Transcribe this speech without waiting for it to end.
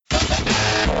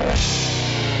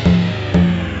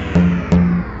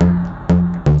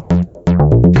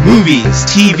movies,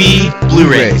 TV,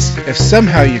 Blu-rays. If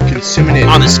somehow you're consuming it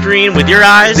On the screen with your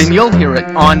eyes, then you'll hear it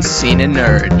on Scene and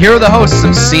Nerd. Here are the hosts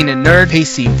of Scene and Nerd,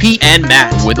 Pacey Pete and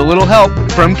Matt. with a little help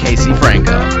from Casey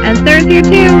Franco. And Sarah's here too.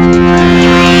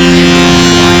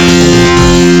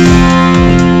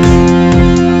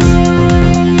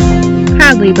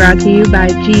 Proudly brought to you by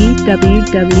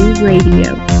GWW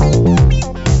Radio.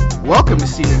 Welcome to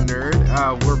Scene and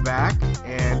Nerd. We're back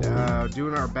and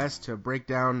doing our best to break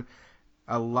down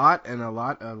a lot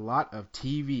of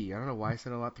TV. I don't know why I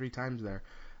said a lot 3 times there.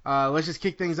 Let's just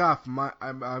kick things off. I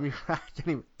can't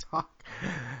even talk.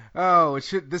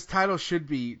 This title should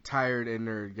be Tired and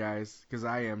Nerd, guys, because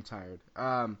I am tired.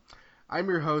 I'm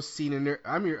your host, Scene and Nerd.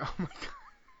 Oh my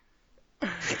god.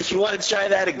 You want to try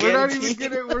that again?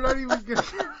 We're not even gonna get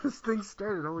this thing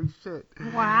started. Holy shit.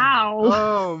 Wow.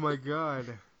 Oh my god.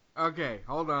 Okay,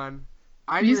 hold on.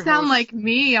 You sound like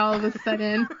me all of a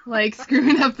sudden, like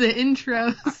screwing up the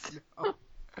intros.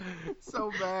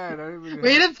 So bad. I don't even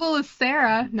Way to pull a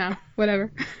Sarah. No, whatever.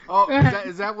 Oh,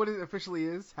 is that what it officially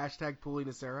is? Hashtag pulling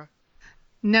a Sarah?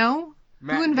 No?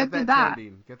 Matt, Who invented get that?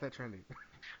 Trending. Get that trending.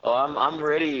 Oh, I'm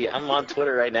ready. I'm on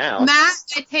Twitter right now. Matt,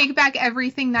 I take back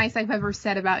everything nice I've ever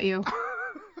said about you.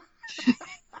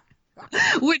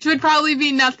 Which would probably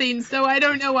be nothing, so I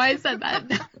don't know why I said that.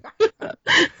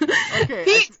 Okay.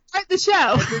 Pete, start the show.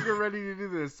 I think we're ready to do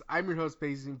this. I'm your host,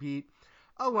 Pacey Pete.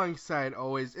 Alongside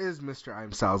always is Mr.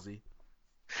 I'm Salzy.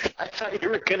 I thought you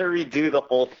were going to redo the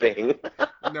whole thing.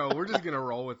 No, we're just going to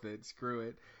roll with it. Screw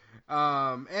it.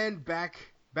 And back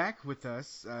with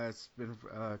us, it's been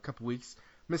a couple weeks,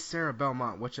 Miss Sarah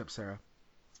Belmont. What's up, Sarah?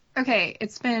 Okay,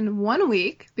 it's been 1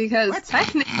 week because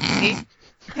technically,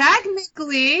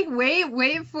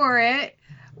 wait for it,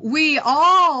 we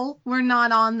all were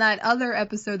not on that other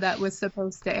episode that was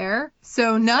supposed to air,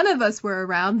 so none of us were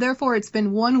around. Therefore, it's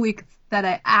been 1 week that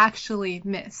I actually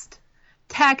missed.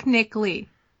 Technically.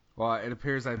 Well, it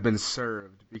appears I've been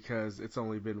served because it's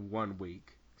only been 1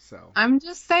 week, so. I'm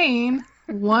just saying,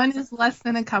 one is less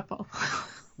than a couple.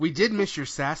 We did miss your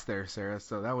sass there, Sarah,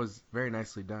 so that was very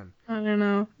nicely done. I don't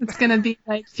know. It's gonna be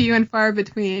like few and far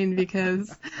between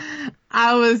because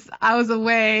I was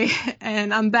away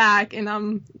and I'm back and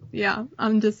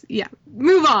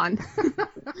move on.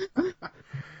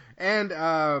 And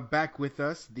back with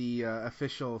us, the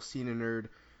official Scene and Nerd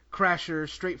crasher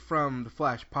straight from the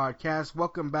Flash podcast.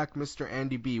 Welcome back, Mr.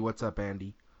 Andy B. What's up,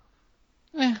 Andy?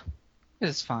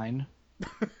 It's fine.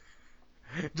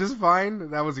 Just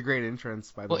fine? That was a great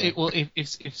entrance, by the way.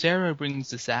 If Sarah brings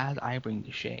the sad, I bring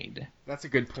the shade. That's a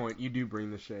good point. You do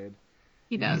bring the shade.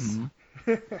 He does.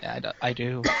 Mm-hmm. Yeah, I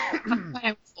do.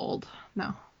 I'm old.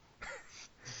 No.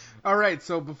 All right,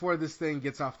 so before this thing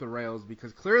gets off the rails,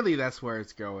 because clearly that's where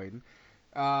it's going,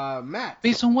 Matt.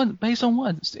 Based on what, Pete?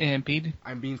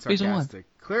 I'm being Based on what? sarcastic.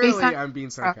 Clearly, I'm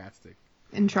being sarcastic.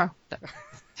 Intro.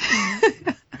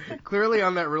 Clearly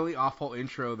on that really awful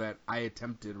intro that I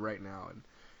attempted right now. And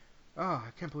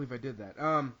I can't believe I did that.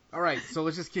 All right, so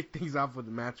let's just kick things off with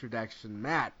the Matt's redaction.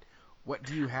 Matt, what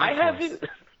do you have I for us?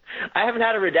 haven't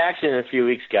had a redaction in a few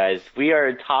weeks, guys. We are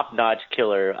a top-notch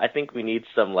killer. I think we need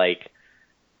some,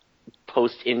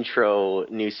 post-intro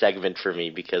new segment for me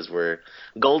because we're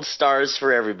gold stars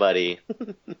for everybody.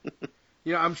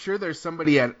 I'm sure there's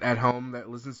somebody at home that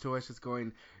listens to us that's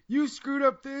going, you screwed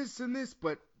up this and this,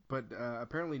 but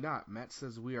apparently not. Matt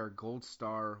says we are gold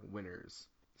star winners.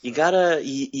 You gotta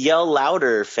yell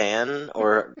louder, fan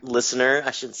or listener.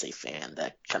 I shouldn't say fan.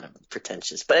 That kind of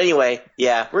pretentious. But anyway,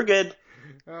 yeah, we're good.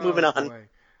 Moving on. Boy.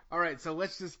 All right, so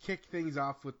let's just kick things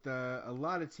off with a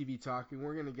lot of TV talk, and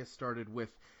we're going to get started with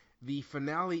the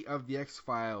finale of The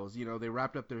X-Files. They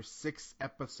wrapped up their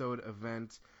 6-episode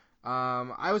event.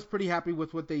 I was pretty happy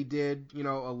with what they did.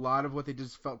 A lot of what they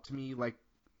just felt to me like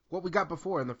what we got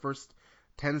before in the first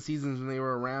 10 seasons when they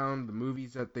were around, the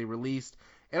movies that they released.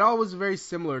 It all was very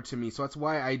similar to me, so that's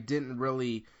why I didn't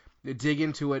really dig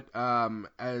into it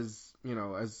as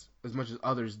much as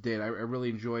others did. I really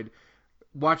enjoyed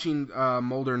watching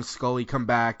Mulder and Scully come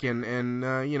back and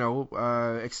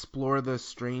explore the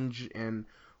strange and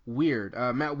weird.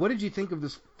 Matt, what did you think of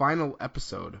this final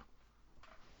episode?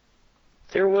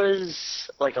 There was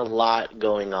a lot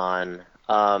going on.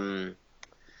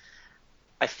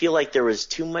 I feel like there was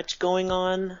too much going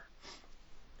on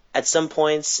at some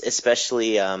points,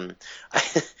 especially in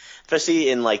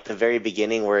the very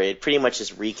beginning where it pretty much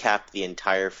just recapped the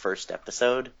entire first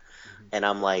episode. Mm-hmm. And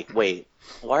I'm like, wait,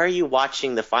 why are you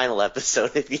watching the final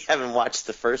episode if you haven't watched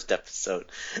the first episode?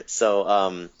 So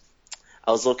I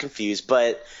was a little confused,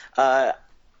 but I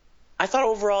thought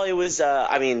overall it was that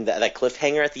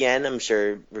cliffhanger at the end. I'm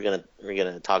sure we're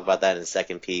gonna talk about that in a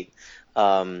second, Pete.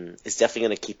 is definitely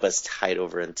going to keep us tied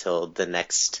over until the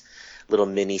next little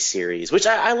mini series, which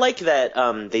I like that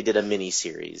they did a mini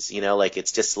series. Like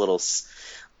it's just little,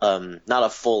 not a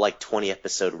full like 20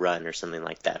 episode run or something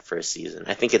like that for a season.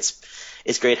 I think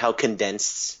it's great how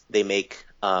condensed they make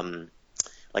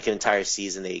like an entire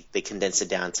season. They condense it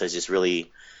down to just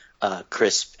really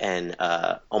crisp and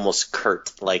almost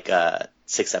curt, like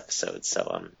 6 episodes.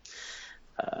 So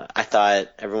I thought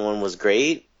everyone was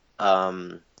great.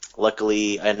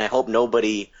 Luckily, and I hope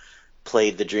nobody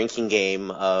played the drinking game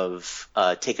of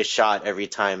take a shot every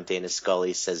time Dana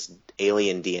Scully says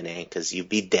alien DNA, because you'd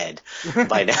be dead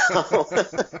by now.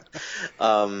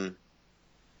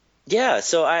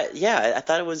 So I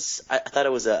thought it was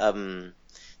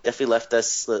definitely left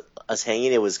us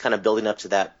hanging. It was kind of building up to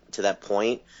that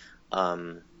point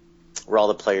where all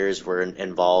the players were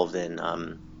involved in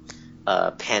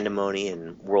pandemony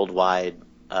and worldwide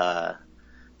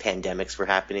pandemics were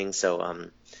happening. So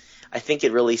I think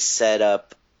it really set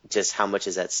up just how much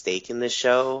is at stake in this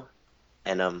show.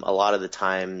 And a lot of the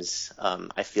times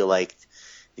I feel like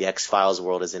the X-Files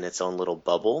world is in its own little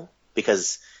bubble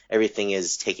because everything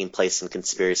is taking place in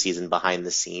conspiracies and behind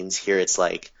the scenes. Here it's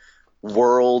like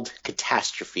world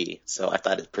catastrophe. So I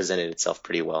thought it presented itself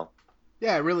pretty well.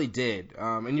 Yeah, it really did.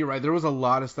 And you're right. There was a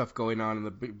lot of stuff going on in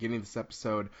the beginning of this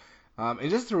episode. And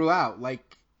just throughout,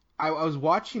 like, I was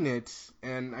watching it,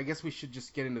 and I guess we should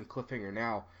just get into the cliffhanger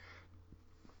now.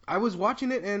 I was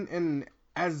watching it, and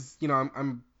as, you know,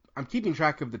 I'm keeping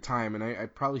track of the time, and I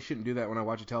probably shouldn't do that when I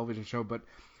watch a television show, but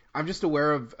I'm just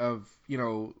aware of you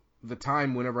know, the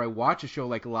time whenever I watch a show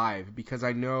like live, because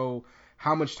I know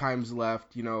how much time's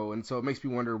left, you know, and so it makes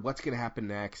me wonder what's going to happen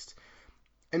next.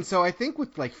 And so I think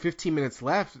with like 15 minutes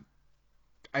left,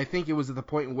 I think it was at the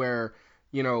point where,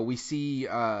 you know, we see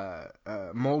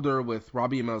Mulder with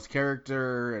Robbie Amell's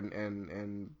character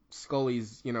and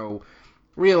Scully's, you know,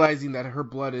 realizing that her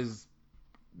blood is,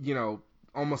 you know,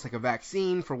 almost like a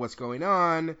vaccine for what's going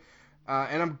on.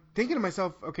 And I'm thinking to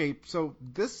myself, okay, so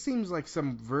this seems like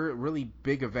some really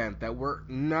big event that we're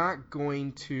not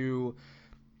going to...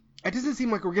 It doesn't seem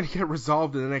like we're going to get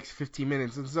resolved in the next 15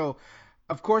 minutes. And so,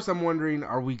 of course, I'm wondering,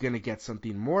 are we going to get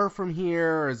something more from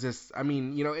here? Or is this... I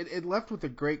mean, you know, it left with a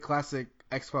great classic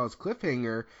X-Files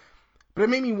cliffhanger, but it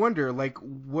made me wonder, like,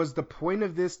 was the point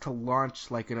of this to launch,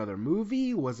 like, another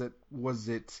movie? Was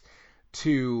it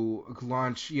to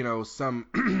launch, you know,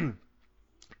 some...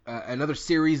 another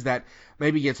series that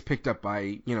maybe gets picked up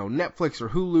by, you know, Netflix or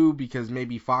Hulu, because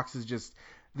maybe Fox is just...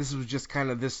 This was just kind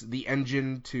of the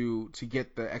engine to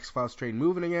get the X-Files train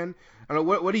moving again. I don't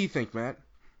know, what do you think, Matt?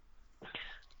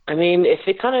 I mean, if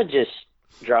they kind of just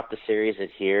dropped the series at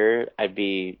here, I'd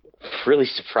be really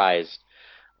surprised,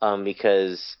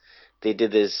 because they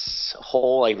did this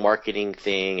whole like marketing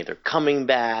thing, and they're coming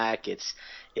back. It's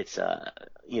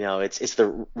you know, it's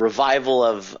the revival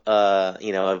of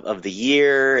you know, of the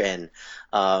year, and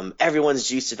everyone's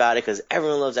juiced about it because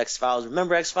everyone loves X-Files.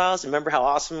 Remember X-Files? Remember how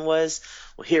awesome it was?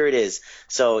 Well, here it is.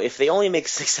 So if they only make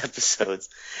 6 episodes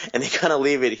and they kind of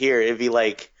leave it here, it'd be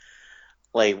like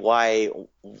why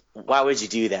would you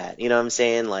do that? You know what I'm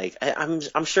saying? Like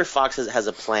I'm sure Fox has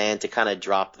a plan to kind of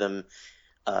drop them,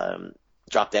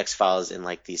 drop the X-Files in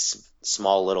like these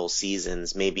small little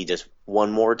seasons, maybe just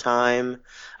one more time.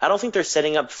 I don't think they're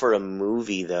setting up for a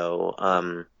movie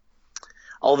though.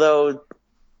 Although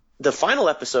the final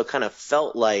episode kind of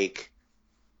felt like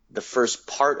the first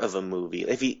part of a movie.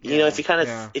 If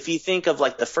you think of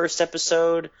like the first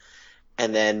episode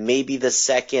and then maybe the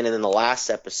second and then the last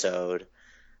episode,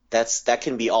 that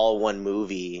can be all one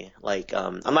movie. Like,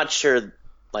 I'm not sure,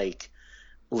 like,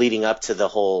 leading up to the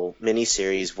whole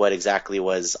miniseries what exactly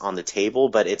was on the table,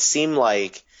 but it seemed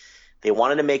like they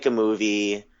wanted to make a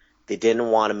movie. They didn't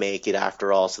want to make it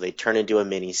after all, so they turned into a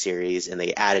miniseries and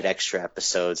they added extra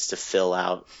episodes to fill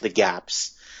out the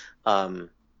gaps.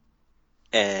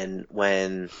 And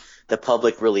when the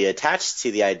public really attached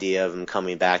to the idea of them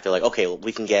coming back, they're like, okay, well,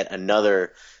 we can get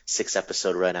another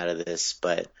 6-episode run out of this,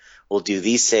 but we'll do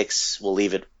these 6, we'll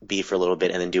leave it be for a little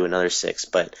bit, and then do another 6.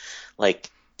 But, like,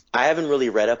 I haven't really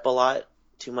read up a lot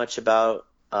too much about,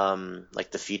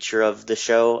 like, the future of the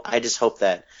show. I just hope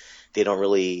that they don't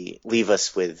really leave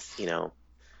us with, you know,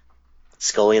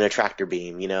 Scully in a tractor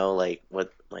beam, you know, like,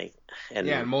 what, like...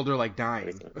 And Mulder, like,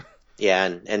 dying. Yeah,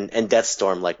 and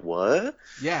Deathstorm, like, what?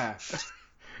 Yeah.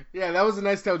 Yeah, that was a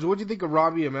nice touch. What do you think of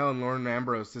Robbie Amell and Lauren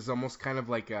Ambrose? It's almost kind of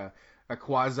like a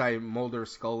quasi Mulder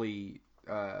Scully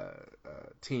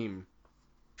team.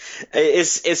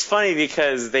 It's funny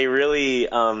because they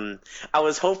really I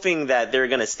was hoping that they were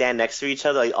gonna stand next to each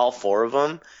other, like all 4 of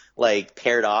them, like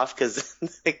paired off because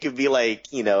it could be like,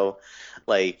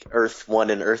 like Earth 1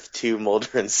 and Earth 2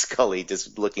 Mulder and Scully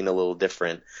just looking a little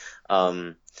different.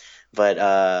 But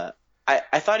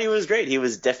I thought he was great. He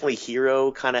was definitely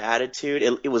hero kind of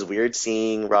attitude. It was weird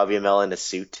seeing Robbie Amell in a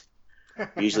suit.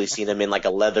 Usually seen him in like a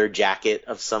leather jacket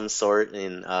of some sort.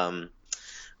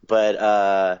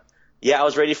 But yeah, I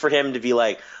was ready for him to be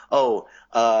like, oh,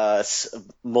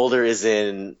 Mulder is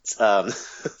in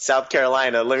South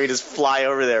Carolina. Let me just fly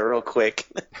over there real quick.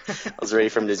 I was ready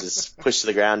for him to just push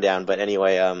the ground down. But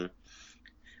anyway,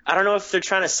 I don't know if they're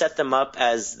trying to set them up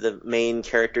as the main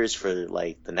characters for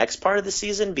like the next part of the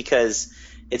season, because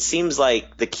it seems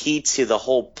like the key to the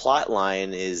whole plot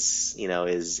line is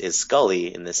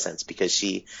Scully in this sense, because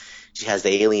she has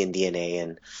the alien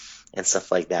DNA and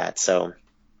stuff like that. So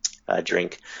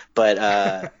drink.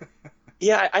 But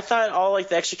yeah, I thought all like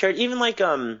the extra characters, even like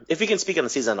if we can speak on the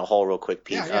season as a whole real quick,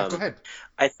 Pete. Yeah, go ahead.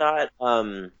 I thought oh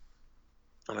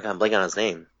my God, I'm blanking on his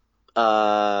name.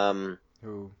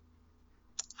 Who?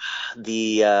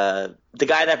 The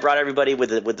guy that brought everybody with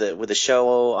the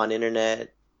show on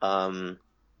internet.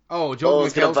 Oh, Joel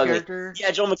McHale's character?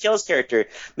 Yeah, Joel McHale's character.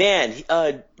 Man,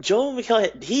 Joel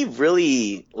McHale, he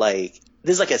really, like,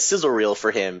 this is like a sizzle reel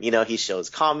for him. He shows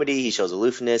comedy, he shows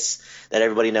aloofness that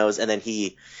everybody knows, and then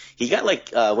he got,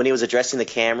 like, when he was addressing the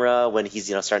camera, when he's,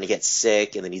 starting to get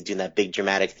sick, and then he's doing that big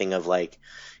dramatic thing of, like,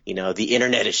 the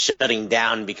internet is shutting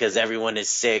down because everyone is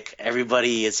sick,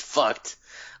 everybody is fucked.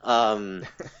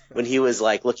 When he was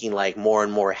like looking like more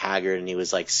and more haggard, and he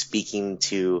was like speaking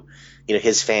to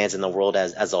his fans and the world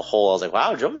as a whole, I was like,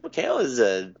 wow, Joel McHale is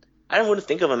I don't want to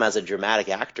think of him as a dramatic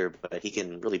actor, but he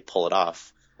can really pull it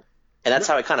off. And that's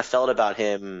how I kind of felt about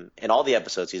him in all the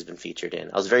episodes he's been featured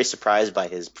in. I was very surprised by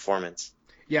his performance.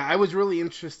 Yeah, I was really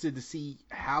interested to see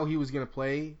how he was going to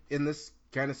play in this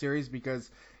kind of series, because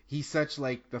he's such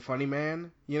like the funny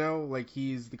man, like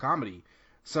he's the comedy.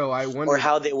 So I wonder, or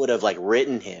how they would have like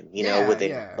written him, would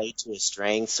they play to his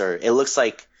strengths, or it looks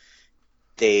like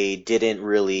they didn't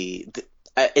really.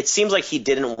 It seems like he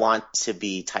didn't want to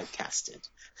be typecasted,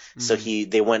 so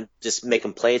they went just make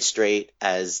him play it straight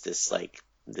as this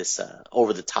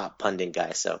over the top pundit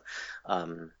guy. So,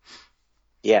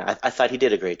 yeah, I thought he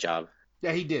did a great job.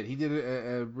 Yeah, he did. He did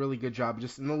a really good job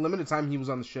just in the limited time he was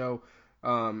on the show,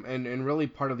 and really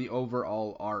part of the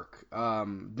overall arc.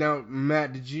 Now,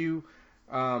 Matt, did you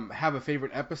have a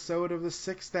favorite episode of the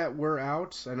 6 that were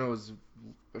out? I know it was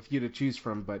a few to choose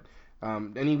from, but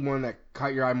anyone that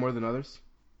caught your eye more than others?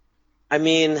 I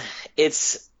mean,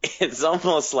 it's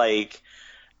almost like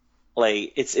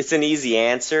it's an easy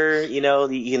answer, you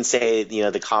can say,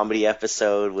 the comedy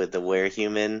episode with the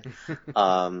Werehuman.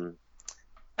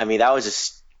 I mean, that was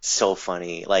just so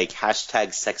funny. Like,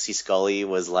 hashtag Sexy Scully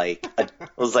was like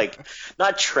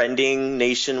not trending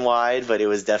nationwide, but it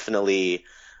was definitely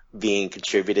being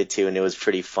contributed to, and it was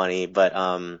pretty funny. But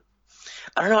I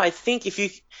don't know, I think if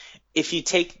you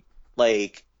take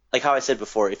like how I said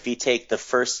before, if you take the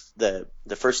first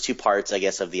 2 parts, I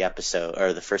guess, of the episode,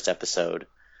 or the first episode,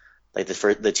 like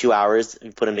the 2 hours,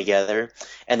 you put them together,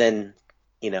 and then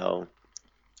the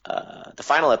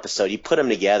final episode, you put them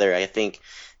together, I think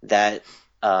that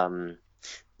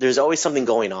there's always something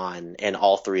going on in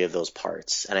all 3 of those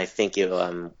parts, and I think it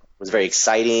was very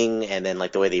exciting. And then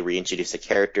like the way they reintroduced the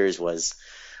characters was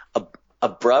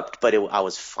abrupt, but I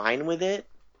was fine with it.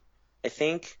 I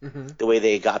think the way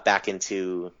they got back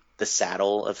into the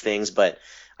saddle of things, but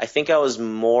I think I was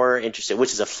more interested,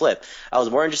 which is a flip. I was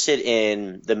more interested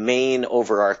in the main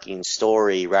overarching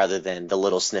story rather than the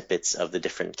little snippets of the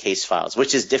different case files,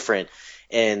 which is different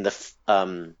in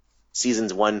the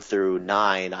seasons 1 through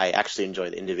 9. I actually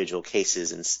enjoy the individual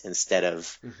cases instead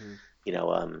of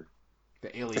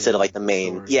the alien instead of like the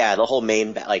main story. Yeah, the whole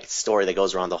main like story that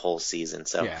goes around the whole season.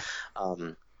 So yeah.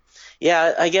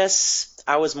 Yeah, I guess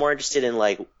I was more interested in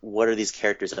like, what are these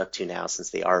characters up to now,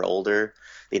 since they are older?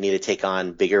 They need to take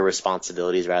on bigger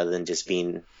responsibilities rather than just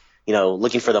being,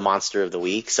 looking for the monster of the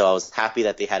week. So I was happy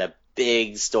that they had a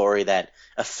big story that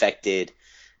affected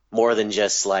more than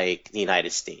just like the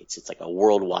United States. It's like a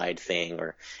worldwide thing,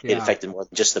 or it affected more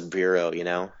than just the Bureau,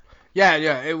 Yeah,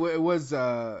 it was.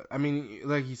 I mean,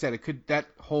 like you said, that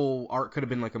whole arc could have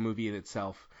been like a movie in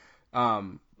itself.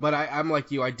 But I'm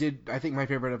like you. I think my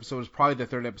favorite episode was probably the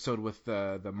 3rd episode with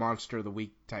the monster of the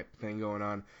week type thing going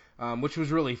on, which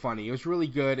was really funny. It was really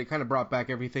good. It kind of brought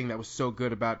back everything that was so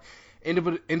good about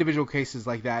individual cases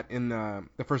like that in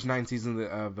the first 9 seasons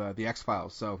of the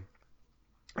X-Files. So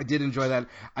I did enjoy that.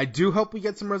 I do hope we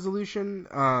get some resolution.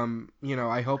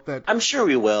 I hope that. I'm sure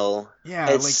we will. Yeah,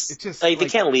 it's just they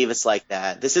can't leave us like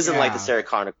that. This isn't like the Yeah. Sarah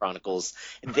Connor Chronicles.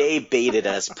 They baited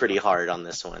us pretty hard on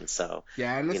this one, so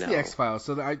Yeah, and it's you the know. X-Files,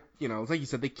 so that like you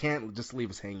said, they can't just leave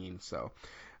us hanging. So,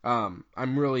 I'm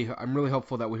really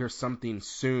hopeful that we hear something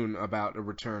soon about a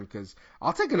return, because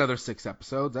I'll take another 6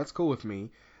 episodes. That's cool with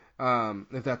me.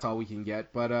 If that's all we can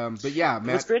get. But yeah,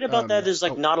 Matt. What's great about that is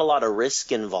not a lot of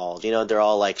risk involved. They're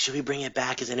all like, should we bring it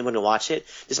back? Is anyone to watch it?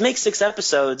 Just make 6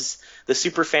 episodes. The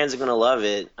super fans are going to love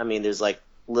it. I mean, there's like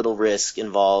little risk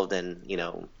involved, and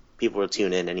people will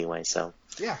tune in anyway. So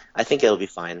Yeah, I think it'll be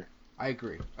fine. I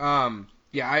agree.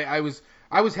 Yeah, I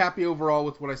was happy overall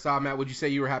with what I saw. Matt, would you say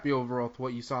you were happy overall with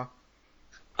what you saw?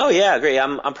 Oh yeah, great.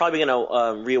 I'm probably going to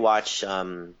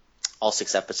rewatch all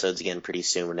 6 episodes again pretty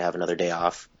soon when I have another day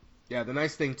off. Yeah, the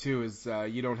nice thing too is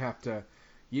you don't have to.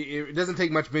 It doesn't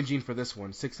take much binging for this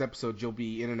one. 6 episodes, you'll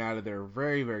be in and out of there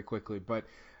very, very quickly. But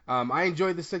I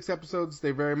enjoyed the 6 episodes.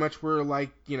 They very much were like,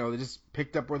 they just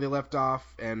picked up where they left off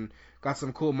and got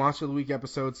some cool Monster of the Week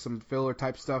episodes, some filler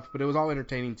type stuff. But it was all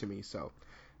entertaining to me. So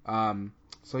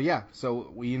yeah.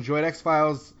 So we enjoyed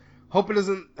X-Files. Hope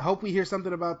we hear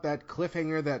something about that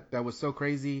cliffhanger that was so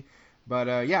crazy.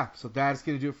 But yeah. So that's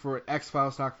gonna do it for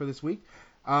X-Files talk for this week.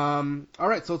 All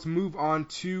right, so let's move on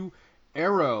to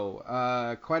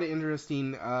Arrow. Quite an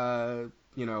interesting,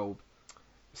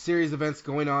 series of events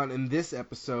going on in this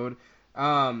episode.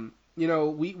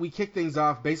 We kick things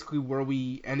off basically where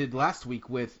we ended last week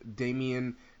with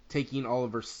Damien taking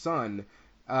Oliver's son,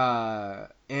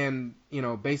 and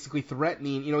basically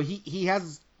threatening.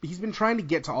 He's been trying to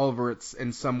get to Oliver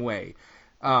in some way.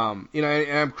 And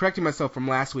I'm correcting myself from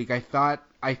last week. I thought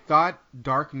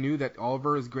Dark knew that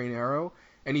Oliver is Green Arrow.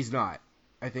 And he's not.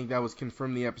 I think that was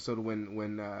confirmed in the episode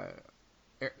when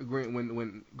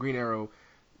Green Arrow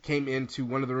came into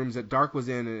one of the rooms that Dark was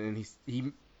in, and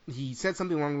he said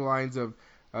something along the lines of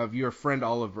your friend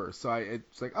Oliver. So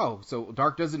it's like, oh, so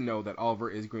Dark doesn't know that Oliver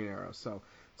is Green Arrow. So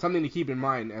something to keep in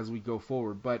mind as we go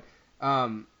forward. But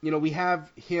we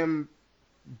have him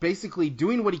basically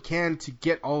doing what he can to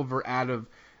get Oliver out of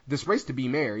this race to be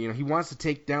mayor. He wants to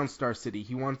take down Star City.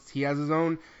 He has his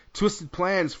own twisted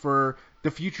plans for the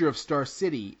future of Star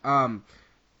City.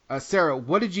 Sarah,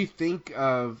 what did you think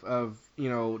of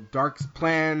Dark's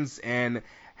plans and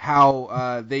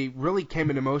how they really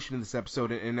came into motion in this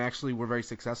episode and actually were very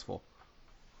successful?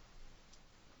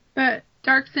 But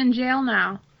Dark's in jail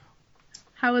now.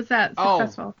 How was that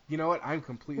successful? Oh, you know what? I'm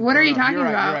completely. What are you talking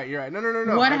about? You're right.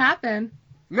 No. What happened?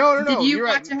 No. Did you you're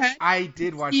watch right. ahead? I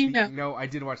did watch. No, I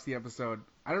did watch the episode.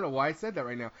 I don't know why I said that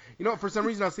right now. For some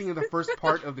reason I was thinking of the first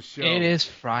part of the show. It is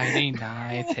Friday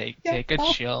night. Take a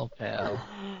chill pill.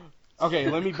 Okay,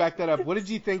 let me back that up. What did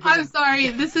you think? I'm sorry,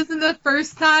 this isn't the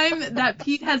first time that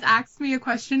Pete has asked me a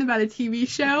question about a TV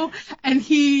show, and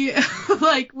he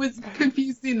was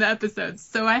confusing the episodes,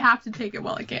 so I have to take it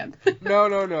while I can.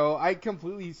 No. I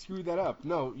completely screwed that up.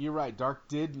 No, you're right. Dark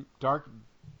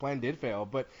plan did fail,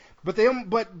 but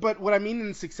what I mean in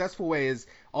a successful way is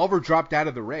Oliver dropped out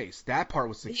of the race. That part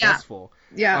was successful.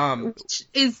 Yeah. Which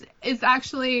is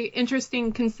actually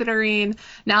interesting considering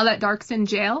now that Dark's in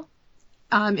jail.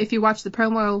 If you watch the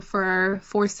promo for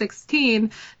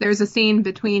 416, there's a scene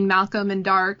between Malcolm and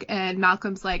Dark, and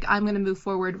Malcolm's like, I'm going to move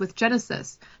forward with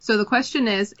Genesis. So the question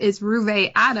is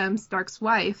Ruve Adams, Dark's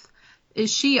wife,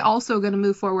 is she also going to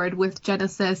move forward with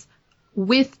Genesis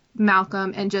with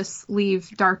Malcolm and just leave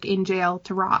Dark in jail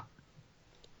to rot?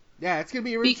 Yeah, it's going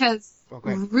to be because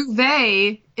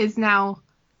Ruve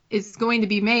is going to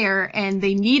be mayor, and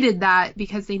they needed that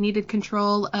because they needed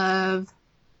control of,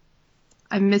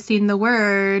 I'm missing the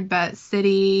word, but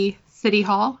City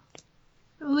Hall,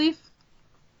 I believe.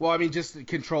 Well, I mean, just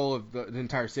control of the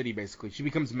entire city, basically. She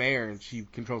becomes mayor, and she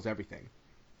controls everything.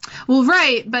 Well,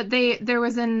 right, but there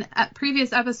was a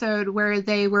previous episode where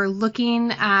they were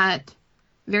looking at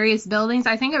various buildings.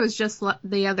 I think it was just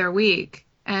the other week,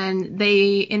 and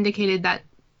they indicated that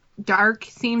Dark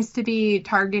seems to be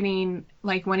targeting,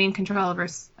 winning control over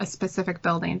a specific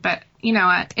building. But you know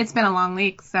what? It's been a long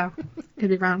week, so could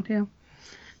be wrong too.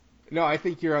 No, I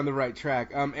think you're on the right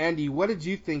track. Andy, what did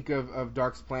you think of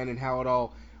Dark's plan and how it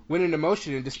all went into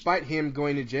motion? And despite him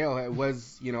going to jail, it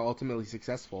was, ultimately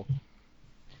successful.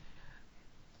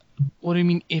 What do you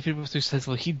mean if it was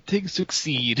successful? He did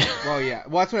succeed. Well, yeah.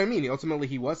 Well, that's what I mean. Ultimately,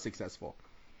 he was successful.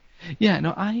 Yeah,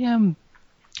 no, I am...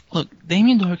 Look,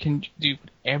 Damien Dark can do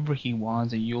whatever he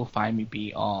wants, and you'll find me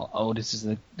be all, oh, this is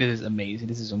amazing,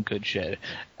 this is some good shit.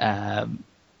 Yeah,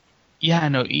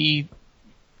 no,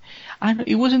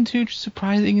 it wasn't too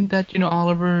surprising that,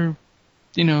 Oliver,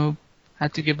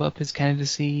 had to give up his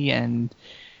candidacy and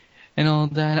all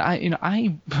that.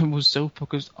 I was so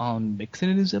focused on Mixon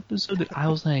in this episode that I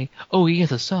was like, oh, he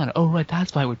has a son. Oh, right,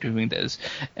 that's why we're doing this.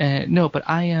 No, but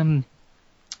I am.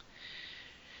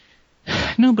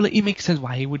 No, but it makes sense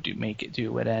why he would do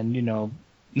it, and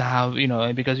now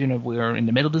because we're in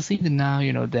the middle of the season now.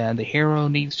 Then the hero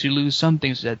needs to lose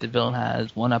something so that the villain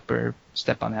has one upper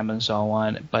step on him and so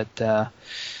on. But I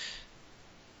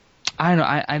don't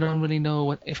know. I don't really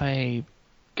know if I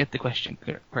get the question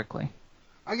correctly.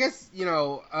 I guess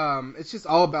it's just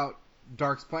all about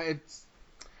Dark's plan.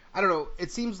 I don't know.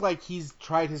 It seems like he's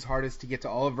tried his hardest to get to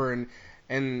Oliver,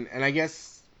 and I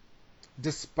guess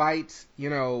despite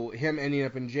him ending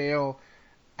up in jail,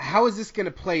 how is this going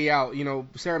to play out?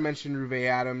 Sarah mentioned Ruve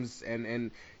Adams,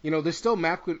 and there's still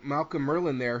Malcolm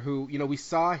Merlyn there, who we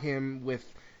saw him with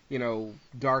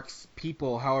Dark's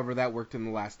people. However, that worked in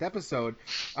the last episode.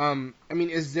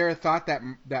 Is there a thought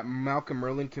that Malcolm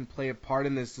Merlyn can play a part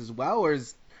in this as well, or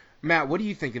Matt, what do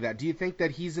you think of that? Do you think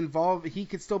that he's involved? He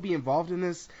could still be involved in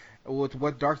this with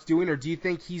what Dark's doing, or do you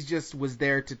think he's just was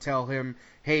there to tell him,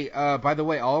 hey, by the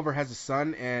way, Oliver has a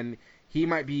son, and you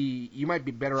might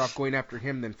be better off going after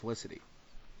him than Felicity?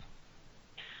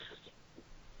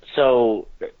 So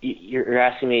you're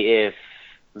asking me if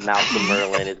Malcolm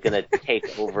Merlyn is going to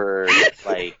take over,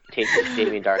 take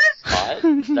Damien Dark's spot?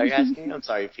 Is that what you're asking? I'm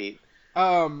sorry, Pete.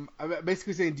 I'm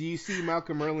basically saying, do you see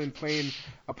Malcolm Merlyn playing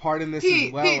a part in this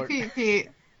as well? Pete,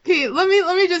 let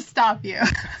me just stop you.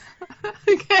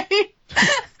 Okay?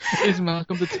 Is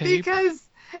Malcolm the tape? Because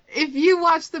if you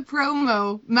watch the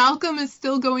promo, Malcolm is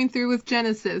still going through with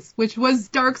Genesis, which was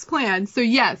Dark's plan. So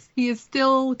yes, he is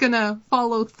still gonna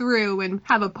follow through and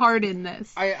have a part in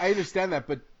this. I understand that,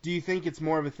 but do you think it's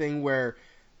more of a thing where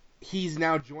he's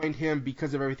now joined him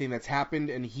because of everything that's happened,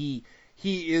 and he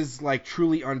is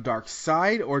truly on Dark's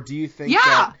side, or do you think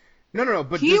that... No,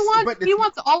 but he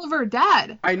wants Oliver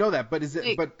dead. I know that, but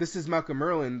but this is Malcolm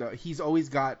Merlyn, though. He's always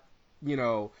got,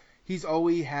 he's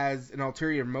always has an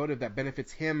ulterior motive that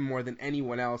benefits him more than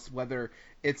anyone else, whether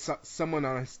it's someone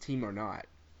on his team or not.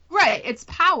 Right, it's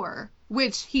power,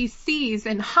 which he sees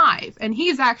in Hive. And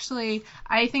he's actually,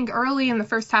 I think early in the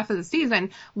first half of the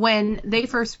season, when they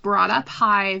first brought up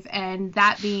Hive and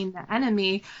that being the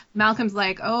enemy, Malcolm's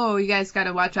like, oh, you guys got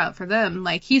to watch out for them.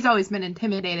 He's always been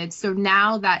intimidated. So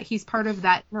now that he's part of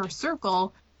that inner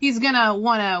circle, he's going to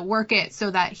want to work it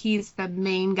so that he's the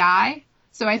main guy.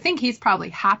 So I think he's probably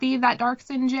happy that Dark's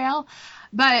in jail.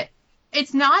 But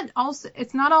it's not also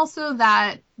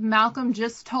that Malcolm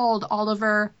just told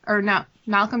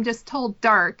Malcolm just told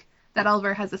Dark that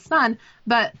Oliver has a son,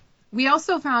 but we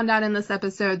also found out in this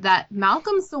episode that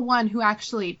Malcolm's the one who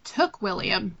actually took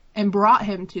William and brought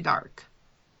him to Dark.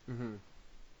 Mm-hmm.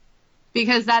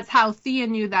 Because that's how Thea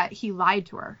knew that he lied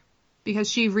to her. Because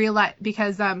she realized,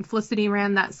 Felicity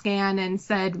ran that scan and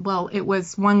said, well, it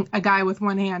was a guy with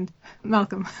one hand,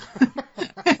 Malcolm.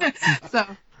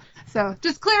 So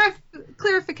just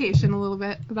clarification a little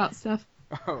bit about stuff.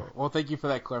 Oh, well, thank you for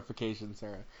that clarification,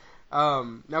 Sarah.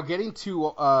 Now getting to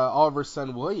Oliver's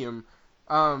son, William,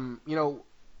 Andy,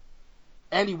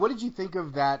 what did you think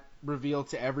of that reveal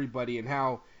to everybody and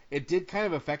how it did kind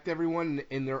of affect everyone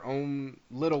in their own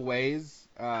little ways?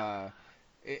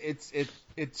 It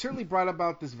certainly brought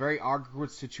about this very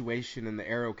awkward situation in the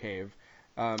Arrow Cave.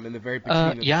 In the very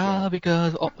beginning of the show.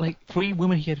 Because 3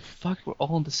 women he had fucked were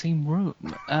all in the same room.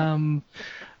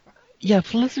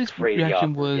 Felicity's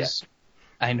reaction was, yeah.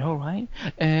 I know, right?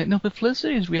 No, but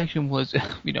Felicity's reaction was,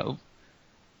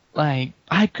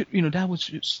 I could, that was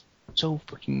just so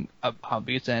freaking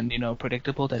obvious and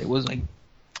predictable that it was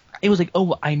like,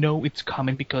 oh, I know it's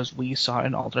coming because we saw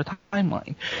an alternate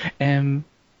timeline.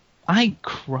 I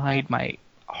cried my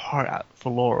heart out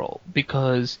for Laurel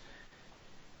because.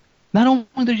 Not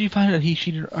only did she find out that he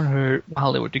cheated on her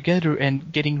while they were together and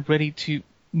getting ready to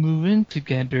move in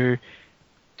together,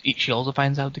 she also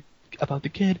finds out about the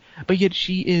kid, but yet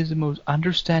she is the most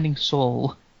understanding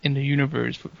soul in the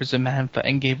universe for Samantha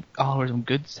and gave Oliver some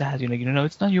good sass.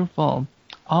 It's not your fault.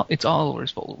 It's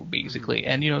Oliver's fault, basically.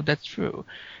 And, that's true.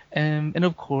 And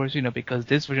of course, because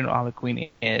this version of Oliver Queen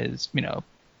is,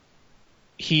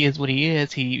 he is what he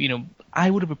is. I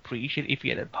would have appreciated if he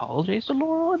had apologized to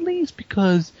Laurel at least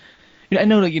because... I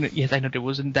know, yes, I know there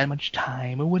wasn't that much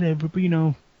time or whatever, but,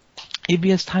 if he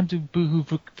has time to boo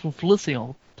for Felicity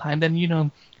all the time, then, he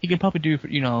can probably do it for,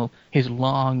 his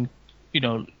long,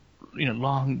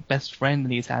 long best friend that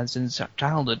he's had since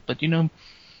childhood, but,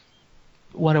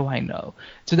 what do I know?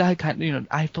 So that kind of,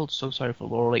 I felt so sorry for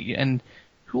Laurel, and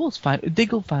who else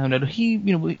Diggle found out,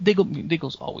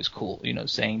 Diggle's always cool,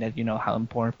 saying that, how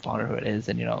important fatherhood is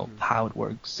and, how it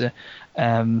works,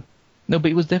 No, but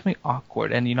it was definitely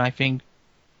awkward, and I think,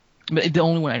 but the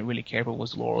only one I really cared for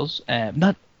was Laurel's.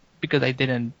 Not because I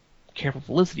didn't care for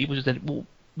Felicity, it was just that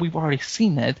we've already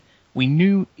seen it. We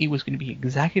knew it was going to be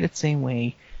exactly the same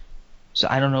way, so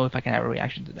I don't know if I can have a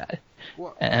reaction to that.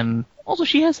 Well, Also,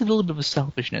 she has a little bit of a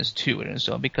selfishness to it, and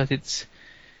so because it's,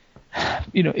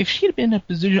 if she had been in a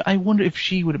position, I wonder if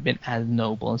she would have been as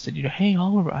noble and said, hey,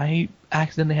 Oliver, I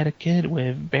accidentally had a kid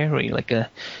with Barry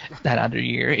that other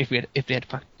year. If they had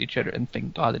fucked each other, and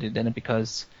thank God they didn't,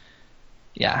 because,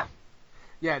 yeah.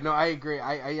 Yeah, no, I agree.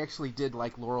 I actually did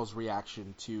like Laurel's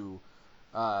reaction to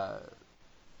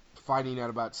finding out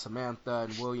about Samantha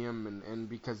and William, and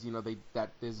because that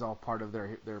is all part of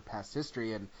their past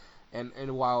history,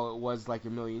 and while it was like a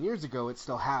million years ago, it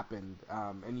still happened.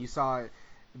 And you saw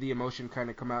the emotion kind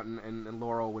of come out in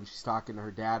Laurel when she's talking to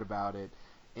her dad about it,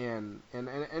 and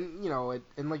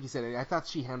like you said, I thought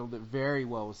she handled it very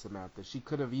well with Samantha. She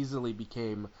could have easily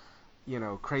became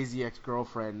crazy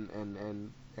ex-girlfriend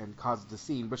and caused the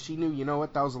scene, but she knew,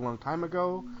 that was a long time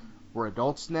ago. We're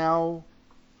adults now.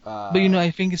 But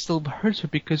I think it still hurts her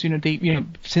because they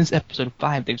since episode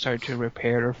 5 they've started to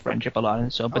repair their friendship a lot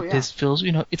and so. But this feels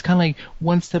it's kind of like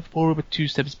one step forward but two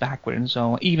steps backward and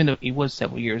so. Even though it was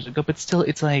several years ago, but still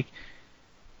it's like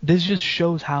this just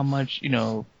shows how much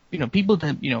people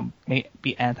that may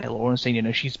be anti-Laurel and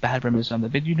saying she's bad for him or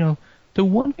something. But the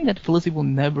one thing that Felicity will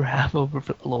never have over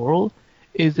Laurel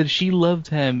is that she loved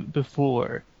him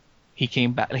before he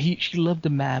came back. She loved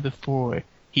the man before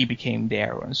he became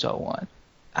Daryl and so on.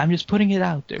 I'm just putting it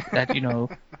out there that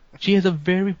she has a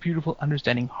very beautiful,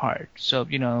 understanding heart. So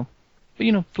but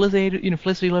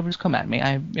Felicity lovers, come at me.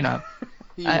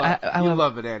 You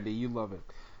love it, Andy. You love it.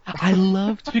 I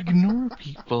love to ignore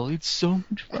people. It's so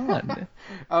much fun.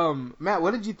 Matt,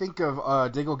 what did you think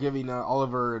of Diggle giving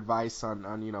Oliver advice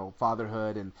on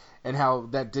fatherhood and how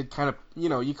that did kind of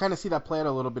you kind of see that play out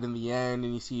a little bit in the end,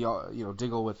 and you see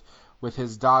Diggle with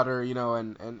his daughter,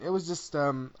 and it was just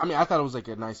I thought it was like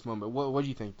a nice moment. What do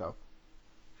you think though?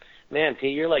 Man,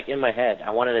 Pete, you're like in my head. I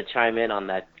wanted to chime in on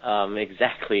that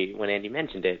exactly when Andy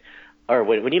mentioned it, or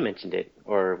when you mentioned it,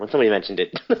 or when somebody mentioned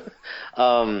it.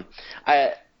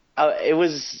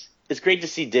 It's great to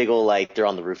see Diggle, like they're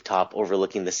on the rooftop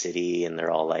overlooking the city, and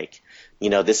they're all like,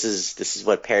 this is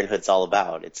what parenthood's all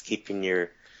about. It's keeping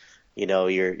your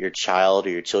child or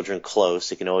your children close.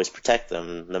 You can always protect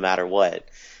them no matter what.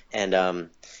 And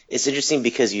it's interesting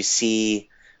because you see,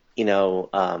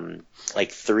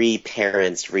 like 3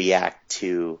 parents react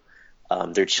to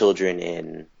their children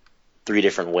in 3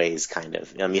 different ways, kind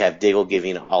of. You have Diggle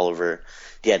giving Oliver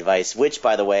the advice, which,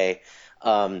 by the way,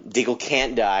 Diggle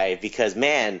can't die because,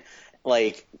 man,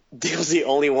 like, Diggle's the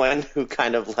only one who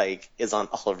kind of, like, is on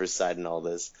Oliver's side in all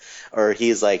this. Or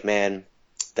he's like, man,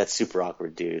 that's super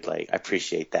awkward, dude. Like, I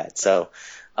appreciate that. So,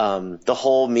 the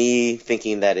whole me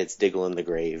thinking that it's Diggle in the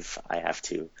grave, I have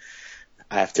to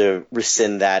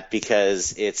rescind that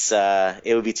because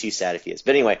it would be too sad if he is.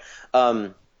 But anyway,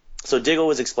 so Diggle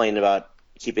was explaining about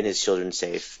keeping his children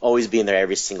safe, always being there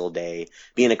every single day,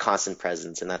 being a constant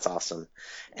presence, and that's awesome.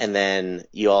 And then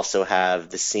you also have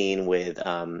the scene with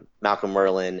Malcolm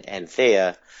Merlyn and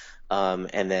Thea,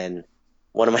 and then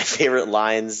one of my favorite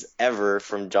lines ever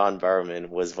from John Barrowman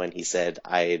was when he said,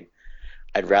 I'd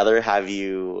rather have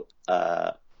you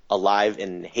alive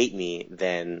and hate me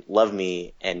than love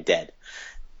me and dead.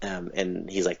 And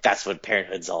he's like, that's what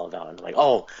parenthood's all about. And I'm like,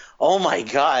 oh my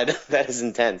God, that is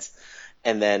intense.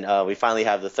 And then we finally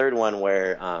have the third one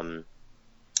where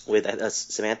with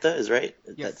Samantha is right?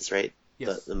 Yes. That's right?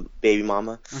 Yes. The baby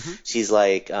mama. Mm-hmm. She's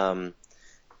like, oh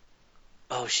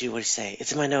shoot, what did she say?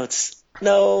 It's in my notes.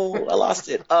 No, I lost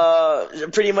it.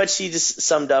 Pretty much she just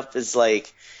summed up as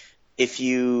like, if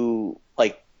you,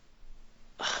 like,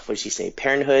 what did she say?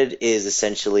 Parenthood is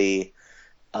essentially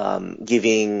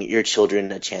giving your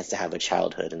children a chance to have a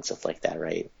childhood and stuff like that,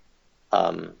 right?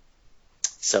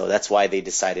 So that's why they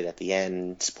decided at the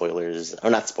end, spoilers, or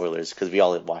not spoilers, because we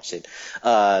all had watched it.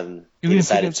 They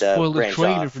decided to spoil the branch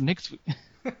trailer off. for next week.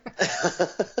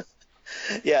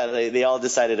 Yeah, they all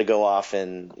decided to go off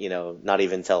and not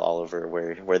even tell Oliver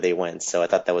where they went. So I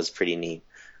thought that was pretty neat.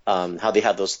 How they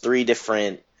have those 3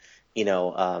 different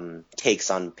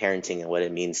takes on parenting and what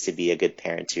it means to be a good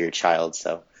parent to your child.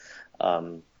 So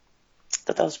thought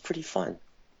that was pretty fun.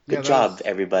 Good job,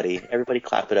 everybody. Everybody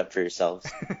clap it up for yourselves.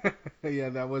 Yeah,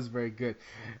 that was very good.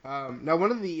 Now,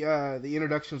 one of the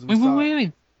introductions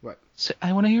Wait. What?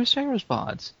 I want to hear Sarah's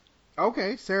thoughts.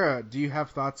 Okay, Sarah, do you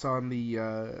have thoughts on the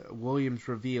Williams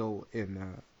reveal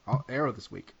in Arrow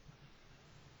this week?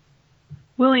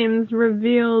 Williams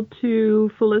reveal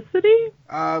to Felicity?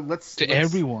 Let's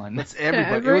everyone. Let's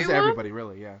everybody. It was everybody,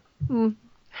 really, yeah.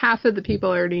 half of the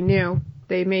people already knew.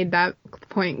 They made that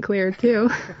point clear too.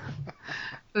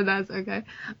 So that's okay.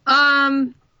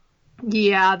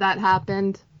 Yeah, that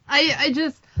happened. I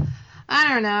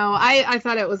don't know. I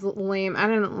thought it was lame. I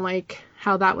didn't like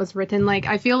how that was written. Like,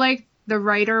 I feel like the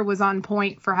writer was on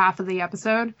point for half of the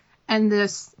episode, and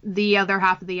the other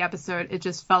half of the episode, it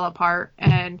just fell apart.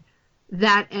 And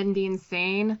that ending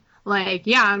scene, like,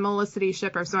 yeah, I'm a Felicity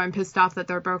shipper, so I'm pissed off that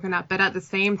they're broken up. But at the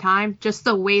same time, just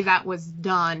the way that was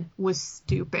done was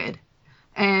stupid.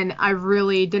 And I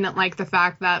really didn't like the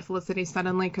fact that Felicity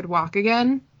suddenly could walk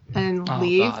again and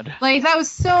leave. God. Like, that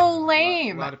was so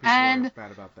lame. A lot of people and are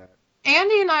mad about that.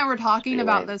 Andy and I were talking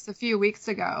about this a few weeks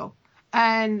ago,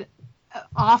 and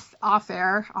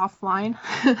offline,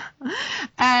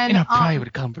 and In our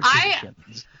private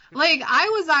conversations.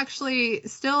 I was actually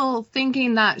still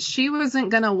thinking that she wasn't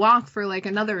gonna walk for like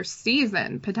another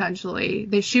season potentially.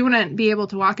 That she wouldn't be able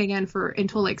to walk again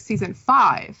until like season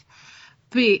 5,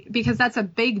 because that's a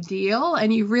big deal,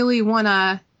 and you really want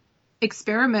to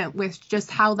experiment with just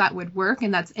how that would work,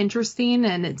 and that's interesting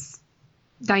and it's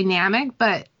dynamic.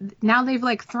 But now they've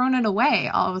like thrown it away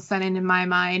all of a sudden in my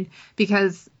mind,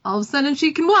 because all of a sudden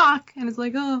she can walk, and it's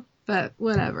like, oh, but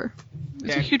whatever.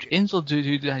 It's a huge insult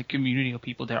to that community of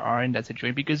people that are in that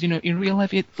situation, because, you know, in real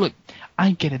life, look,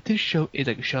 I get it. This show is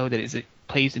a show that is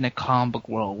placed in a comic book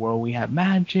world where we have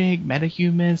magic,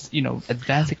 metahumans, you know,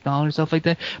 advanced technology, stuff like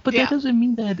that. But that doesn't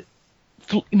mean that,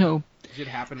 you know. Did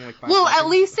it happen in like 5 Well, seconds? at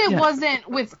least it wasn't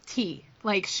with tea.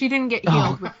 Like, she didn't get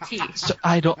healed with tea. So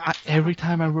every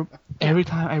time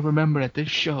I remember that this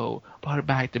show brought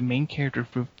back the main character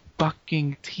for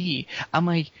fucking tea, I'm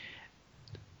like,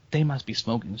 they must be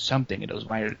smoking something in those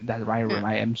that writer room.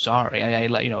 I am sorry.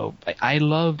 I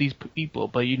love these people,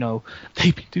 but, you know,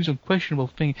 they do some questionable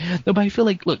thing. No, but I feel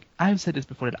like, look, I've said this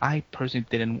before, that I personally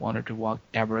didn't want her to walk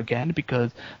ever again,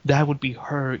 because that would be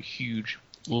her huge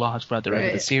loss for the rest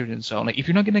of the series. And so, like, if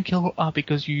you're not gonna kill her off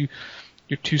because you're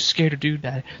too scared to do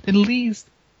that, then at least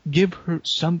give her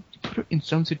put her in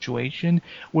some situation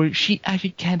where she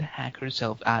actually can hack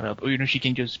herself out of, or, you know, she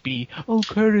can just be, oh,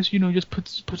 Curtis, you know, just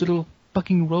puts a little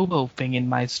fucking robo thing in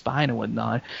my spine and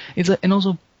whatnot. It's like, and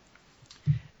also,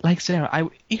 like Sarah,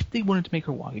 if they wanted to make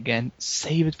her walk again,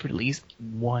 save it for at least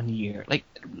 1 year. Like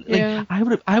I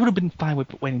would have been fine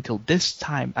with waiting until this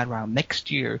time around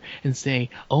next year and say,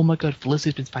 oh my God,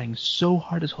 Felicity's been fighting so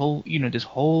hard this whole year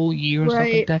and stuff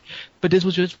like that. But this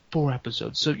was just 4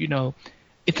 episodes, so, you know,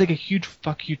 it's like a huge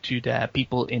fuck you to the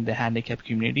people in the handicapped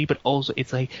community, but also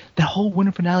it's like the whole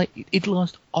winter finale, it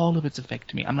lost all of its effect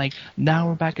to me. I'm like, now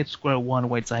we're back at square one,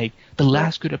 where it's like the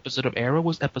last good episode of Arrow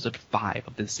was episode 5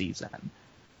 of this season.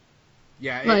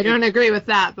 Yeah, Well, I don't agree with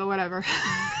that, but whatever.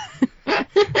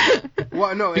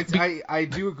 Well, no, I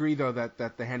do agree though that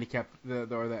the handicap,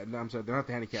 I'm sorry, they're not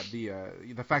the handicap.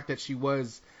 The fact that she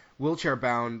was wheelchair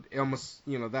bound, almost,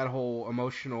 you know, that whole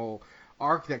emotional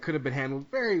arc that could have been handled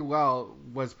very well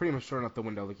was pretty much thrown out the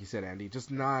window, like you said, Andy. Just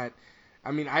not.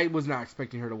 I mean, I was not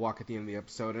expecting her to walk at the end of the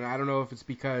episode, and I don't know if it's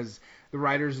because the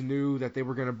writers knew that they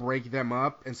were going to break them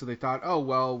up, and so they thought, oh,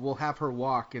 well, we'll have her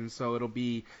walk, and so it'll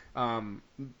be,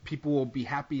 people will be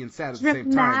happy and sad at the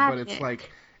same time, but it's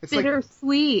like,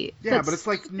 bittersweet. Yeah, but it's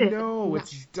like, no,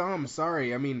 it's dumb,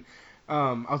 sorry. I mean,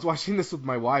 I was watching this with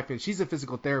my wife, and she's a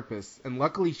physical therapist, and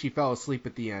luckily she fell asleep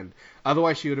at the end.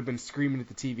 Otherwise, she would have been screaming at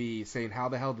the TV, saying, how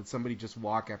the hell did somebody just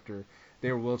walk after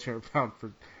they were wheelchair bound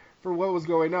for what was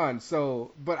going on?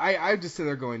 So, but I just sit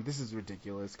there going, this is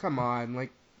ridiculous. Come on, like.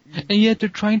 And yet they're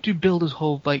trying to build this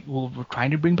whole, like, well, we're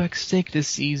trying to bring back Sick this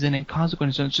season and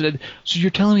Consequences. So you're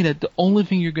telling me that the only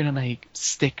thing you're gonna, like,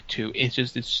 stick to is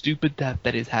just this stupid death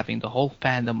that is having the whole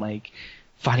fandom, like,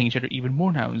 fighting each other even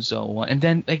more now and so on. And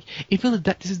then, like, I feel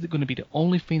that this is going to be the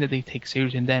only thing that they take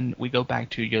serious, and then we go back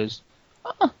to just,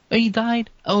 oh, he died.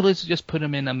 Oh, let's just put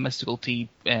him in a mystical tea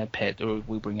pit, or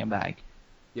we bring him back.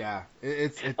 Yeah,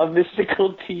 it's a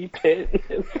mystical tea pit.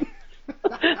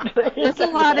 That's a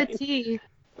lot of tea.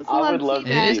 I would love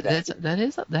to see that.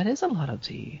 That is a lot of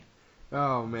tea.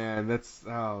 Oh man, that's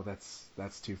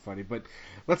too funny. But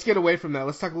let's get away from that.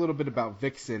 Let's talk a little bit about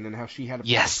Vixen and how she had a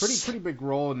pretty big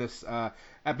role in this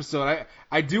episode.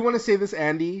 I do want to say this,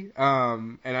 Andy,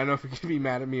 and I don't know if you're gonna be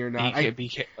mad at me or not. Be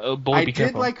careful. I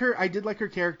did like her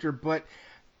character, but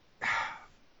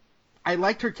I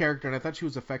liked her character, and I thought she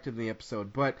was effective in the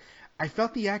episode. But I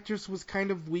felt the actress was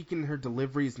kind of weak in her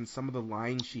deliveries and some of the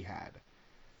lines she had.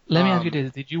 Let me ask you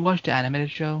this: did you watch the animated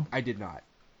show? I did not.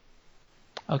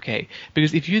 Okay,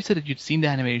 because if you said that you'd seen the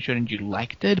animated show and you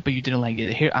liked it, but you didn't like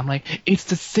it here, I'm like, it's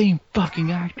the same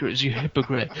fucking actress, you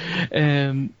hypocrite.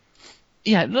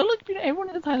 Yeah, look, everyone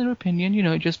has a their opinion. You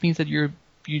know, it just means that you're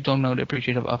you don't know the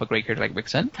appreciation of a great character like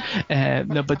Vixen.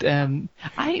 No, but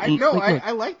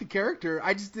I like the character.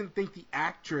 I just didn't think the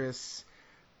actress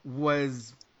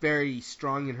was very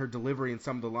strong in her delivery in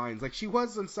some of the lines. Like she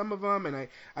was in some of them, and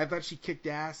I thought she kicked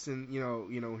ass in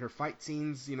her fight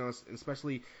scenes,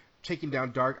 especially taking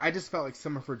down Dark. I just felt like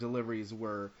some of her deliveries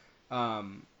were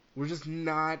just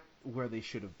not where they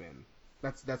should have been.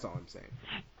 That's all I'm saying.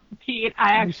 Pete,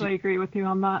 I actually agree with you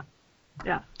on that.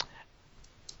 Yeah.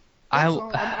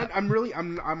 I'm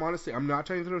honestly, I'm not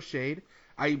trying to throw shade.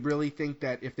 I really think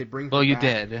that if they bring her back... Well, you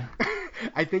did.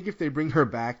 I think if they bring her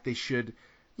back, they should,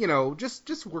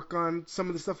 just work on some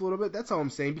of the stuff a little bit. That's all I'm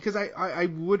saying, because I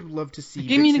would love to see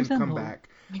Vixen come back.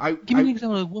 Give me an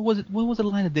example. What was the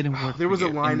line that didn't work? There was a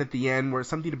line at the end where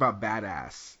something about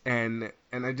badass, and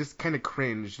I just kind of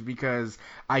cringed because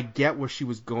I get where she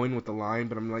was going with the line,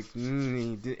 but I'm like,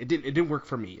 it didn't work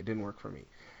for me. It didn't work for me.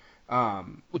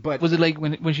 But was it like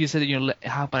when she said,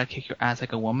 how about I kick your ass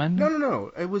like a woman?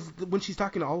 No. It was when she's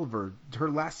talking to Oliver. Her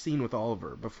last scene with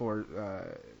Oliver before,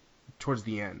 towards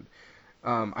the end.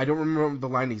 I don't remember the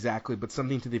line exactly, but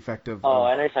something to the effect of. Oh,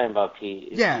 I know you're talking about Pete.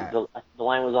 Yeah. The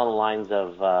line was on the lines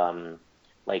of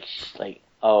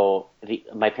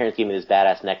my parents gave me this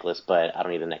badass necklace, but I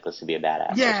don't need the necklace to be a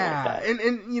badass. Yeah, or something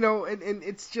like that. and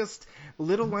it's just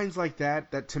little lines like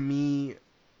that to me,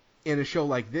 in a show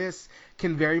like this,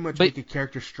 can very much make a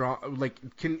character strong, like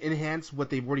can enhance what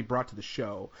they've already brought to the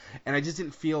show. And I just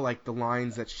didn't feel like the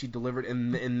lines that she delivered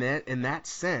in that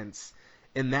sense,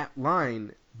 in that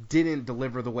line, didn't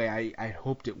deliver the way I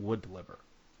hoped it would deliver.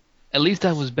 At least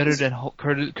that was better than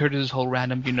Curtis's whole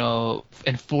random,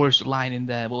 enforced line in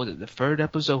the third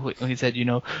episode when he said,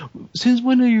 since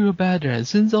when are you a badass?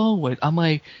 Since always. I'm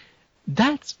like,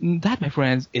 that, my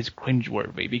friends, is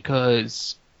cringeworthy,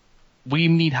 because we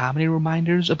need how many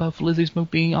reminders about Felicity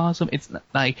Smoke being awesome? It's not,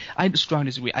 like, I strongly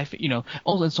disagree.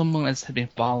 Also as someone that's been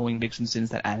following Vixen since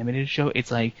that animated show,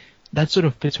 it's like, that sort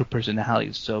of fits her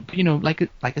personality. So, like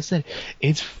I said,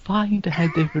 it's fine to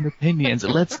have different opinions.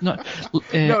 Let's not.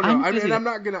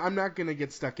 I'm not gonna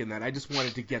get stuck in that. I just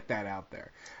wanted to get that out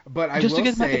there. But I just will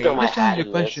say, throw my hat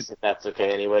in this, if that's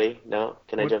okay. Anybody? No?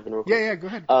 Can I jump in real quick? Yeah, go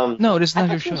ahead. No, this is not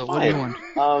your show. What do you want?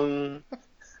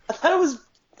 I thought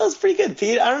that was pretty good,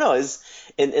 Pete. I don't know.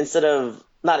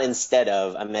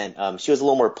 I meant she was a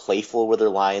little more playful with her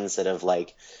lines instead of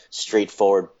like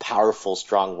straightforward, powerful,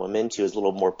 strong woman. She was a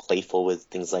little more playful with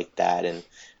things like that, and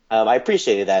I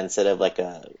appreciated that instead of like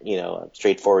a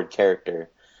straightforward character.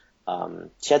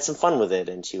 She had some fun with it,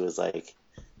 and she was like,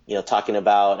 talking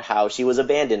about how she was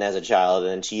abandoned as a child,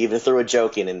 and she even threw a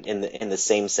joke in the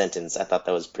same sentence. I thought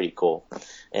that was pretty cool,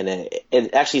 and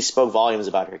it actually spoke volumes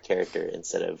about her character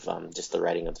instead of just the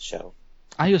writing of the show.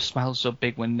 I just smiled so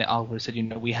big when Oliver said,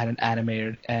 we had an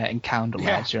animated encounter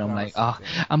last year. I'm like,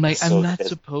 I'm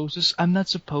not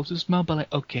supposed to smile, but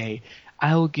like, okay,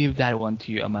 I will give that one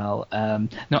to you, Amal.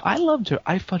 No, I loved her.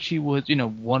 I thought she was,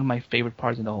 one of my favorite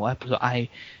parts in the whole episode. I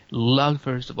loved,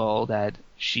 first of all, that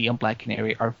she and Black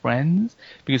Canary are friends,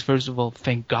 because first of all,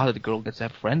 thank God that the girl gets to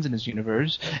have friends in this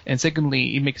universe, and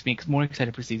secondly, it makes me more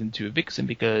excited for season 2 of Vixen,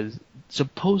 because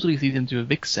supposedly season 2 of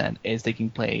Vixen is taking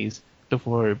place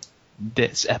before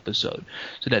this episode,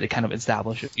 so that it kind of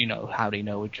establishes, how they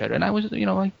know each other. And I was,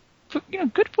 good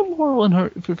for Laurel and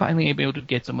her for finally able to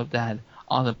get some of that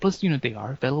on them. Plus, they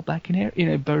are fellow Black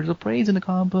Canary, birds of prey in the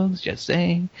comic books. Just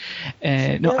saying.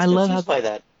 And I love how by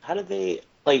that. How did they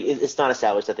it's not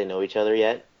established that they know each other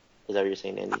yet? Is that what you're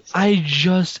saying, Andy? So. I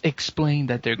just explained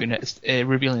that they're gonna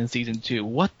reveal in season 2.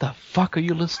 What the fuck are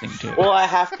you listening to? Well, I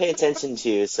have to pay attention to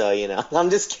you, so I'm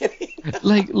just kidding.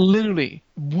 Like literally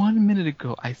 1 minute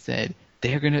ago, I said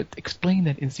they're gonna explain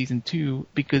that in season 2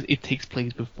 because it takes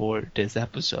place before this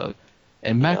episode.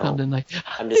 And Malcolm then like,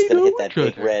 I'm just gonna hit that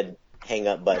big red hang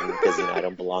up button because I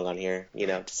don't belong on here.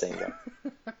 Just saying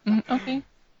that. Okay.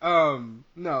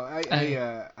 No, I see.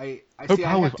 I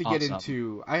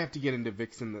have to get into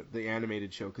Vixen, the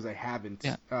animated show, because I haven't.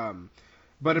 Yeah.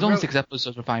 But it's only 6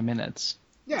 episodes for 5 minutes.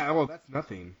 Yeah, well, that's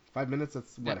nothing. 5 minutes.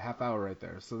 That's a half hour right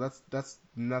there. So that's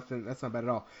nothing. That's not bad at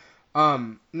all.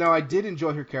 No, I did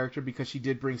enjoy her character because she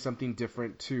did bring something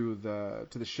different to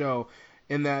the show,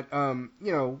 in that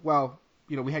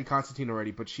we had Constantine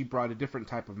already, but she brought a different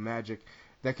type of magic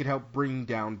that could help bring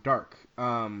down Dark.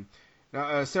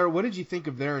 Now, Sarah, what did you think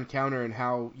of their encounter and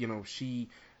how,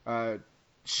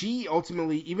 she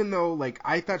ultimately, even though,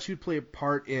 I thought she would play a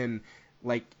part in,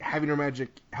 having her magic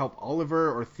help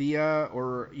Oliver or Thea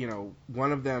or,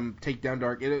 one of them take down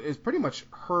Dark, it is pretty much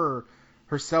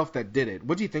herself that did it.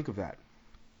 What do you think of that?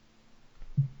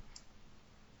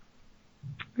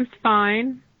 It's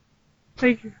fine.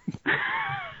 It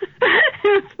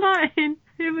was fine.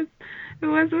 It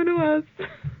was what it was.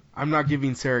 I'm not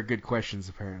giving Sarah good questions,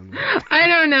 apparently. I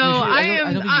don't know. I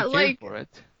am don't think you cared like for it.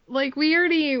 like we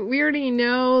already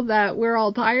know that we're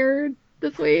all tired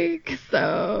this week,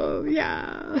 so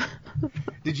yeah.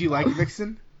 Did you like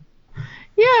Vixen?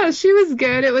 Yeah, she was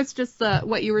good. It was just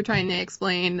what you were trying to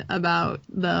explain about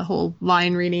the whole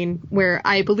line reading, where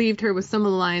I believed her with some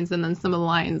of the lines, and then some of the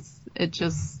lines, it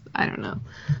just, I don't know.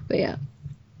 But yeah.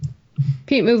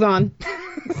 Pete, move on.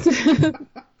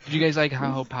 Did you guys like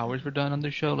how her powers were done on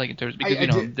the show? Like, in terms, because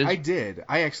I did.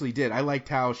 I actually did. I liked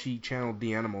how she channeled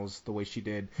the animals the way she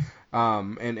did,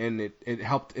 and it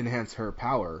helped enhance her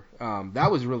power. That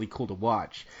was really cool to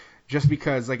watch. Just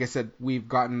because, like I said, we've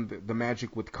gotten the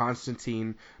magic with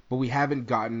Constantine, but we haven't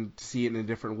gotten to see it in a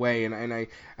different way. And I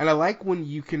like when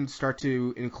you can start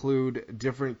to include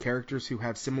different characters who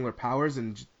have similar powers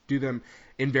and do them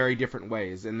in very different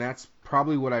ways. And that's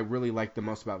probably what I really like the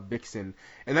most about Vixen.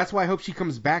 And that's why I hope she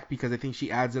comes back, because I think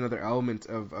she adds another element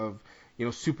of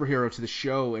superhero to the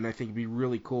show, and I think it'd be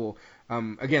really cool.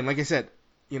 Again, like I said,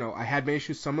 I had my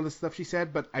issues with some of the stuff she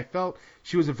said, but I felt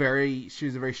she was a very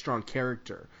strong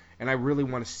character. And I really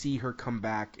want to see her come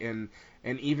back and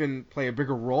even play a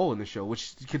bigger role in the show,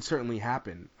 which could certainly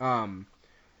happen.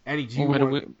 Annie, do you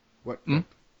what? Hmm?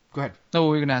 Go ahead. No, what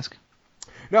were you gonna ask?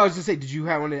 No, I was going to say, did you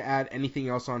want to add anything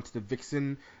else onto the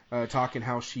Vixen talk and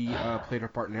how she played her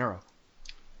part in Arrow?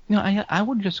 No, I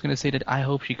was just gonna say that I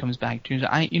hope she comes back too.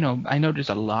 I know there's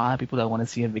a lot of people that want to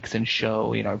see a Vixen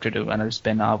show, to do another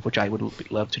spin-off, which I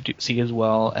would love to see as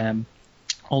well.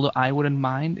 Although I wouldn't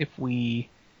mind if we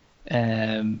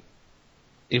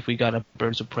got a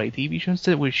Birds of Prey TV show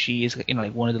instead, where she is,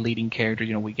 like one of the leading characters.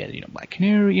 We get, Black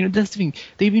Canary. That's the thing.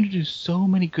 They've introduced so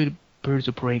many good Birds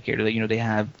of Prey characters. They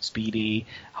have Speedy,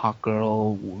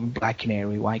 Hawkgirl, Black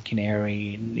Canary, White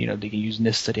Canary, and they can use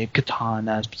Nissa, they have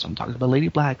Katana. Some talks about Lady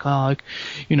Blackhawk.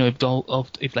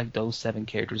 If like those 7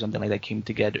 characters, something like that, came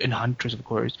together, and Huntress, of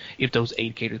course. If those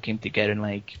 8 characters came together,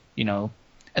 and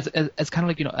as kind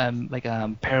of like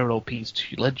parallel piece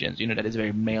to Legends, that is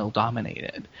very male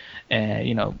dominated.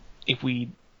 If we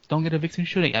don't get a Vixen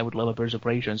show, I would love a Birds of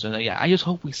Prey show. So yeah, I just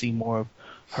hope we see more of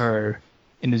her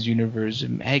in this universe.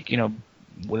 And heck,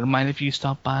 wouldn't mind if you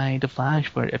stop by The Flash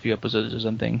for a few episodes or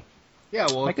something. Yeah,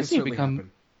 well, I can see it become.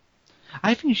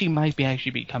 I think she might be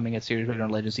actually becoming a series regular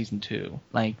on Legends season 2.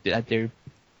 Like that,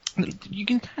 you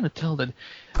can kind of tell that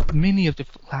many of the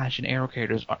Flash and Arrow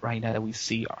characters right now that we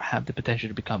see have the potential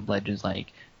to become Legends,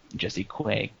 like Jesse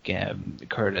Quick,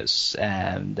 Curtis,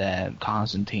 and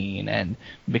Constantine, and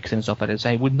Vixen and stuff like that. So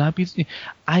I would not be.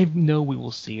 I know we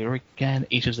will see her again.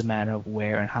 It's just a matter of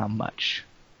where and how much.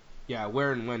 Yeah,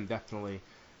 where and when, definitely.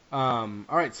 All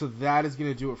right, so that is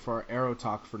going to do it for our Arrow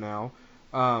talk for now.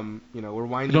 We're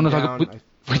winding down.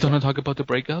 We don't want to talk about the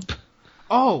breakup.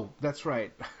 Oh, that's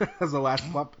right. That was the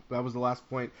last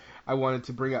point I wanted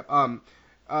to bring up.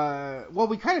 Well,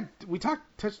 we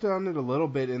touched on it a little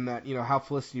bit in that, how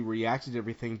Felicity reacted to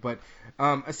everything. But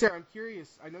Sarah, I'm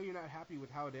curious. I know you're not happy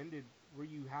with how it ended. Were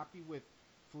you happy with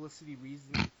Felicity's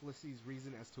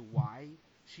reason as to why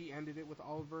she ended it with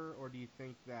Oliver, or do you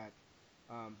think that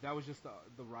that was just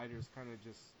the writers kind of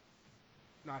just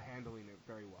not handling it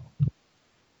very well?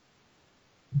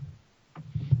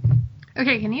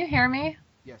 Okay, can you hear me?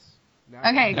 Yes.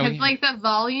 Okay, because the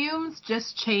volumes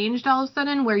just changed all of a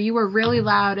sudden, where you were really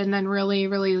loud and then really,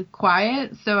 really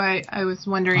quiet. So I was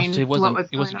wondering what was going on.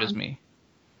 It wasn't just me.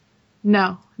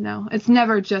 No, it's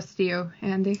never just you,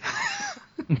 Andy.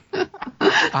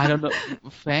 I don't know.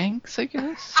 Thanks, I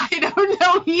guess. I don't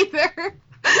know either.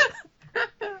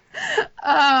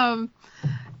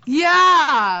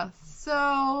 Yeah.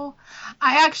 So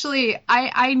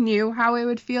I knew how I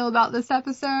would feel about this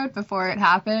episode before it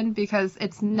happened, because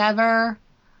it's never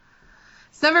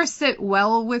sit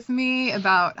well with me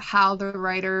about how the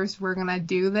writers were gonna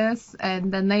do this,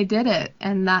 and then they did it,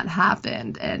 and that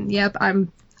happened. And yep,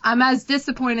 I'm as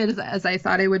disappointed as I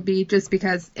thought I would be, just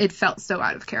because it felt so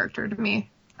out of character to me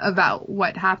about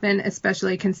what happened,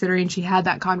 especially considering she had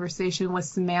that conversation with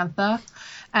Samantha.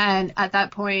 And at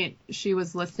that point, she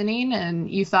was listening, and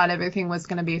you thought everything was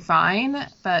going to be fine.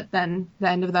 But then the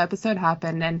end of the episode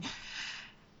happened, and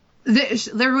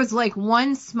there was like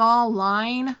one small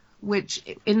line, which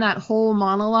in that whole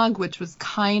monologue, which was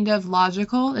kind of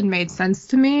logical and made sense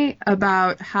to me,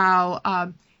 about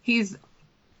how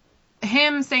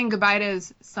him saying goodbye to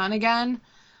his son again.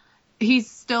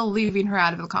 He's still leaving her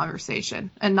out of the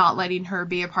conversation and not letting her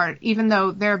be a part, even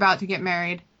though they're about to get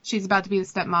married. She's about to be the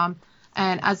stepmom.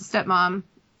 And as a stepmom,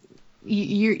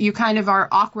 you kind of are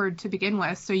awkward to begin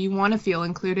with, so you want to feel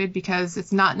included because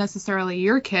it's not necessarily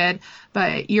your kid,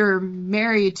 but you're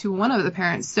married to one of the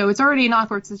parents, so it's already an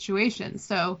awkward situation.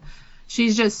 So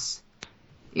she's just,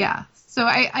 yeah. So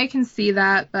I can see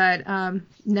that, but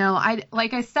no,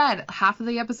 like I said, half of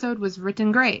the episode was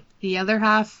written great. The other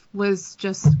half was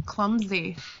just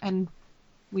clumsy and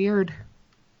weird.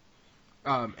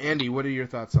 Andy, what are your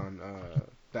thoughts on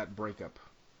that breakup?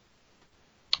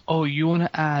 Oh, you want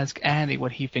to ask Andy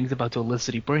what he thinks about the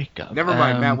Felicity breakup? Never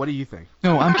mind, Matt. What do you think?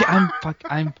 No,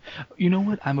 I'm. You know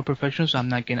what? I'm a professional, so I'm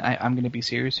not gonna. I'm gonna be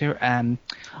serious here. And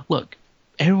look,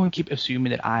 everyone keep assuming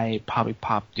that I probably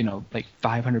popped, like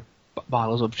 500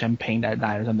 bottles of champagne that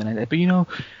night or something like that. But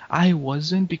I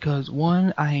wasn't, because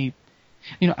one, I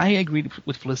agreed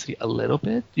with Felicity a little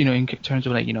bit, in terms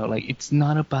of like it's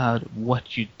not about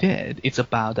what you did. It's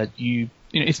about that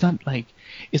it's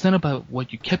not about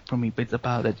what you kept from me, but it's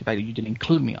about the fact that you didn't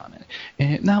include me on it.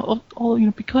 And now,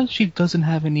 because she doesn't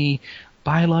have any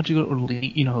biological or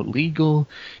legal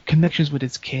connections with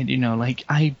this kid,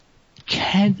 I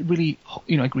can't really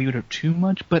agree with her too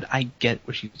much, but I get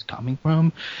where she's coming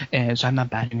from, and so I'm not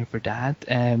bashing her for that.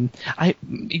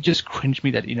 It just cringed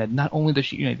me that not only does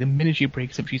she the minute she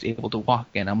breaks up she's able to walk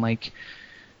again. I'm like,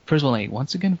 first of all,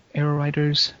 once again, Arrow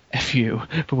writers, F you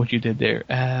for what you did there.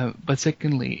 But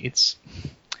secondly, it's,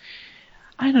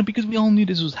 I don't know, because we all knew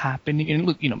this was happening. And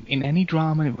look, in any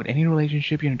drama, with any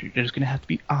relationship, there's going to have to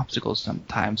be obstacles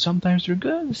sometimes. Sometimes they're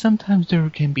good, sometimes there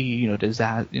can be,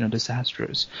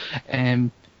 disastrous.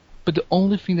 But the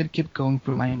only thing that kept going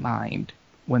through my mind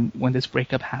when this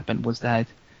breakup happened was that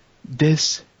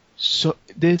this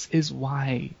is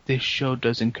why this show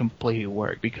doesn't completely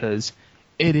work, because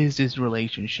it is this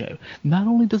relationship. Not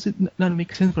only does it not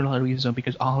make sense for a lot of reasons,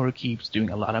 because Oliver keeps doing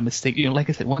a lot of mistakes.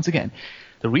 Like I said, once again,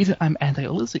 the reason I'm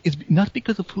anti-Felicity is not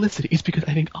because of Felicity. It's because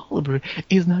I think Oliver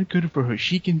is not good for her.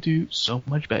 She can do so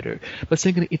much better. But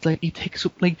secondly, it's like it takes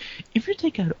if you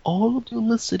take out all of the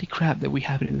Felicity crap that we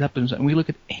have in this episode and we look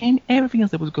at everything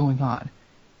else that was going on,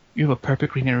 you have a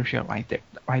perfect Green Arrow show right there.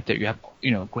 Right there, you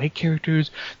have great characters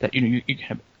that you can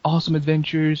have awesome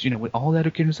adventures, with all that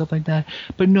and stuff like that.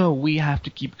 But no, we have to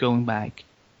keep going back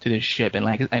to this ship. And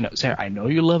like I know, Sarah, I know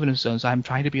you're loving it, so I'm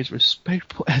trying to be as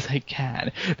respectful as I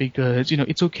can, because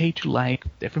it's okay to like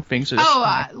different things. So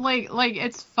like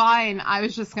it's fine. I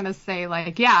was just gonna say,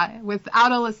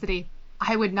 without Felicity,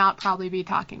 I would not probably be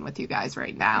talking with you guys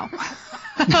right now.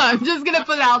 I'm just gonna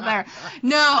put it out there.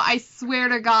 No, I swear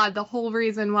to God, the whole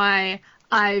reason why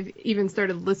I've even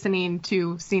started listening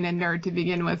to Scene and Nerd to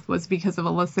begin with was because of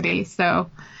Felicity. So,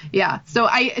 yeah. So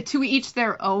to each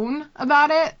their own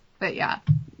about it, but yeah,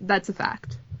 that's a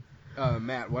fact.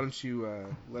 Matt, why don't you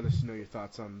let us know your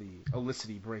thoughts on the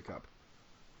Felicity breakup?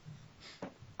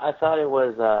 I thought it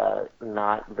was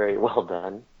not very well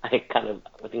done. I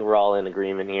think we're all in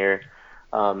agreement here.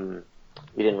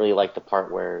 We didn't really like the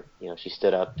part where, she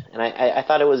stood up. And I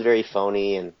thought it was very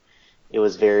phony, and it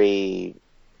was very,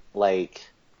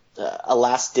 a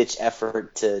last-ditch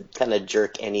effort to kind of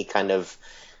jerk any kind of,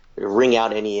 wring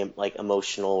out any,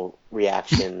 emotional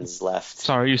reactions left.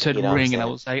 Sorry, you said ring, and I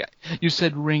was like, you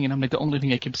said ring, and I'm like, the only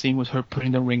thing I kept seeing was her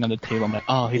putting the ring on the table. I'm like,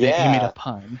 oh, he made a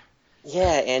pun. Yeah,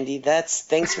 Andy,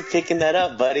 thanks for picking that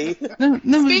up, buddy. No,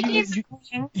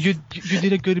 you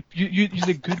did a good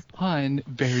pun.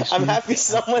 Very smooth. I'm happy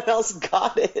someone else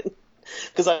got it,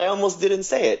 because I almost didn't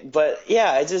say it. But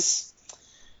yeah,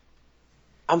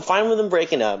 I'm fine with them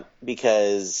breaking up,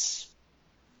 because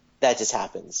that just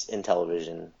happens in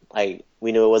television.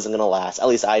 We knew it wasn't gonna last. At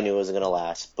least I knew it wasn't gonna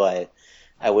last. But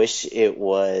I wish it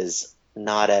was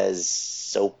not as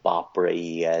soap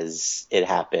opera-y as it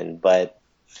happened. But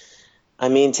I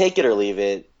mean, take it or leave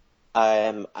it.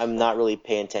 I'm not really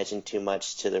paying attention too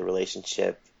much to the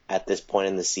relationship at this point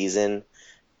in the season.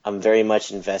 I'm very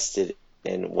much invested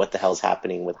in what the hell's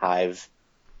happening with Hive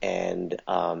and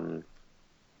all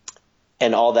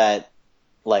that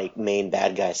main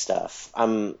bad guy stuff.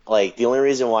 I'm the only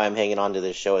reason why I'm hanging on to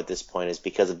this show at this point is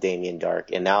because of Damien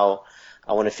Dark, and now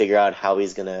I want to figure out how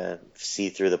he's gonna see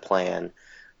through the plan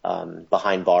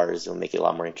behind bars. It'll make it a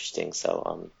lot more interesting.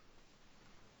 So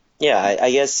yeah,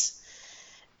 I guess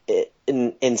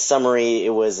in summary,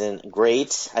 it wasn't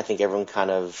great. I think everyone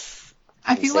kind of.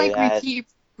 I feel like we keep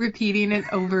repeating it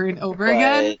over and over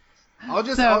again. Let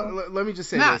me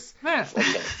just say this.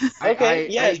 Okay.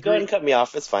 Yeah, go ahead and cut me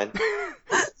off. It's fine.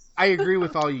 I agree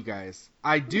with all you guys.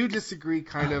 I do disagree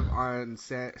kind of on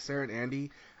Sarah and Andy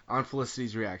on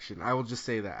Felicity's reaction. I will just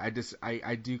say that.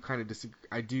 I do kind of disagree.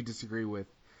 I do disagree with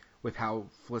how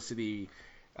Felicity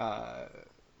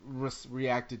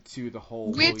reacted to the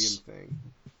whole William thing.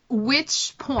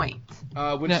 Which point?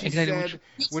 When No, she exactly, said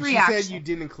Which when she reaction? said you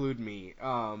didn't include me,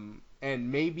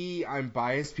 and maybe I'm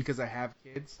biased because I have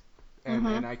kids, and,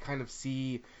 Mhm. and I kind of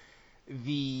see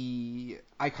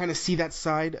that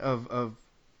side of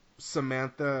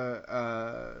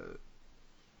Samantha,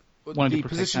 Wanted to the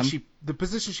protect them.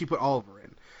 position she put Oliver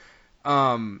in.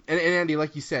 And Andy,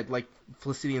 like you said, like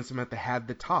Felicity and Samantha had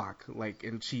the talk, like,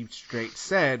 and she straight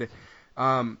said,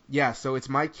 yeah, so it's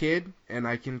my kid, and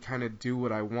I can kind of do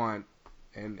what I want,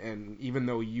 and even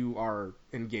though you are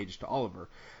engaged to Oliver,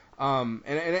 and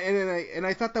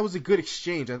I thought that was a good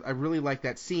exchange. I really like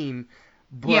that scene.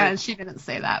 But, Yeah, she didn't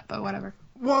say that, but whatever.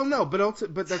 well, no, but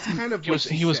that's kind of what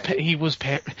she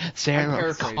said. Sarah,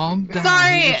 paraphrasing. calm down.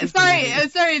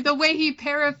 Sorry. The way he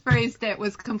paraphrased it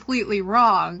was completely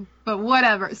wrong. But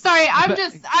whatever. Sorry, I'm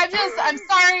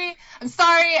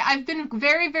sorry. I've been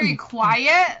very, very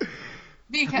quiet.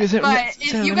 Because,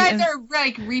 you guys are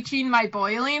like reaching my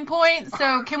boiling point.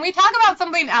 So can we talk about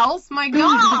something else? My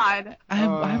God. I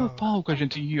have a follow-up question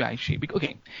to you, actually.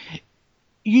 Okay,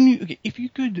 if you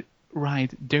could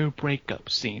write their breakup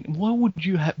scene, what would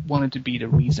you have wanted to be the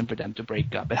reason for them to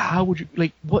break up? And how would you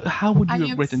have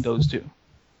written those two?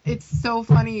 It's so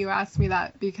funny you asked me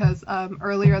that because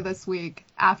earlier this week,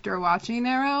 after watching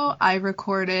Arrow, I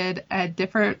recorded a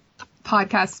different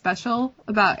podcast special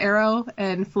about Arrow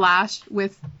and Flash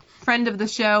with friend of the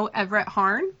show, Everett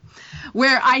Harn,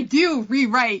 where I do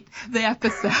rewrite the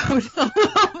episode a little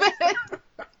bit.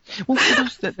 Well, for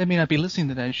those that may not be listening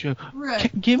to that show, Right.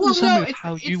 give them some of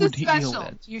how you would heal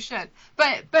it. You should,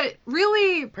 but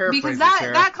really, Paraphrase because it,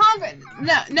 Sarah.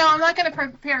 no, I'm not going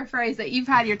to paraphrase it. You've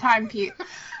had your time, Pete.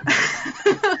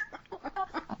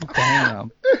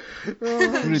 Damn.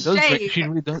 She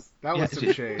really does. That was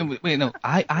some shade. No,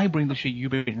 I bring the shade, you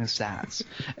bring the sass.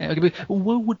 Okay, but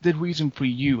what would the reason for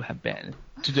you have been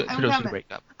for those to break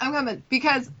up? I'm coming,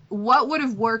 because what would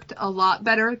have worked a lot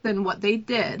better than what they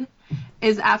did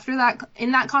is after that,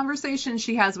 in that conversation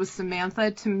she has with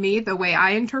Samantha, to me, the way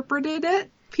I interpreted it,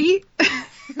 Pete,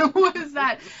 was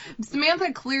that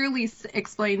Samantha clearly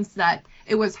explains that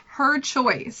it was her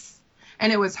choice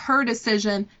and it was her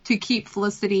decision to keep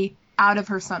Felicity out of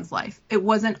her son's life. It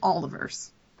wasn't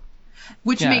Oliver's,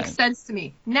 which makes sense to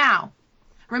me. Now,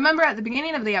 remember at the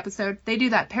beginning of the episode, they do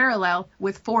that parallel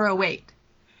with 408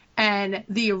 and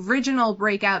the original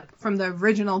breakout from the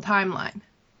original timeline.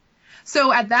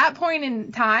 So at that point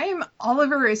in time,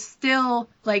 Oliver is still,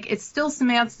 like, it's still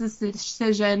Samantha's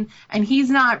decision, and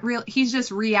he's just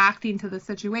reacting to the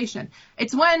situation.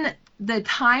 It's when the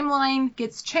timeline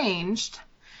gets changed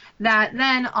that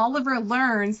then Oliver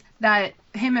learns that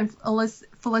him and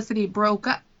Felicity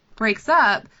breaks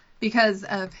up because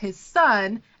of his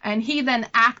son, and he then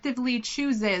actively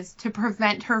chooses to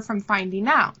prevent her from finding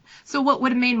out. So what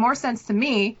would have made more sense to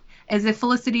me is if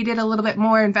Felicity did a little bit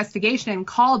more investigation,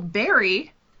 called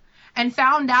Barry, and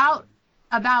found out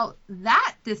about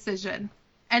that decision,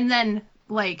 and then,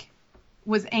 like,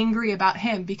 was angry about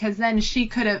him, because then she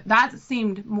could have, that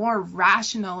seemed more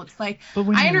rational. It's like, But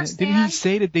I understand. Didn't he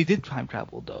say that they did time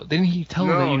travel, though? Didn't he tell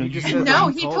her that, he just said No,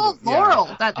 that he told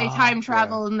Laurel that they time yeah.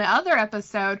 travel in the other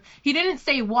episode. He didn't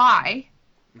say why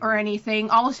or anything.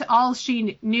 All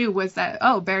she knew was that,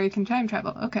 oh, Barry can time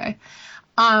travel. Okay.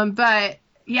 But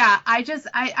yeah,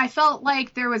 I felt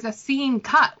like there was a scene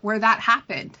cut where that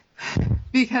happened,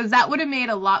 because that would have made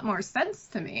a lot more sense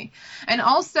to me. And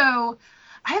also,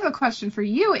 I have a question for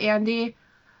you, Andy.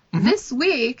 Mm-hmm. This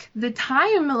week, the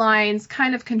timelines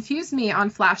kind of confused me on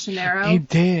Flash and Arrow. It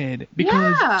did,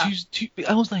 because Yeah.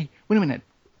 I was like, wait a minute,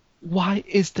 why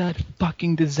is that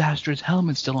fucking disastrous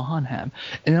helmet still on him?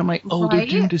 And I'm like, oh, they're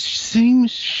doing the same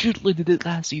shit like they did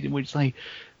last season, where it's like,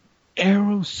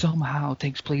 Arrow somehow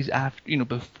takes place after,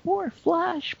 before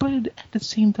Flash, but at the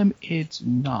same time, it's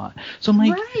not. So I'm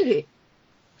like, right.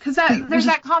 Because there's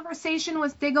that conversation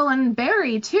with Diggle and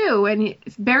Barry, too, and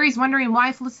Barry's wondering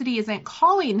why Felicity isn't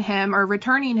calling him or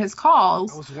returning his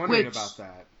calls. I was wondering about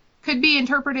that. Could be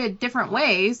interpreted different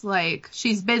ways, like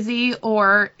she's busy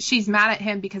or she's mad at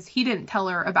him because he didn't tell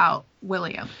her about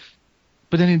William.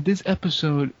 But then in this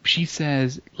episode, she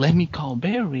says, let me call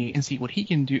Barry and see what he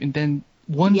can do, and then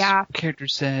one character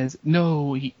says,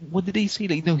 no, what did they say?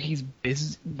 Like, no, he's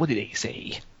busy. What did they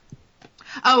say?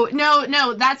 Oh,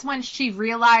 no, that's when she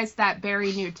realized that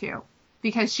Barry knew too.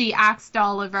 Because she asked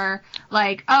Oliver,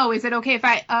 like, oh, is it okay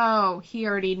if he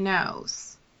already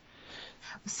knows.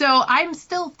 So I'm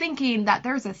still thinking that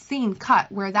there's a scene cut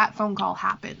where that phone call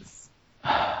happens.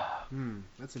 That's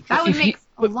interesting. That would make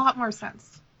a lot more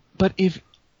sense. But if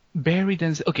Barry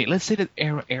then says, okay, let's say that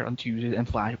Arrow aired on Tuesday and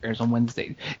Flash airs on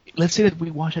Wednesday. Let's say that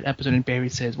we watch that episode and Barry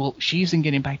says, well, she isn't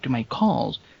getting back to my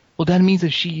calls. well, that means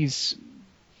that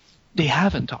they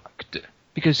haven't talked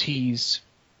because she's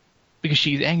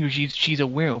angry. She's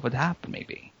aware of what happened,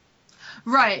 maybe.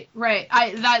 Right.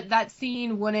 That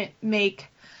scene wouldn't make.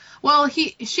 Well,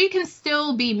 she can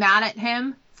still be mad at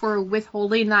him for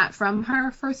withholding that from her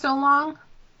for so long,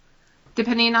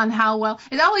 depending on how well.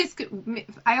 I always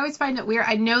find it weird.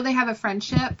 I know they have a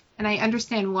friendship, and I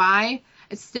understand why.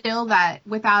 It's still that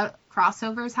without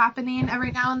crossovers happening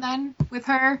every now and then with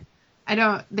her,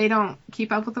 they don't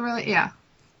keep up with the Yeah.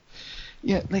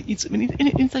 Yeah, like it's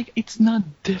like it's not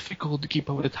difficult to keep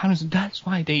up with the times. That's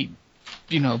why they,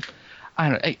 I don't know.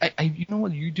 I you know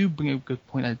what, you do bring a good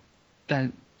point.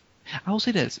 That I will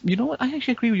say this. You know what? I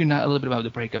actually agree with you now a little bit about the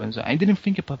breakup and so. I didn't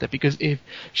think about that because if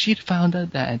she had found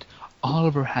out that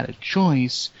Oliver had a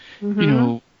choice,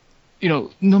 no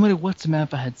matter what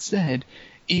Samantha had said,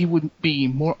 it would be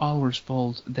more Oliver's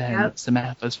fault than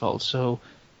Samantha's fault. So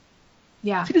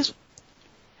yeah.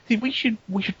 See, we should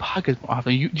podcast more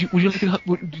often. Would you like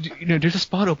there's a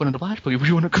spot open on the Flash Book. Would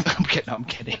you want to come? I'm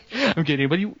kidding.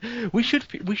 But we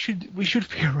should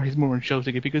theorize more on shows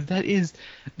again because that is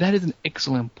an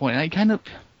excellent point. And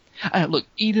look,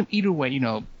 either way,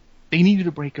 they needed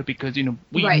to break up because we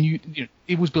knew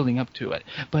it was building up to it.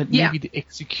 But maybe the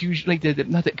execution, like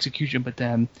not the execution, but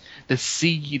the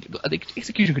seed. The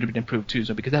execution could have been improved too,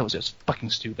 so because that was just fucking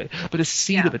stupid. But the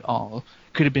seed of it all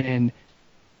could have been.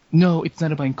 No, it's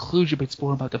not about inclusion, but it's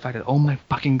more about the fact that, oh my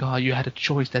fucking god, you had a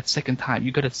choice that second time.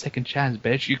 You got a second chance,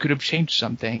 bitch. You could have changed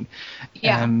something.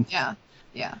 Yeah.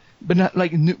 But not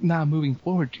like now moving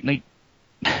forward, like,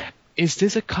 is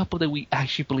this a couple that we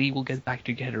actually believe will get back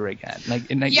together again?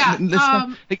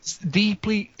 Let's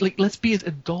deeply, let's be as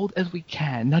adult as we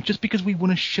can, not just because we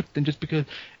want to ship them, just because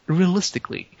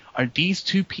realistically, are these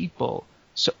two people?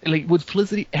 So, would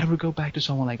Felicity ever go back to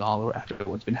someone like Oliver after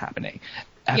what's been happening?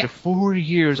 After 4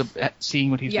 years of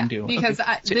seeing what he's been doing. Because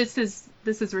this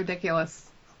is ridiculous.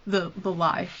 The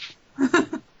lie.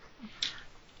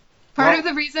 Part of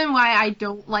the reason why I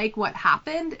don't like what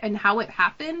happened and how it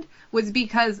happened was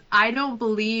because I don't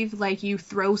believe you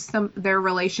throw their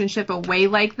relationship away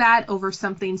like that over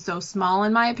something so small,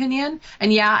 in my opinion.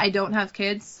 And I don't have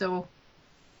kids, so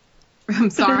I'm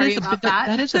sorry about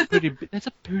that. That's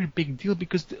a pretty big deal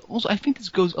because also I think this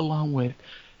goes along with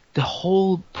the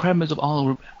whole premise of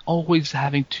Oliver always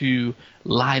having to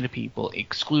lie to people,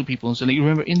 exclude people. And so you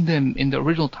remember in the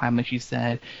original timeline she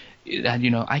said that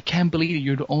I can't believe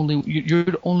you're the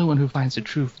only one who finds the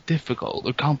truth difficult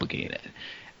or complicated.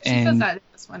 She says that in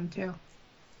this one too.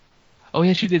 Oh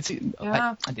yeah, she did.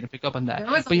 I didn't pick up on that. There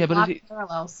was a lot of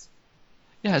parallels.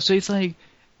 Yeah, so it's like,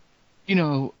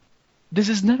 this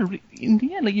is not in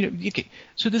the end, okay.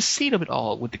 So the seed of it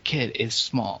all with the kid is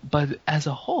small, but as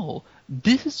a whole,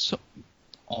 this is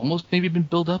almost maybe been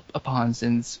built up upon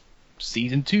since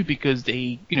season 2 because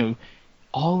they,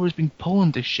 always been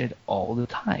pulling this shit all the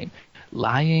time,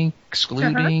 lying,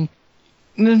 excluding,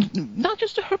 not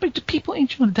just to her, but to people in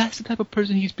general. That's the type of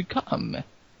person he's become.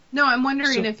 No, I'm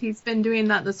wondering if he's been doing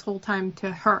that this whole time to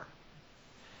her.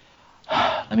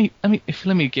 Let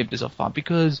me give this a thought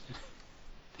because.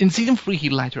 In season 3, he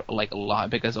lied to her a lot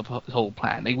because of his whole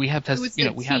plan. We have it was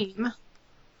a team.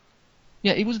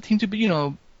 Yeah, it was a team too, but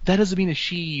that doesn't mean that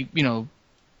she,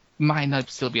 might not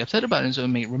still be upset about it, and so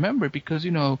may remember because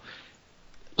a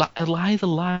lie is a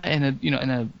lie, and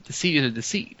a deceit is a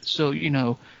deceit. So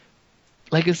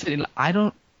like I said, I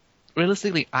don't know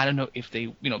if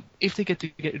they, if they get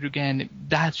together again,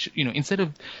 that's instead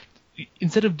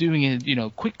of doing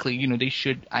it, quickly, they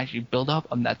should actually build up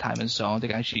on that time and so on. They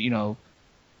actually,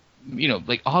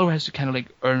 Oliver has to kind of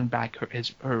earn back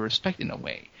her respect in a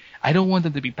way. I don't want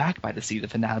them to be back by the season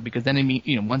finale because then it means,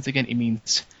 once again, it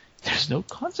means there's no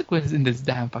consequences in this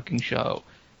damn fucking show.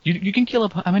 You can kill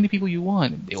up how many people you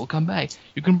want, they will come back.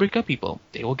 You can break up people,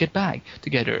 they will get back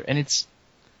together, and it's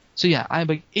so yeah. I'm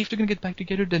like, if they're gonna get back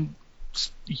together, then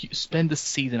spend the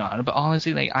season on it. But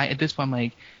honestly, at this point, I'm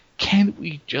like, can't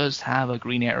we just have a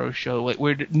Green Arrow show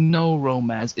where no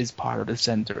romance is part of the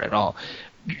center at all?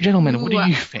 Gentlemen, what do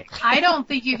you think? I don't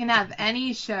think you can have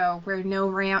any show where no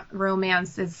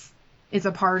romance is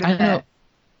a part of it.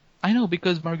 I know,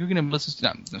 because Mark, you're going to listen to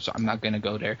them, so I'm not going to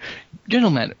go there.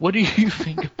 Gentlemen, what do you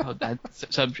think about that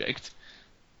subject?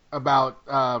 About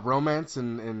romance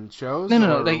and shows?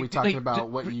 No. Or are we talking about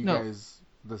what you guys...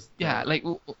 The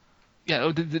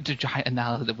giant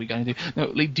analysis that we're going to do.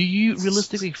 No, do you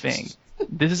realistically think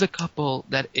this is a couple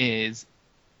that is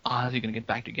honestly going to get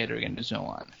back together again and so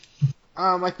on?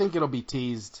 I think it'll be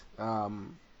teased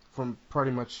from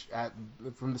pretty much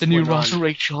from the new Ross and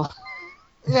Rachel.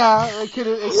 Yeah, it could.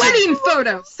 Wedding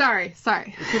photo. Sorry.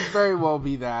 It could very well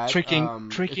be that.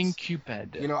 Tricking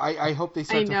Cupid. You know, I hope they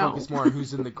start to know. focus more on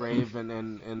who's in the grave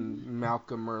and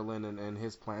Malcolm Merlin and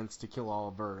his plans to kill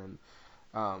Oliver and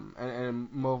I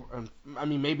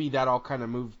mean maybe that all kind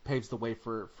of paves the way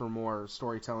for more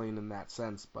storytelling in that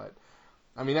sense. But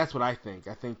I mean that's what I think.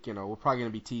 I think we're probably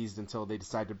gonna be teased until they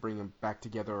decide to bring them back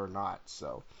together or not.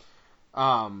 So,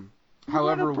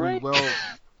 however, we will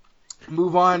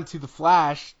move on to the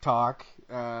Flash talk.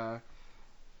 And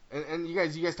you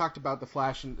guys talked about the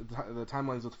Flash and the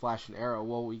timelines with Flash and Arrow.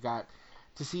 Well, we got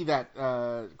to see that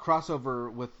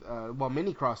crossover with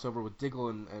mini crossover with Diggle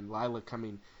and Lyla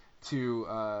coming to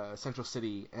Central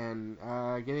City and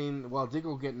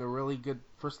Diggle getting a really good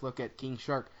first look at King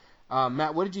Shark.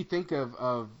 Matt, what did you think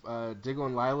of Diggle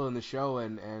and Lyla in the show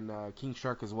and King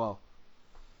Shark as well?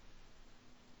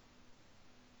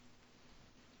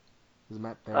 Is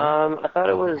Matt there? I thought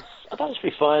it was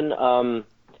pretty fun.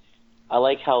 I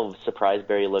like how surprised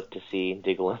Barry looked to see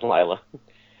Diggle and Lyla.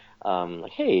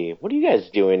 Like, hey, what are you guys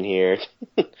doing here?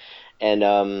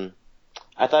 And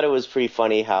I thought it was pretty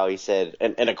funny how he said,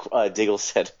 and Diggle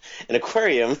said, an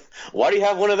aquarium? Why do you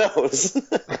have one of those?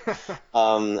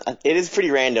 It is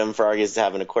pretty random for Argus to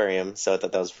have an aquarium, so I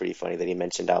thought that was pretty funny that he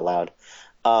mentioned out loud.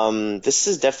 This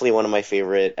is definitely one of my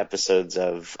favorite episodes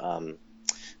of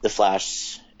The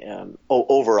Flash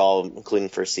overall, including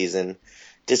first season.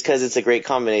 Just because it's a great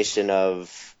combination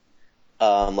of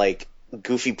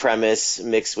goofy premise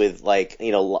mixed with a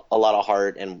lot of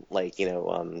heart and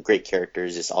great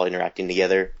characters just all interacting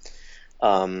together.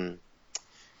 The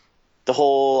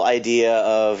whole idea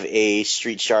of a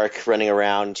street shark running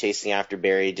around chasing after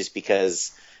Barry just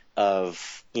because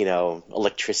of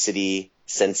electricity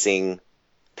sensing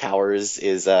powers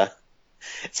is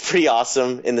it's pretty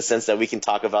awesome in the sense that we can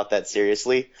talk about that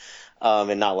seriously.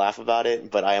 And not laugh about it,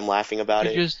 but I am laughing about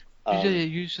it.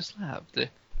 You just laughed.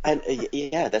 And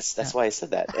yeah, that's why I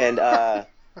said that. And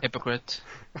hypocrite.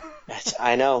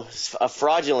 I know, a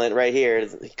fraudulent right here.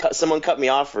 Someone cut me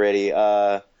off already.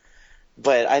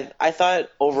 But I thought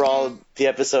overall the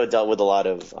episode dealt with a lot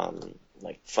of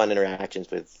fun interactions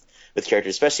with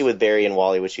characters, especially with Barry and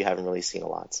Wally, which you haven't really seen a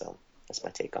lot. So that's my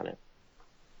take on it.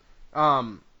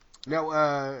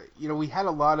 Now we had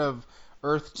a lot of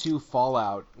Earth 2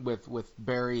 fallout with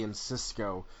Barry and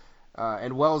Cisco,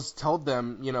 and Wells told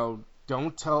them,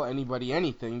 don't tell anybody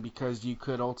anything because you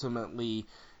could ultimately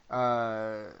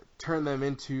turn them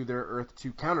into their Earth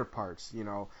 2 counterparts,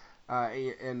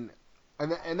 and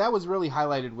that was really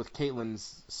highlighted with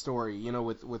Caitlyn's story,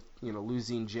 with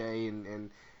losing Jay, and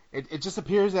it just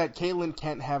appears that Caitlyn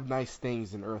can't have nice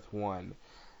things in Earth 1.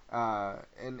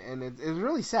 And it's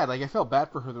really sad. I felt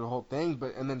bad for her the whole thing,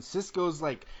 and then Cisco's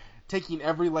taking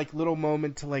every little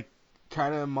moment to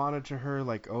kind of monitor her,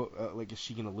 is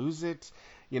she gonna lose it?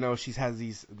 She has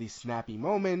these snappy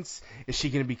moments. Is she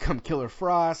gonna become Killer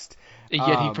Frost?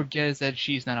 Yet he forgets that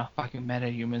she's not a fucking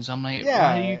metahuman. So I'm like,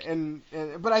 yeah, why are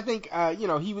you... but I think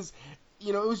he was,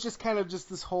 it was just kind of just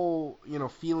this whole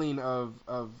feeling of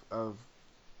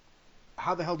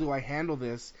how the hell do I handle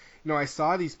this? I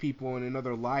saw these people in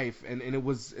another life, and it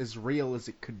was as real as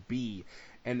it could be.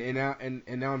 And now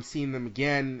I'm seeing them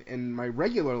again in my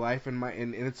regular life, and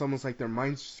it's almost like their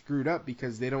mind's screwed up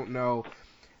because they don't know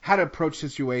how to approach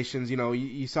situations.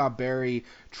 You saw Barry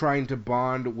trying to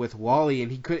bond with Wally,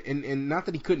 and he could, and not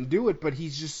that he couldn't do it, but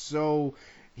he's so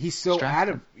he's so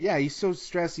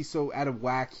stressed, he's so out of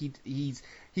whack. He's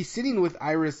sitting with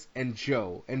Iris and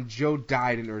Joe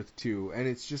died in Earth 2, and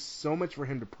it's just so much for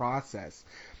him to process.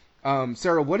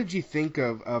 Sarah, what did you think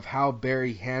of how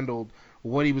Barry handled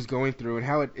what he was going through and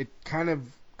how it kind of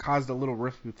caused a little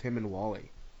rift with him and Wally?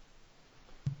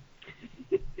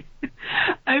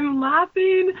 I'm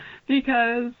laughing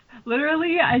because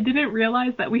literally I didn't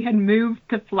realize that we had moved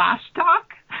to Flash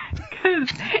Talk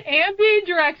because Andy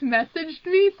direct messaged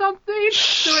me something,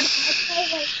 so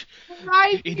it's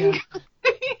right.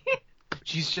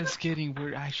 She's just kidding.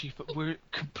 We're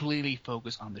completely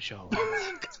focused on the show.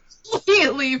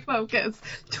 Completely focused.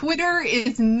 Twitter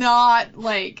is not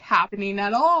happening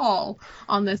at all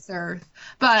on this earth.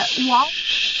 But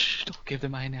don't give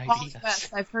them any ideas.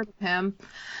 West, I've heard of him.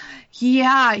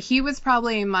 Yeah, he was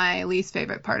probably my least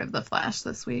favorite part of the Flash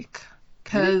this week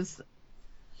because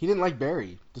he didn't like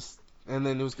Barry, and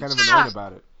then it was kind of annoyed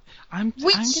about it. I'm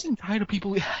getting tired of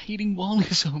people hating Wally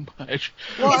so much.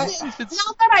 Well, it's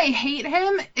not that I hate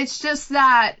him. It's just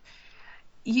that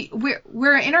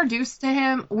we're introduced to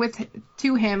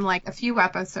him like a few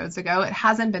episodes ago. It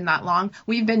hasn't been that long.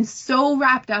 We've been so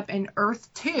wrapped up in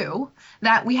Earth 2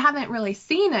 that we haven't really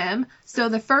seen him. So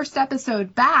the first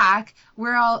episode back,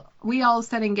 we all of a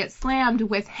sudden get slammed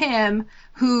with him,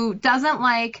 who doesn't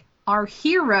like our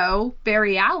hero,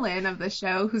 Barry Allen of the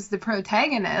show, who's the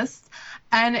protagonist.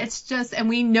 And it's just, and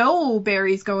we know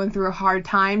Barry's going through a hard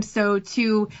time. So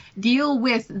to deal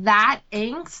with that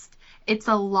angst, it's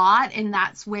a lot. And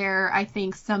that's where I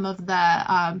think some of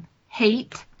the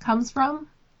hate comes from.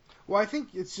 Well, I think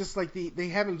it's just like they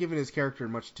haven't given his character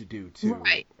much to do, too.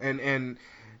 Right.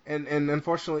 And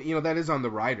unfortunately, you know, that is on the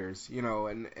writers, you know,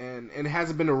 and it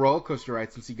hasn't been a roller coaster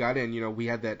ride since he got in. You know, we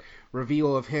had that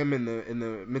reveal of him in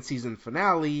the mid-season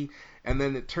finale, and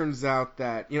then it turns out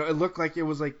that, you know, it looked like it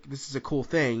was like, this is a cool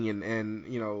thing,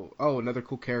 and you know, oh, another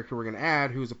cool character we're going to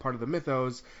add who's a part of the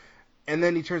mythos, and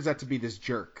then he turns out to be this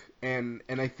jerk. And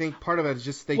I think part of it is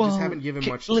just they just haven't given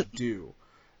much to do.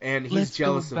 And he's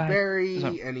jealous of Barry,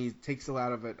 and he takes a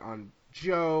lot of it on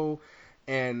Joe.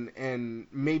 And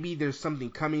maybe there's something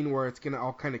coming where it's going to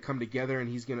all kind of come together and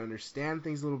he's going to understand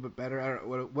things a little bit better. I don't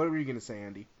know. What were you going to say,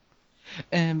 Andy?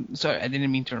 Sorry, I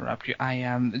didn't mean to interrupt you.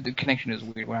 The connection is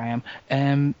weird where I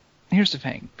am. Here's the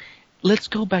thing. Let's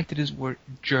go back to this word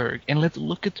jerk and let's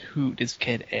look at who this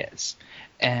kid is.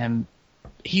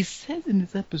 He says in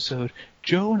this episode,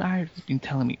 Joe and I have been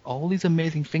telling me all these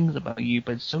amazing things about you,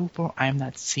 but so far I'm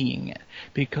not seeing it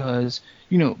because,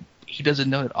 you know, he doesn't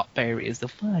know that Barry is the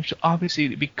Flash. So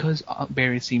obviously, because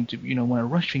Barry seemed to, you know, want to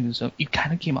rush things, so it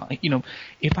kind of came out. You know,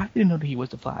 if I didn't know that he was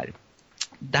the Flash,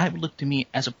 that would look to me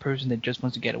as a person that just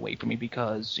wants to get away from me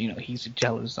because, you know, he's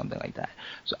jealous or something like that.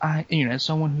 So I, you know, as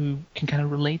someone who can kind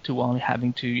of relate to Wally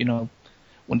having to, you know,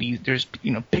 when there's,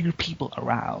 you know, bigger people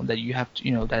around that you have to,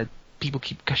 you know, that people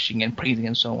keep gushing and praising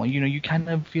and so on, you know, you kind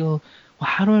of feel, well,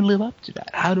 how do I live up to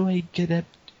that? How do I get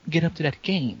up to that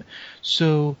game?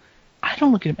 So I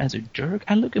don't look at him as a jerk.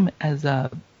 I look at him as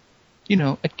a, you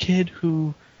know, a kid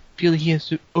who feels he has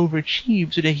to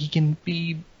overachieve so that he can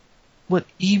be what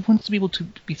he wants to be able to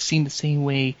be seen the same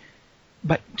way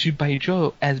by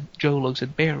Joe as Joe looks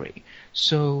at Barry.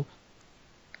 So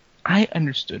I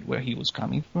understood where he was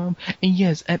coming from. And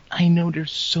yes, I know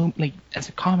there's so, like, as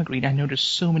a comic reader, I know there's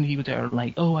so many people that are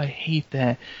like, oh, I hate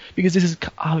that. Because this is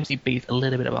obviously based a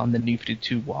little bit on the New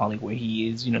 52 Wally, where he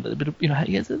is, you know, a little bit of, you know,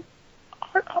 he has a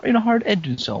hard edge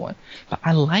and so on. But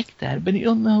I like that. But you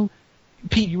don't know,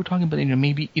 Pete, you were talking about, you know,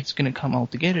 maybe it's going to come all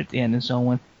together at the end and so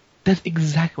on. That's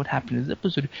exactly what happened in this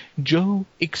episode. Joe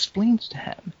explains to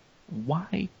him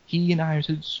why he and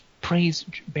Iris praise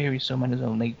Barry so much,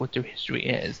 like what their history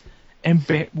is.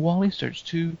 And Wally starts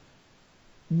to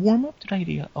warm up to the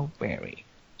idea of Barry.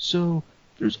 So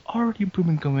there's already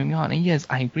improvement going on. And yes,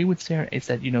 I agree with Sarah. It's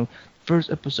that, you know, first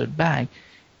episode back,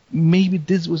 maybe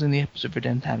this was in the episode for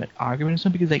them to have an argument or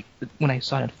something. Because like when I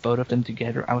saw that photo of them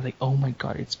together, I was like, oh my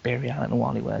god, it's Barry Allen and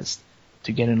Wally West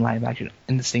together in live action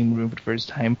in the same room for the first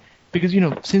time. Because, you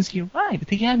know, since he arrived,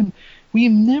 we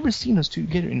have never seen us two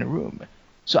together in a room.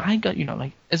 So I got, you know,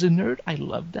 like, as a nerd, I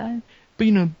love that. But,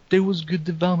 you know, there was good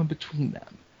development between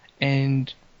them.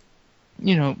 And,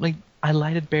 you know, like, I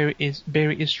like that Barry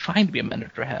is trying to be a mentor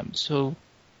to him. So,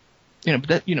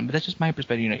 but that's just my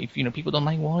perspective. You know, if, you know, people don't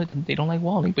like Wally, then they don't like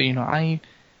Wally. But, you know, I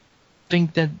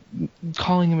think that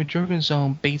calling him a jerk and so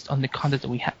on based on the context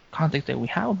that we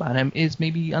have about him is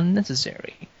maybe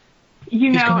unnecessary.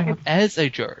 You He's know, coming up as a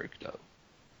jerk, though.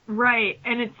 Right,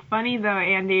 and it's funny though,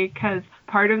 Andy, because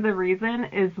part of the reason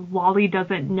is Wally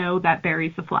doesn't know that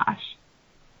Barry's the Flash,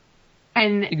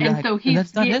 and so he's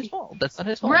that's not his fault. That's not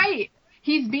his fault. Right.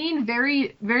 He's being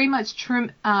very, very much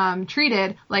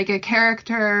treated like a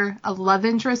character, a love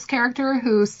interest character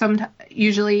who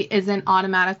usually isn't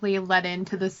automatically let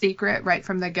into the secret right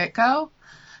from the get-go.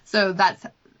 So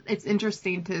it's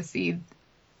interesting to see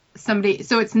somebody.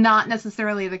 So it's not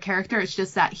necessarily the character. It's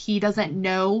just that he doesn't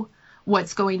know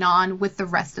what's going on with the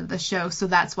rest of the show. So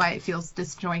that's why it feels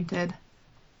disjointed.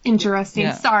 Interesting.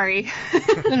 Yeah. Sorry.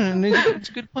 No, it's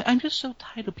a good point. I'm just so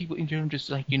tired of people in general just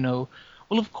like, you know,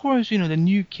 well, of course, you know, the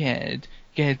new kid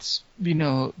gets, you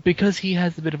know, because he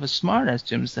has a bit of a smartass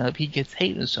to himself, he gets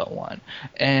hate and so on.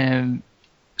 And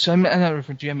so I'm not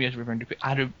referring to you, I'm just referring to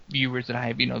other viewers that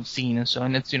I've, you know, seen and so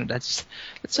on. That's, you know, that's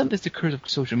something that's the curse of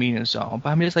social media and so on.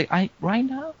 But I'm just like, right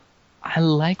now, I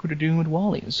like what they're doing with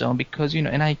Wally and so on because, you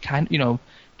know, and I kind, you know,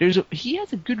 he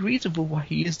has a good reason for why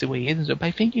he is the way he is and so. But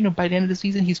I think, you know, by the end of the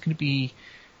season, he's gonna be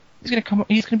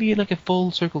like a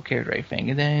full circle character, I think,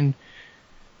 and then.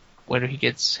 Whether he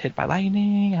gets hit by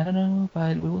lightning, I don't know,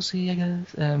 but we will see, I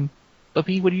guess. But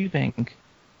Pete, what do you think?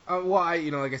 Well,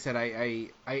 like I said,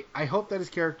 I hope that his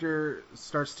character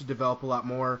starts to develop a lot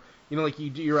more. Like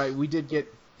you're right.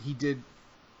 He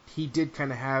did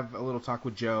kind of have a little talk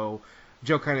with Joe.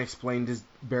 Joe kind of explained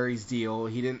Barry's deal.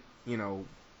 He didn't,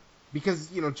 because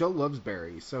Joe loves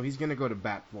Barry, so he's gonna go to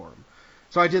bat for him.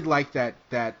 So I did like that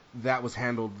was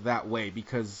handled that way,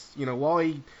 because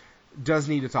Wally does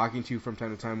need a talking to from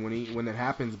time to time when that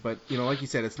happens. But like you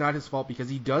said, it's not his fault because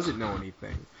he doesn't know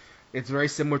anything. It's very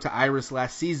similar to Iris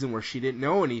last season, where she didn't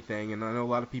know anything, and I know a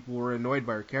lot of people were annoyed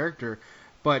by her character,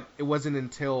 but it wasn't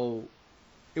until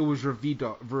it was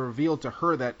revealed to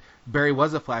her that Barry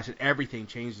was a Flash that everything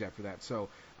changed after that. So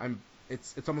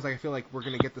it's almost like I feel like we're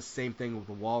gonna get the same thing with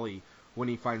Wally when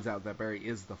he finds out that Barry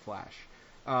is the Flash.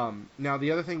 Now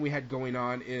the other thing we had going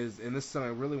on is, and this is something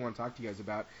I really want to talk to you guys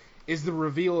about, is the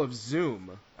reveal of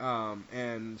Zoom.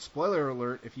 And spoiler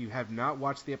alert, if you have not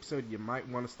watched the episode, you might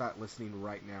want to start listening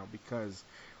right now, because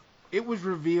it was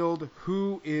revealed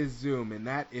who is Zoom, and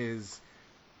that is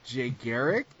Jay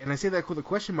Garrick. And I say that with a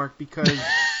question mark because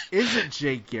is it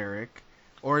Jay Garrick,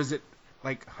 or is it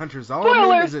like Hunter Zolomon?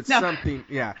 Spoilers! Is it No. something?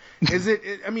 Yeah. Is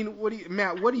it? I mean,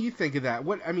 Matt? What do you think of that?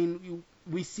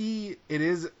 We see it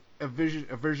is a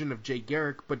version of Jay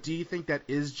Garrick, but do you think that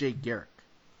is Jay Garrick?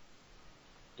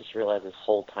 Just realized this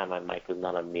whole time my mic was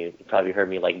not on mute. You probably heard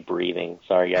me like breathing.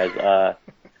 Sorry, guys.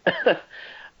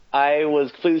 I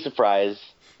was completely surprised.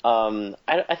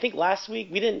 I think last week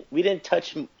we didn't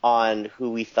touch on who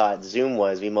we thought Zoom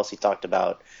was. We mostly talked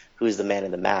about who's the man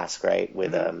in the mask, right?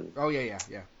 With Oh yeah.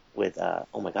 with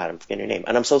oh my god, I'm forgetting your name,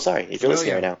 and I'm so sorry if you're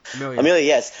listening right now. Amelia,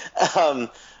 yes.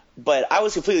 But I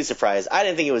was completely surprised. I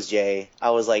didn't think it was Jay.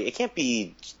 I was like, it can't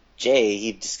be Jay.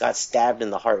 He just got stabbed in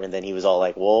the heart, and then he was all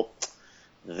like, well,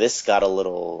 this got a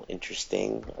little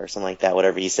interesting, or something like that,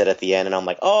 whatever he said at the end, and I'm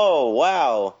like, oh,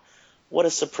 wow, what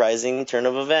a surprising turn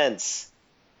of events.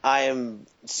 I am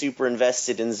super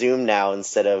invested in Zoom now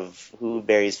instead of who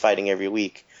Barry's fighting every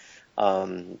week.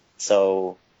 Yeah,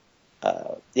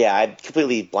 I'm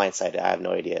completely blindsided. I have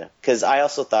no idea. Because I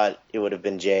also thought it would have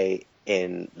been Jay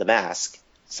in the mask.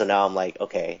 So now I'm like,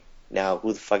 okay, now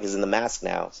who the fuck is in the mask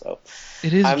now? So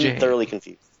It is I'm Jay. thoroughly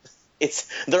confused.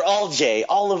 They're all Jay.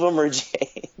 All of them are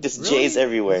Jay. Just Really? Jay's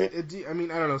everywhere. I mean,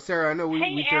 I don't know, Sarah. I know we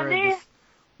Hey, throw Andy? this.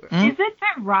 Is it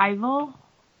that Rival?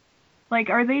 Like,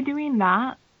 are they doing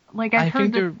that? Like, I I've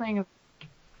think heard this thing of.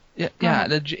 Yeah, Go yeah,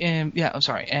 ahead. I'm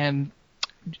sorry.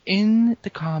 In the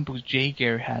comic books, Jay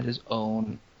Garrick has his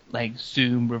own like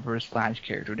Zoom Reverse Flash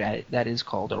character that is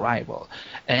called Arrival.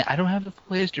 And I don't have the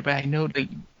full history, but I know that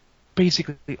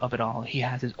basically of it all, he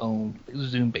has his own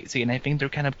Zoom basic, and I think they're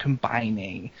kind of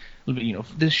combining.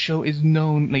 This show is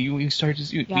known, like we've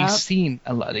seen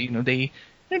a lot.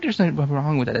 There's nothing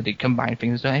wrong with that they combine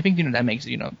things. I think that makes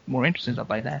it more interesting, stuff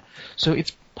like that. So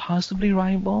it's possibly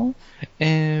Rival,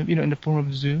 in the form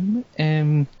of Zoom.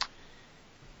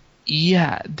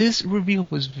 Yeah, this reveal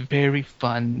was very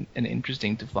fun and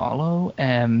interesting to follow.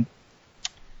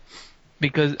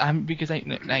 Because one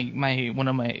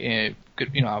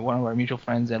of our mutual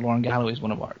friends, Lauren Galloway, is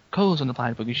one of our co-hosts on the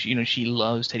platform. She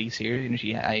loves Teddy Sears.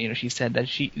 She said that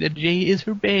Jay is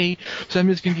her bae. So I'm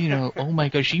just thinking, oh my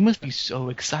god, she must be so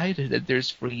excited that there's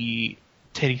free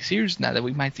Teddy Sears now, that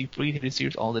we might see free Teddy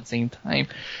Sears all at the same time.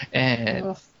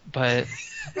 But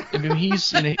I mean,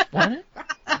 he's in it. What?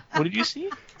 What did you see?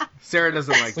 Sarah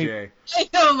doesn't like Jay. I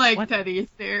don't like What? Teddy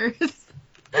Sears.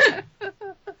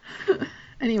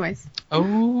 Anyways.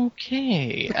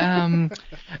 Okay.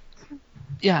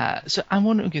 Yeah. So I'm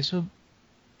wondering. Okay. So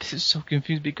this is so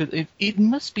confused because it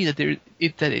must be that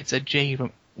it's a J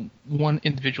from one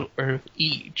individual Earth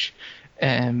each.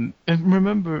 And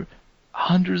remember,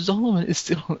 Hunter Zolomon is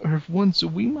still on Earth 1, so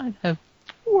we might have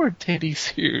 4 Teddy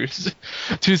Sears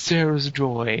to Sarah's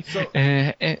joy. So-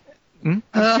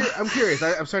 I'm curious.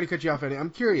 I'm sorry to cut you off, Andy. I'm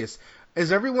curious.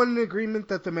 Is everyone in agreement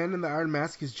that the man in the iron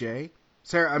mask is Jay?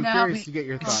 Sarah, I'm No, curious to get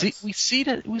your thoughts.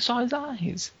 we saw his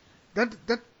eyes. That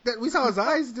we saw his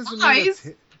eyes doesn't mean Eyes?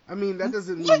 that's, I mean that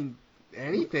doesn't mean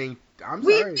anything. I'm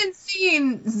We've sorry. been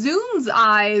seeing Zoom's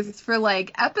eyes for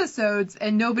like episodes,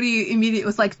 and nobody immediately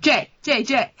was like, Jay. I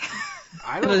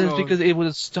But don't it's know. because it was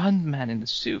a stunt man in the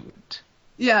suit.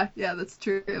 Yeah, that's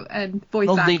true. And voice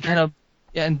No, they actor. kind of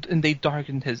and they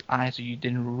darkened his eyes so you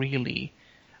didn't really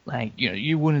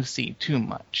you wouldn't see too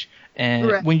much. And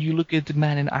Right. when you look at the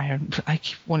man in Iron, I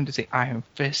keep wanting to say Iron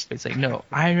Fist, but it's like no,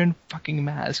 Iron fucking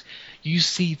Mask. You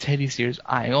see Teddy Sears'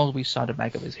 eye. I always saw the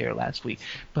back of his hair last week.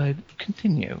 But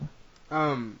continue.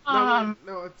 No,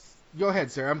 it's go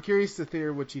ahead, Sarah. I'm curious to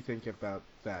hear what you think about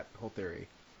that whole theory.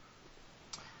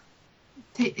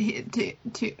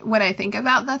 To what I think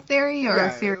about that theory, or Yeah,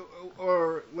 theory?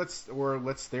 Or let's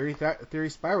theory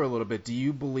spiral a little bit. Do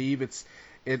you believe it's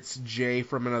Jay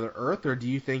from another Earth, or do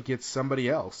you think it's somebody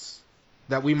else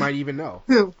that we might even know?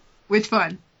 Who? Which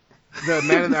one? The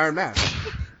Man in the Iron Mask.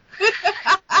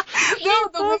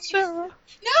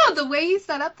 The way you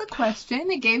set up the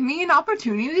question, it gave me an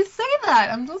opportunity to say that.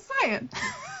 I'm just saying.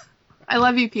 I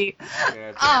love you, Pete.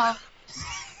 Yeah,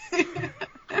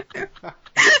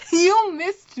 You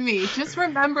missed me. Just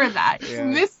remember that. You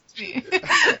missed me.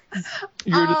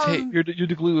 You're the tape. You're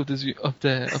the glue of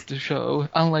the show.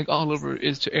 Unlike Oliver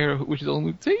is to Arrow, which is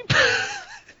only tape.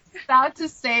 About to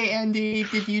say, Andy,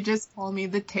 did you just call me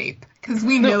the tape? Because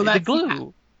we know that's the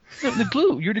glue. No, the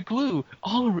glue. You're the glue.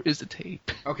 Oliver is the tape.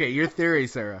 Okay, your theory,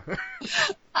 Sarah.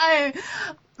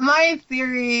 My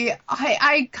theory,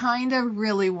 I kind of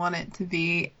really want it to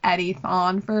be Eddie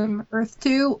Thawne from Earth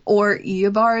 2 or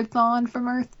Eobard Thawne from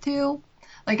Earth 2.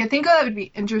 Like, I think that would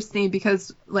be interesting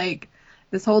because, like,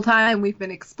 this whole time we've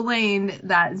been explained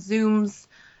that Zoom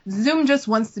just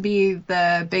wants to be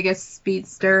the biggest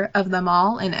speedster of them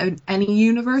all in any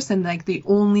universe and, like, the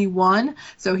only one.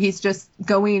 So he's just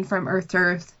going from Earth to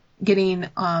Earth,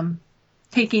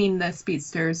 taking the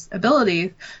speedster's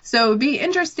abilities. So it would be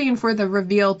interesting for the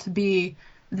reveal to be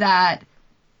that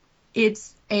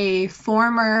it's a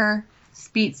former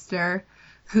speedster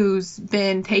who's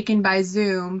been taken by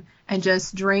Zoom and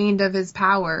just drained of his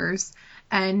powers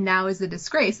and now is a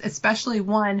disgrace, especially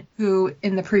one who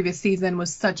in the previous season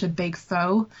was such a big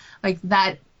foe. Like,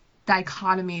 that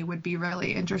dichotomy would be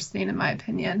really interesting in my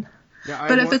opinion.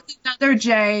 But if it's another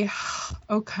Jay,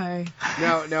 okay.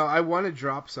 Now I want to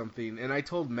drop something, and I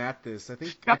told Matt this. I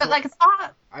think drop it like it's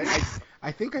hot.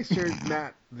 I think I shared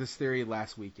Matt this theory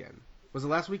last weekend. Was it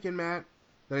last weekend, Matt,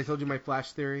 that I told you my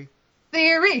Flash theory?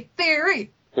 Theory.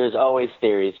 There's always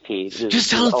theories, Pete. Just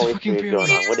tell us the fucking theory.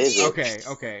 Going on. What is it?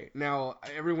 Okay. Now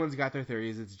everyone's got their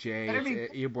theories. It's Jay.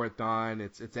 It's Eobard Thawne.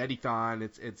 It's Eddie Thawne.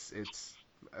 It's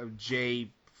Jay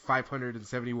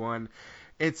 571.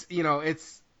 It's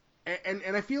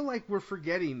And I feel like we're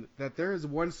forgetting that there is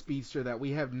one speedster that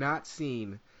we have not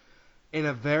seen in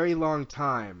a very long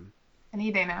time.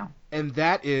 Any day now. And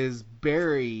that is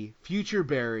Barry, future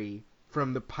Barry,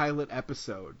 from the pilot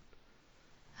episode.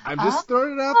 I'm just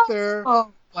throwing it out there.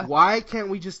 Why can't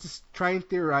we just try and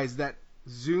theorize that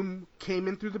Zoom came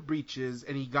in through the breaches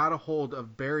and he got a hold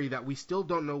of Barry that we still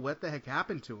don't know what the heck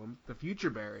happened to him, the future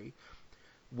Barry?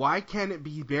 Why can't it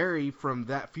be Barry from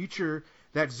that future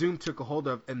that Zoom took a hold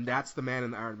of, and that's the Man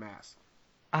in the Iron Mask?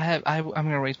 I'm going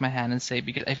to raise my hand and say,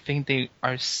 because I think they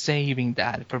are saving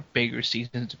that for bigger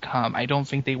seasons to come. I don't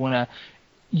think they want to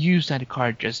use that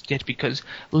card just yet, because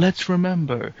let's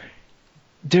remember,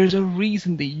 there's a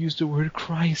reason they use the word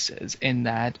crisis in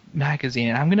that magazine,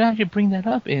 and I'm going to actually bring that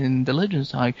up in the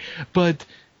Legends talk, but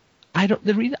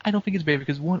the reason I don't think it's Barry,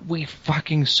 because one, we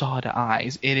fucking saw the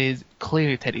eyes. It is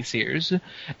clearly Teddy Sears.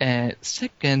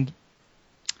 Second,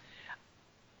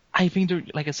 I think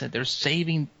they're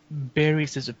saving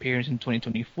Barry's disappearance in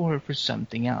 2024 for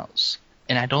something else.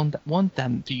 And I don't want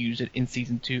them to use it in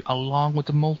season 2 along with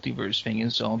the multiverse thing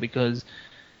and so on, because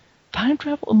time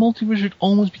travel and multiverse should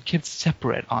almost be kept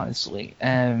separate, honestly.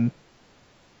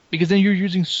 Because then you're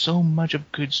using so much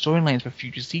of good storylines for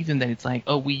future seasons that it's like,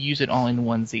 oh, we use it all in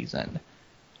one season.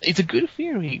 It's a good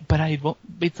theory, but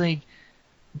it's like,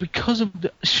 because of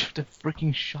the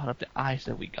freaking shot of the eyes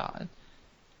that we got,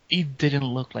 it didn't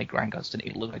look like Grant Gustin.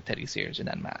 It looked like Teddy Sears in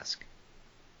that mask.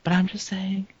 But I'm just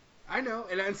saying. I know,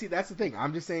 and see, that's the thing.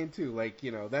 I'm just saying too. Like,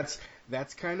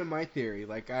 that's kind of my theory.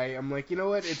 Like, I'm like, you know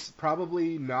what? It's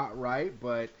probably not right,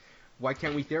 but why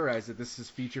can't we theorize that this is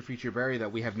future Barry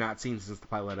that we have not seen since the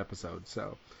pilot episode?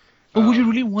 So. But would you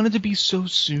really want it to be so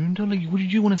soon, though? Like, would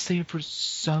you want to save it for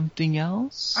something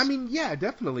else? I mean, yeah,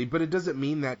 definitely. But it doesn't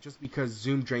mean that just because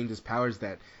Zoom drained his powers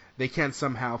that they can't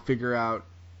somehow figure out,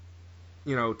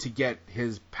 to get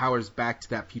his powers back to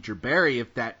that future Barry,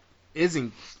 if that is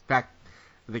in fact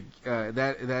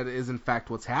that is in fact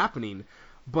what's happening.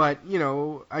 But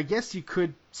I guess you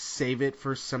could save it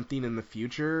for something in the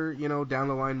future, down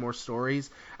the line, more stories.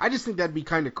 I just think that'd be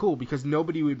kind of cool because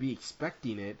nobody would be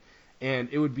expecting it, and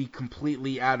it would be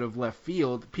completely out of left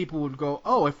field. People would go,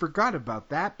 "Oh, I forgot about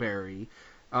that Barry."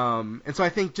 And so I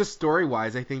think just story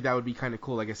wise, I think that would be kind of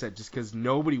cool. Like I said, just because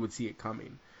nobody would see it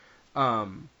coming.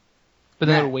 But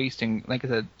they're wasting, like I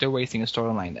said, they're wasting a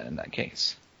storyline then in that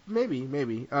case. Maybe.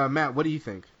 Matt, what do you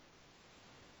think?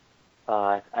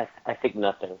 I think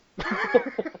nothing.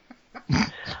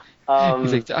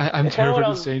 He's like, I'm terrified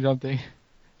to say something.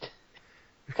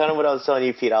 Kind of what I was telling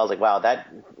you, Pete. I was like, wow,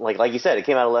 that, like you said, it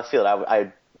came out of left field.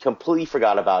 I completely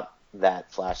forgot about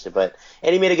that Flash. But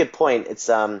Eddie made a good point. It's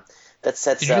that sets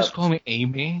up. Did you just call me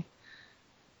Amy?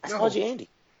 I No. called you Andy.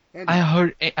 Andy.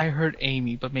 I heard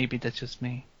Amy, but maybe that's just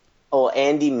me. Oh,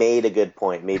 Andy made a good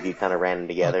point. Maybe you kind of ran them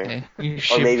together. Okay.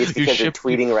 Or maybe it's because they're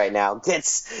tweeting right now.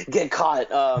 Get caught.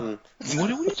 What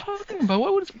are you talking about?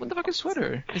 What the fuck is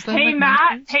Twitter? Is that Hey, like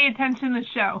Matt, MySpace? pay attention to the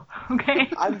show, okay?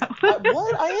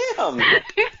 What? I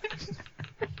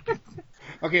am.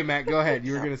 Okay, Matt, go ahead.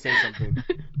 You were gonna say something.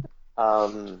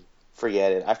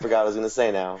 Forget it. I forgot what I was going to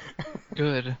say now.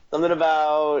 Good. Something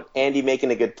about Andy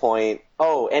making a good point.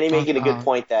 Oh, Andy making a good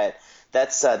point that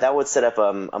would set up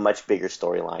a much bigger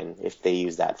storyline if they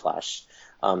use that Flash.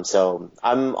 So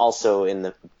I'm also in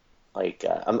the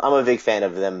I'm a big fan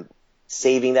of them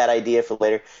saving that idea for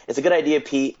later. It's a good idea,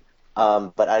 Pete.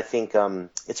 But I think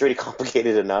it's already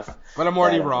complicated enough. But I'm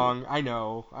already wrong. I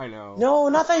know. No,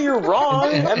 not that you're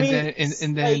wrong. And, I mean,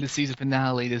 and then in the season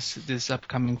finale, this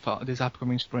upcoming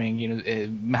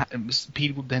spring,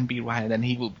 Pete will then be right, and then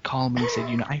he will call me and say,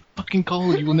 I fucking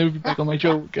called you. Will never be back on my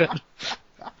show again.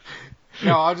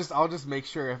 No, I'll just make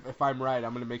sure if I'm right,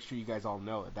 I'm gonna make sure you guys all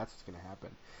know it. That's what's gonna happen.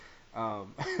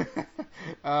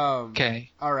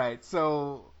 Okay. All right.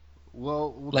 So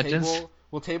we'll Legends?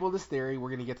 table this theory.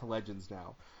 We're gonna get to Legends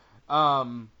now.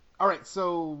 All right.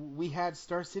 So we had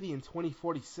Star City in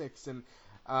 2046, and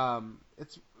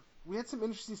we had some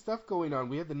interesting stuff going on.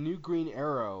 We had the new Green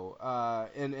Arrow,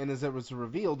 and as it was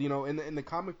revealed, in the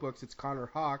comic books, it's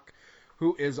Connor Hawke,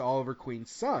 who is Oliver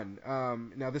Queen's son.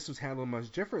 Now, this was handled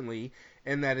much differently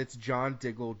in that it's John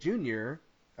Diggle Jr.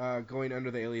 Going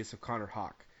under the alias of Connor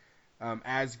Hawke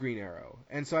as Green Arrow.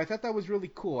 And so I thought that was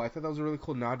really cool. I thought that was a really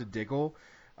cool nod to Diggle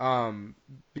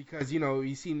because, you've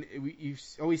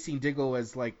always seen Diggle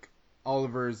as, like,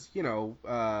 Oliver's,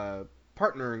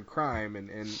 partner in crime.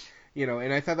 And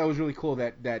I thought that was really cool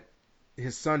that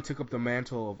his son took up the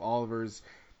mantle of Oliver's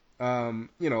Green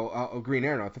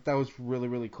Arrow. I thought that was really,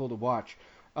 really cool to watch.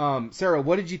 Sarah,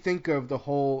 what did you think of the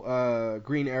whole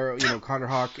Green Arrow, Connor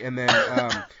Hawke, and then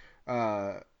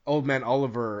Old Man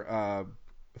Oliver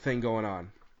thing going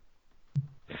on?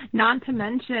 Not to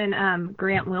mention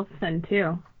Grant Wilson,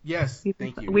 too. Yes,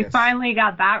 thank you. We yes. finally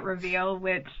got that reveal,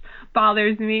 which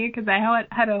bothers me because I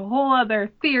had a whole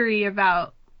other theory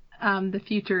about the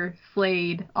future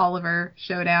Slade Oliver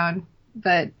showdown.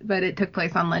 But it took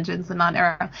place on Legends and not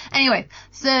Arrow. Anyway,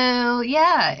 so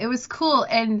yeah, it was cool.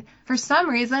 And for some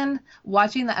reason,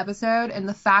 watching the episode and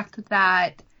the fact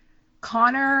that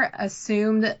Connor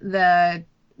assumed the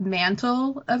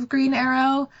mantle of Green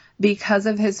Arrow because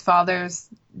of his father's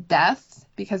death,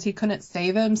 because he couldn't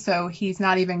save him, so he's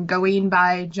not even going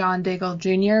by John Diggle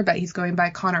Jr., but he's going by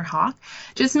Connor Hawke,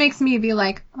 just makes me be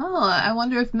like, oh, I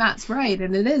wonder if Matt's right,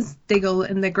 and it is Diggle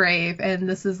in the grave, and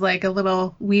this is like a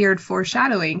little weird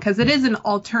foreshadowing, because it is an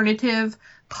alternative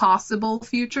possible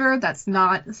future that's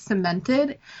not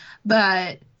cemented,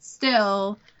 but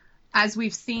still, as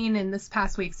we've seen in this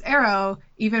past week's Arrow,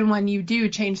 even when you do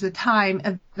change the time,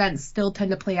 events still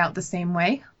tend to play out the same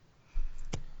way.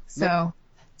 So,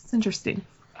 it's interesting.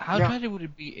 How tragic would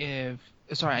it be if...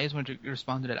 Sorry, I just wanted to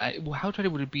respond to that. How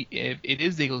tragic would it be if it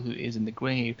is Diggle who is in the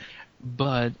grave,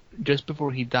 but just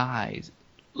before he dies,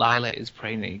 Lila is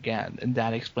pregnant again, and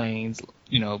that explains,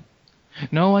 no,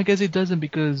 I guess it doesn't,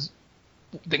 because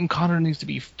then Connor needs to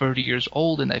be 30 years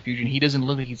old in that future, and he doesn't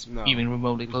look like he's even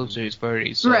remotely close to his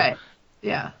 30s. So. Right.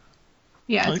 Yeah.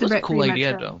 Yeah, it's a bit cool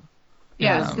idea, premature. though.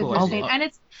 Yeah, it's cool.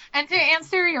 interesting. And to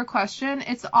answer your question,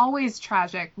 it's always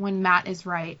tragic when Matt is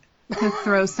right to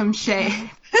throw some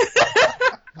shade.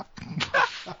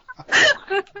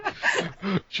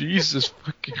 Jesus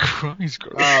fucking Christ,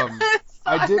 girl.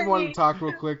 I did want to talk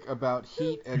real quick about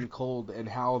Heat and Cold and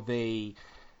how they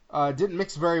didn't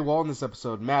mix very well in this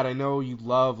episode. Matt, I know you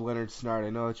love Leonard Snart.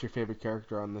 I know that's your favorite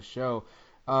character on the show.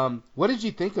 What did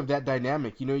you think of that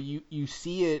dynamic? You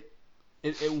see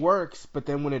it works, but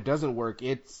then when it doesn't work,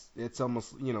 it's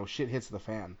almost, shit hits the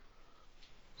fan.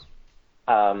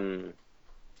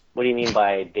 What do you mean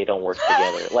by they don't work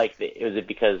together? Like, is it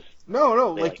because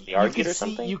No, they argued or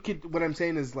something? What I'm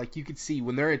saying is, you could see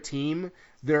when they're a team,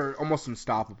 they're almost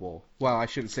unstoppable. Well, I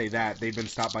shouldn't say that. They've been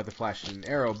stopped by the Flash and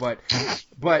Arrow, but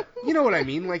you know what I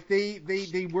mean? Like,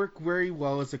 they work very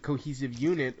well as a cohesive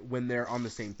unit when they're on the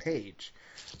same page.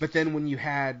 But then when you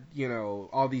had,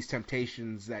 all these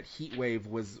temptations that Heatwave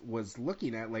was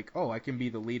looking at, like, oh, I can be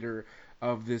the leader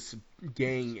of this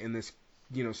gang in this,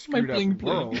 screwed up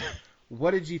world.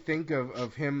 What did you think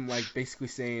of him, basically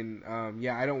saying,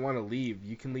 yeah, I don't want to leave.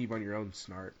 You can leave on your own,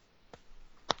 Snart.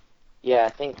 Yeah, I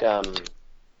think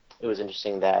it was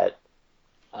interesting that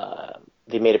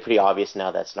they made it pretty obvious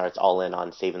now that Snart's all in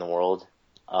on saving the world.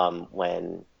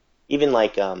 When even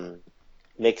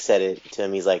Mick said it to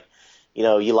him, he's like,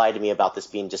 you lied to me about this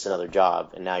being just another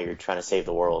job, and now you're trying to save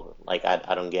the world. Like,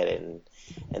 I don't get it.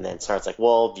 And then Snart's like,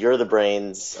 well, you're the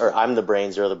brains, or I'm the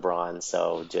brains, you're the brawn,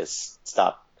 so just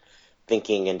stop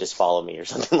thinking and just follow me or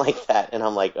something like that. And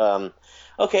I'm like,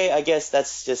 okay, I guess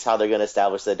that's just how they're going to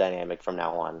establish the dynamic from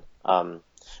now on.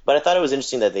 But I thought it was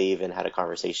interesting that they even had a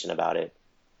conversation about it.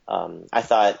 I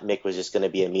thought Mick was just going to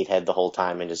be a meathead the whole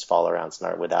time and just follow around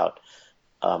Snart without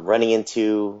running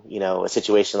into, a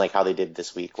situation like how they did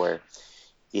this week where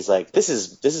he's like, this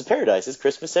is paradise. It's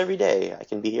Christmas every day. I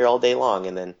can be here all day long.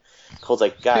 And then Cole's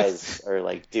like, guys, or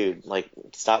like, dude, like,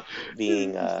 stop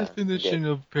being definition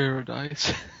of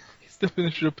paradise.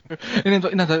 Definition of paradise. And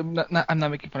then, I'm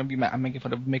not making fun of you, Matt. I'm making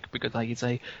fun of Mick because like he's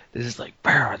like, this is like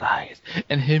paradise,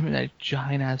 and him in that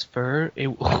giant ass fur.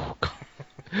 Oh God.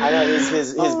 I know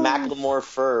his Macklemore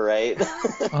fur, right?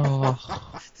 Oh.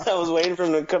 I was waiting for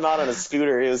him to come out on a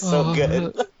scooter. It was so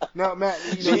good. No, Matt,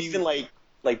 They even like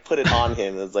put it on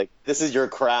him. It was like, this is your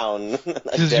crown,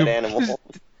 a dead animal.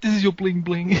 This is your bling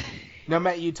bling. Now,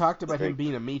 Matt, you talked about him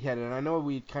being a meathead, and I know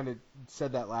we kind of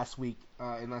said that last week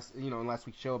in last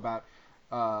week's show about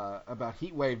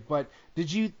Heatwave. But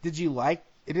did you like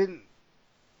it?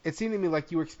 It seemed to me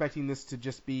like you were expecting this to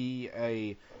just be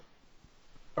a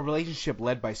relationship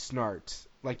led by Snart,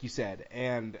 like you said,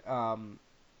 and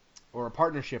or a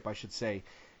partnership, I should say.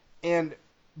 And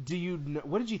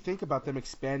what did you think about them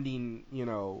expanding,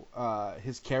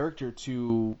 his character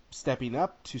to stepping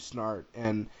up to Snart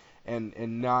and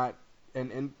not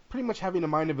and pretty much having a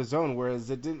mind of his own, whereas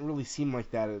it didn't really seem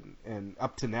like that, and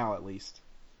up to now at least.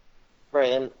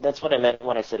 Right, and that's what I meant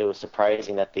when I said it was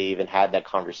surprising that they even had that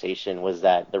conversation, was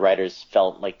that the writers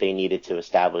felt like they needed to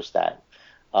establish that.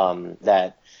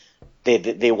 That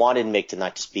they wanted Mick to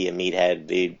not just be a meathead.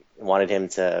 They wanted him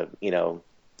to,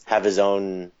 have his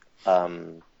own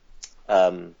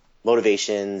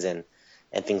motivations and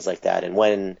things like that. And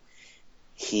when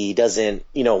he doesn't,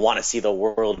 want to see the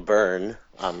world burn,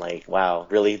 I'm like, wow,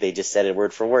 really? They just said it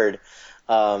word for word.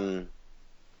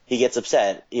 He gets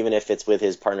upset, even if it's with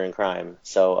his partner in crime.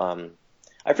 So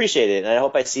I appreciate it, and I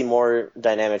hope I see more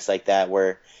dynamics like that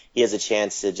where he has a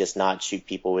chance to just not shoot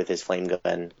people with his flame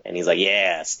gun, and he's like,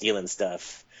 yeah, stealing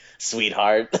stuff,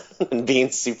 sweetheart, and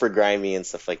being super grimy and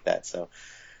stuff like that. So,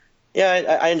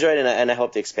 yeah, I enjoyed it, and I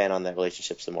hope to expand on that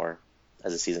relationship some more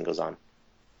as the season goes on.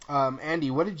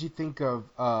 Andy, what did you think of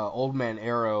Old Man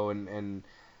Arrow? And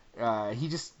he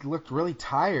just looked really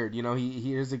tired.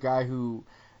 He is a guy who,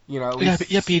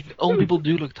 but old people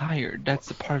do look tired. That's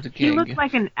the part of the gig. He looks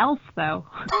like an elf, though.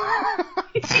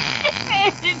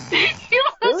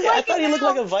 Really? I thought he looked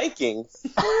like a Viking.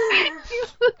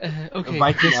 Okay. A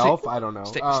Viking elf? I don't know.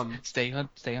 Stay on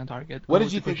target. What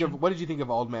did you think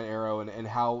of Old Man Arrow and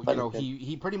how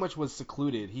he pretty much was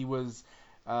secluded? He was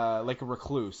like a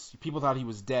recluse. People thought he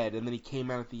was dead, and then he came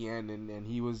out at the end, and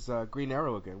he was Green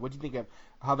Arrow again. What do you think of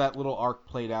how that little arc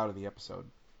played out in the episode?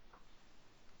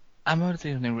 I'm going to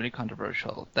say something really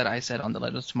controversial that I said on the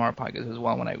Legends of Tomorrow podcast as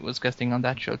well when I was guesting on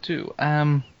that show too.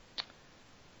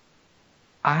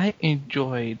 I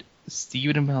enjoyed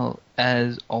Stephen Amell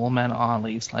as Old Man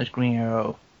Ollie / Green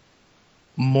Arrow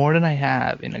more than I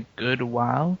have in a good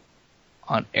while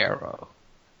on Arrow.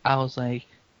 I was like,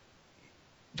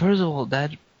 first of all, that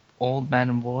old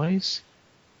man voice,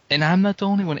 and I'm not the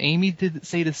only one. Amy did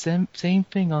say the same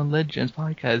thing on Legends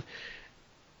podcast.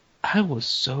 I was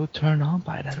so turned on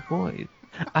by that voice.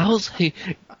 I was like,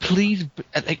 please,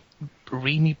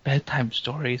 read me bedtime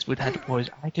stories with that voice.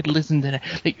 I could listen to that.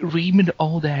 Read me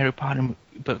all the Harry Potter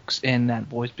books in that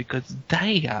voice, because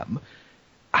damn,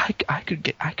 I could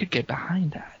get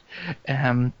behind that.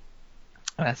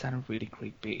 That sounded really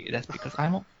creepy. That's because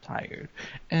I'm all tired.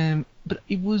 But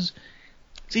it was.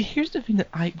 See, here's the thing that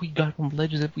we got from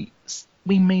Legends that we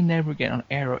may never get on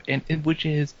Arrow, and which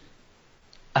is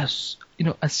a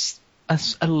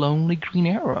lonely Green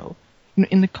Arrow.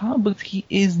 In the comic books,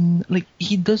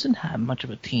 he doesn't have much of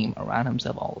a team around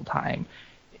himself all the time,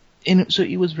 and so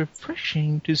it was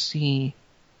refreshing to see,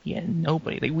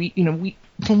 nobody. We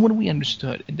from what we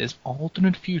understood in this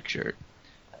alternate future,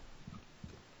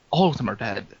 all of them are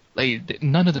dead.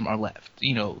 None of them are left.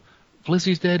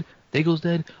 Felicity's dead. Dago's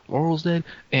dead, Laurel's dead,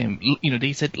 and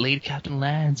they said Lady Captain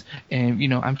Lance, and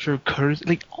I'm sure Curtis,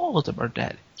 all of them are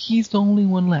dead. He's the only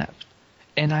one left,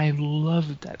 and I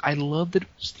loved that. I loved that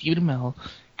Stephen Amell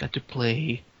got to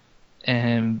play,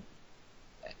 that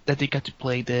they got to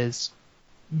play this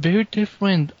very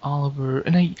different Oliver,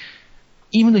 and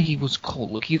even though he was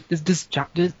cold, look,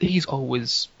 he's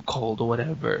always cold or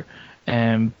whatever,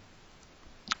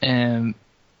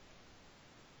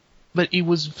 but it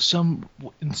was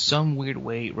in some weird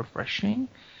way refreshing,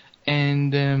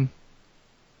 and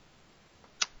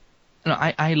No,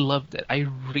 I loved it. I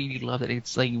really loved it.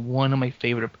 It's like one of my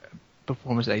favorite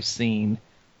performances I've seen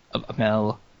of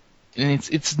Mel. And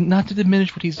it's not to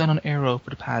diminish what he's done on Arrow for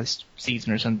the past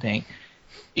season or something.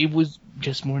 It was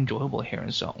just more enjoyable here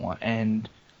and so on. And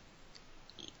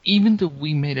even though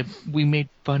we made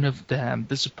fun of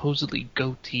the supposedly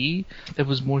goatee that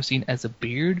was more seen as a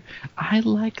beard, I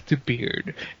liked the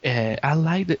beard. I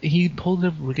liked that he pulled it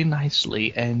up really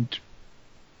nicely, and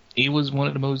it was one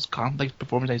of the most complex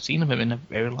performances I've seen of him in a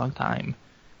very long time.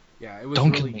 Yeah, it was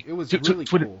Don't really, kill me. it was Twitter- really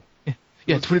cool.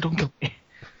 Yeah, Twitter, don't kill me.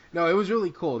 No, it was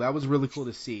really cool. That was really cool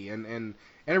to see, and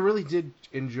I really did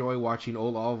enjoy watching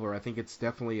Old Oliver. I think it's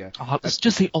definitely Let's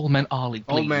just say Old Man Ollie,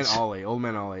 please. Old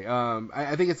Man Ollie.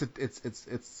 I think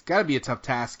it's got to be a tough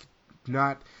task,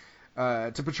 not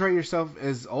to portray yourself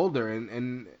as older,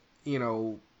 and you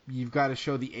know, you've got to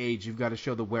show the age, you've got to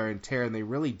show the wear and tear, and they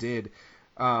really did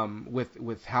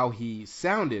with how he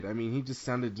sounded. I mean, he just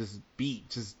sounded just beat,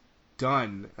 just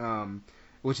done,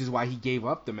 which is why he gave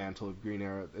up the mantle of Green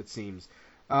Arrow, it seems.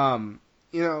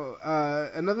 You know,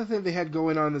 another thing they had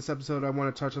going on in this episode, I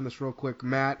want to touch on this real quick.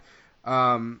 Matt,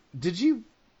 what did you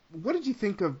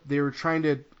think of, they were trying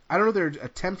to, I don't know, they're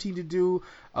attempting to do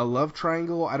a love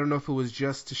triangle. I don't know if it was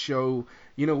just to show,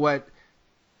 you know what,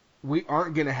 we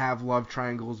aren't going to have love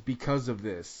triangles because of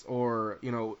this, or,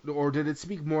 you know, or did it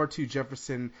speak more to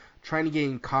Jefferson trying to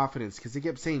gain confidence? Because they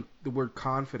kept saying the word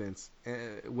confidence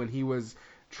when he was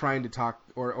trying to talk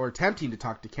or attempting to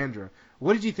talk to Kendra.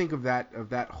 What did you think of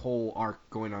that whole arc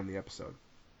going on in the episode?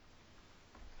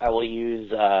 I will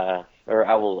use I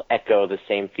will echo the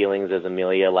same feelings as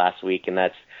Amelia last week, and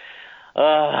that's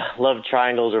love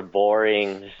triangles are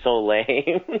boring, they're so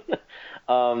lame.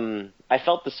 I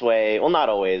felt this way, well, not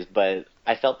always, but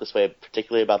I felt this way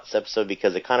particularly about this episode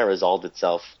because it kind of resolved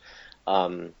itself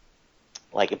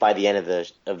like by the end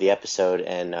of the episode,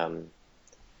 and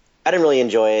I didn't really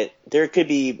enjoy it. There could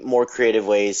be more creative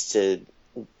ways to,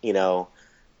 you know,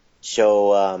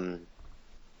 show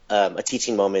a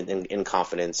teaching moment in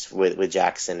confidence with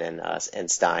Jackson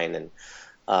and Stein,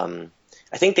 and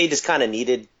I think they just kind of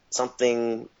needed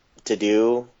something to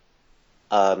do,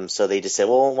 so they just said,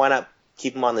 well, why not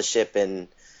keep him on the ship, and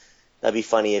that'd be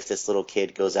funny if this little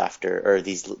kid goes after, or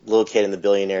these little kid and the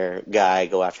billionaire guy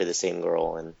go after the same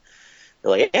girl, and they're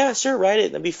like, yeah, sure, write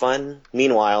it, that'd be fun.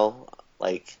 Meanwhile,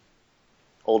 like,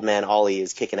 Old Man Ollie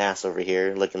is kicking ass over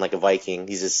here, looking like a Viking.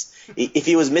 He's just, if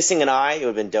he was missing an eye, it would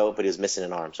have been dope, but he was missing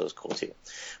an arm, so it was cool too.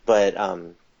 But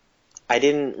I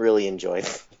didn't really enjoy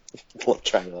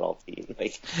trying it all.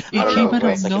 Like, I don't know what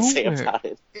else I can say about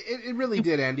it. It really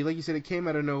did, Andy. Like you said, it came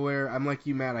out of nowhere. I'm like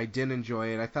you, Matt. I didn't enjoy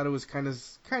it. I thought it was kind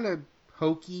of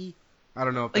hokey. I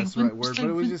don't know if that's the right word, but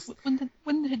it was just...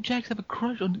 When did Jax have a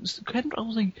crush on Kendra? I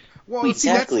was like... Well,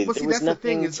 exactly. There was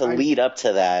nothing to lead up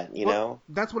to that, you know?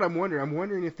 That's what I'm wondering. I'm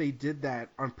wondering if they did that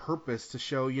on purpose to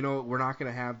show, you know, we're not going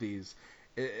to have these.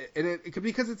 And it could,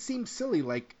 because it seems silly,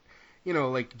 like, you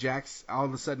know, like Jax all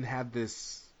of a sudden had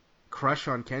this crush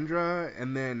on Kendra,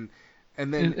 and then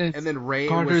Ray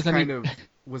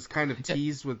was kind of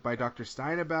teased by Dr.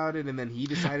 Stein about it, and then he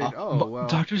decided, well...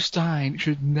 Dr. Stein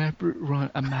should never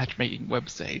run a matchmaking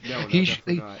website. No,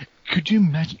 definitely not. Could you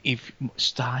imagine if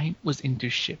Stein was into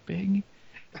shipping?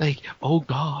 Like, oh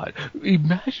God,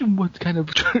 imagine what kind of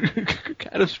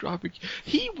catastrophic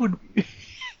he would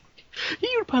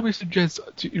probably suggest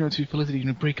to Felicity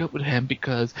to break up with him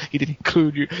because he didn't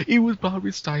include you. It was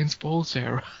probably Stein's fault,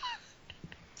 Sarah.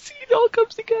 See, it all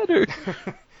comes together.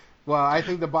 Well, I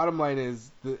think the bottom line is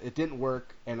it didn't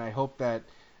work, and I hope that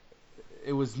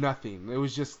it was nothing. It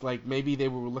was just like maybe they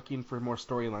were looking for more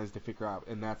storylines to figure out,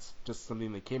 and that's just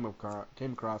something they came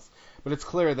across. But it's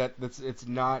clear that it's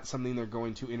not something they're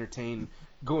going to entertain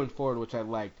going forward, which I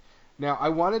liked. Now, I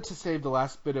wanted to save the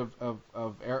last bit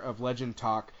of Legend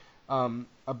talk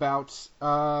about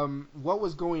what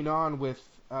was going on with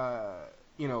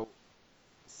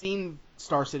seeing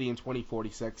Star City in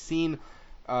 2046, seeing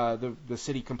the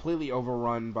city completely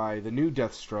overrun by the new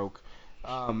Deathstroke,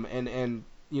 and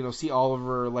see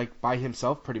Oliver like by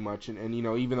himself pretty much, and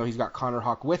even though he's got Connor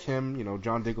Hawke with him,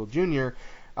 John Diggle Jr.,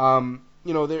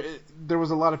 there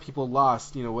was a lot of people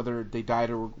lost, whether they died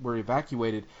or were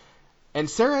evacuated, and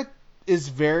Sarah is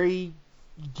very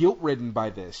guilt-ridden by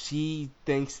this. She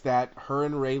thinks that her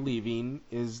and Ray leaving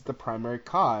is the primary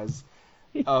cause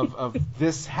of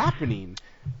this happening.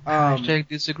 Hashtag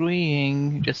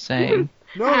disagreeing, just saying.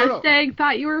 No. Hashtag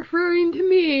thought you were referring to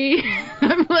me.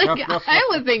 I'm like, No. I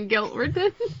wasn't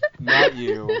guilt-ridden. Not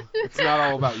you. It's not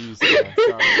all about you, Sarah.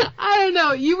 Sorry. I don't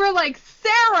know. You were like,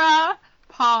 Sarah,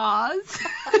 pause.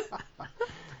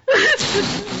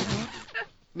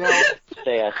 Now,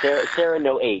 Sarah,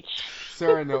 no H.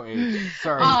 Sarah, no H.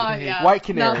 Sorry. Yeah. White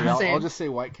Canary. Not the I'll same. just say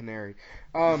White Canary.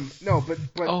 No, but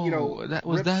Oh, you know, that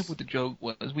was Rip's- what the joke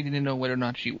was. We didn't know whether or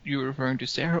not you were referring to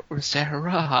Sarah or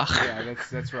Sarah. Yeah,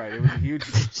 that's right. It was a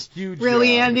huge.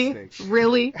 Really, Andy? mistake.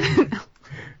 Really?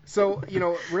 So, you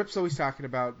know, Rip's always talking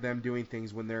about them doing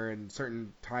things when they're in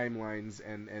certain timelines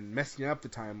and messing up the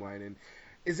timeline. And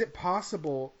is it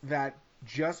possible that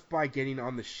just by getting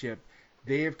on the ship,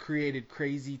 they have created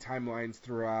crazy timelines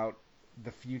throughout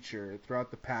the future,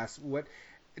 throughout the past?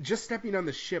 Just stepping on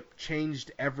the ship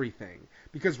changed everything,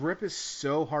 because Rip is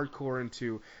so hardcore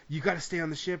into, you got to stay on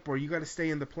the ship, or you got to stay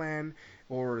in the plan,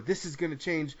 or this is going to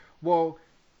change. Well,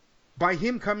 by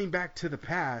him coming back to the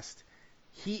past,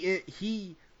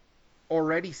 he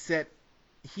already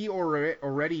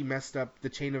messed up the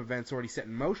chain of events already set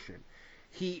in motion.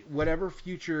 Whatever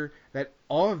future that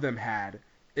all of them had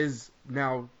is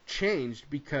now changed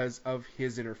because of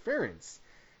his interference.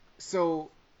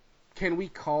 So can we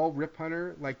call Rip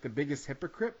Hunter like the biggest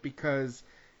hypocrite because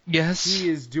Yes. he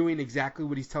is doing exactly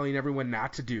what he's telling everyone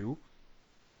not to do?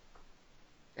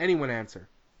 Anyone answer?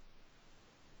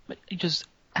 But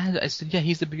I said, yeah,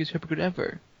 he's the biggest hypocrite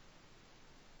ever.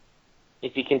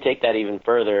 If you can take that even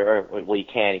further, or well, you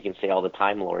can say all the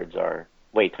Time Lords are.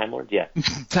 Wait, Time Lords? Yeah.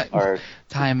 Or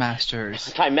Time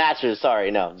Masters. Time Masters, sorry,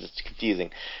 no, just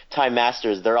confusing. Time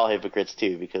Masters, they're all hypocrites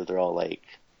too, because they're all like,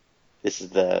 this is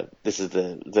the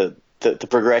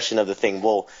progression of the thing.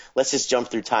 Well, let's just jump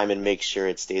through time and make sure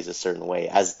it stays a certain way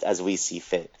as we see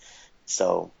fit.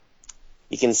 So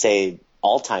you can say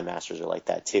all Time Masters are like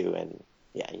that too. And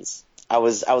yeah, I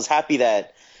was happy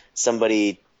that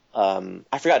somebody,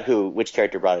 I forgot which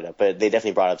character brought it up, but they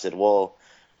definitely brought it up, said, well,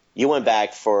 you went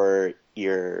back for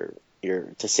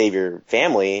to save your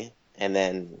family, and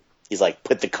then he's like,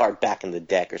 put the card back in the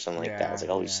deck or something like that. I was like,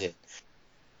 holy shit.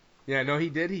 Yeah, no, he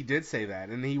did say that,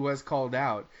 and he was called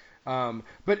out.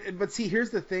 But see, here's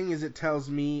the thing: is it tells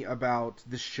me about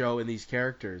the show and these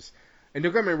characters. And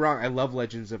don't get me wrong, I love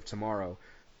Legends of Tomorrow.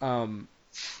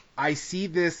 I see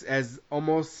this as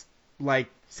almost like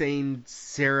saying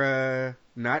Sarah,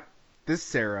 not this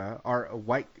Sarah,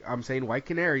 I'm saying White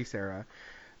Canary Sarah,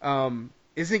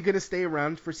 isn't going to stay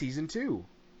around for season 2,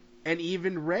 and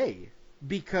even Ray,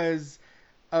 because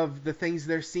of the things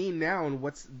they're seeing now,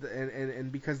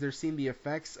 and because they're seeing the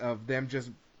effects of them just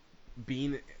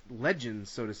being legends,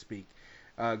 so to speak,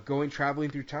 traveling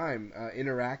through time,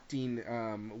 interacting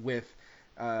with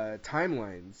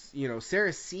timelines. You know,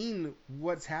 Sarah's seen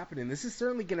what's happening. This is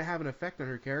certainly going to have an effect on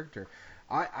her character.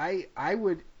 I'm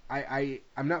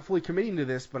not fully committing to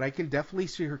this, but I can definitely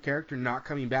see her character not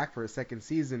coming back for a second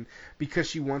season because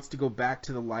she wants to go back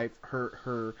to the life,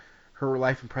 her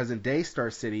life in present day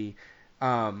Star City,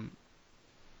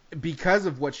 because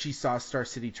of what she saw Star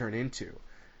City turn into.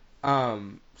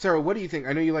 Sarah, what do you think?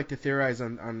 I know you like to theorize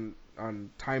on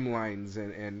timelines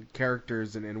and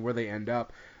characters and where they end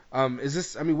up.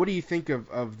 What do you think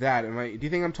of that? Do you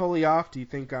think I'm totally off? Do you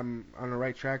think I'm on the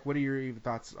right track? What are your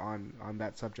thoughts on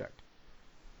that subject?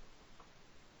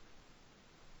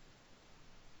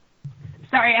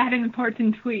 Sorry, I had an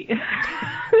important tweet.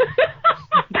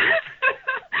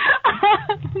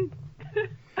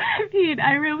 Pete,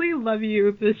 I really love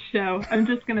you, this show. I'm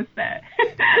just going to say.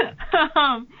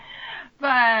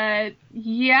 But,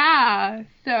 yeah,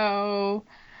 so,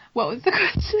 what was the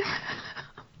question?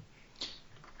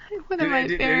 What am I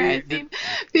theorizing?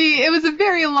 It was a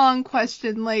very long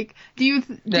question. Like, do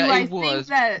I think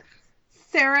that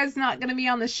Sarah's not going to be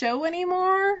on the show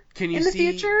anymore in the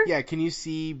future? Yeah, can you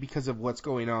see, because of what's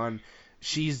going on,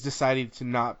 she's decided to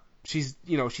not, she's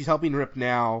helping Rip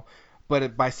now,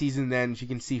 but by season then she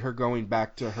can see her going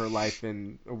back to her life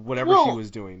and whatever she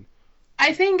was doing.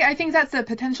 I think that's a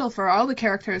potential for all the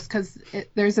characters, because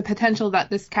there's a potential that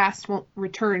this cast won't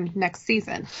return next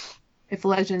season if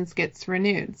Legends gets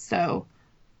renewed. So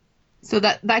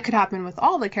that could happen with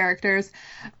all the characters.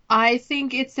 I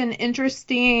think it's an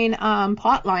interesting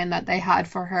plot line that they had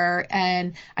for her,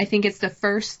 and I think it's the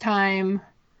first time,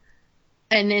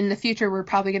 and in the future we're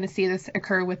probably going to see this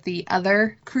occur with the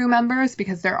other crew members,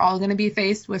 because they're all going to be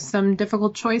faced with some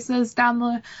difficult choices down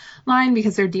the line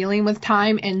because they're dealing with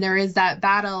time, and there is that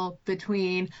battle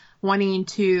between wanting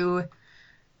to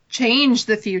change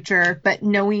the future but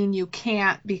knowing you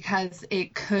can't, because you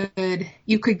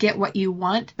could get what you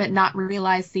want but not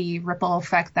realize the ripple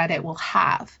effect that it will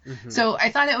have. Mm-hmm. So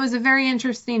I thought it was a very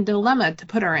interesting dilemma to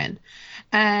put her in,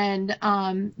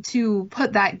 and to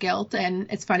put that guilt, and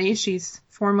it's funny, she's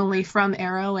formerly from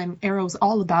Arrow, and Arrow's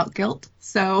all about guilt,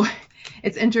 so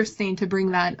it's interesting to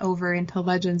bring that over into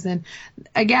Legends. And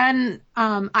again,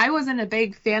 I wasn't a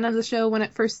big fan of the show when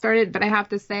it first started, but I have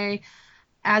to say,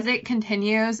 as it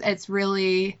continues, it's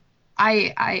really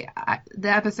the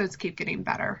episodes keep getting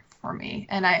better for me,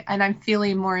 and I'm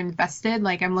feeling more invested.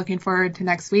 Like, I'm looking forward to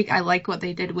next week. I like what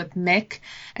they did with Mick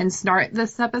and Snart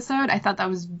this episode. I thought that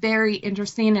was very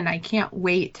interesting, and I can't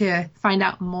wait to find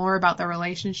out more about their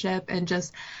relationship and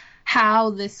just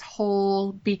how this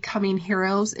whole becoming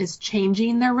heroes is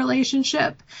changing their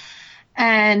relationship.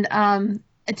 And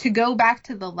to go back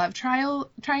to the love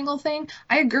triangle thing,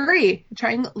 I agree.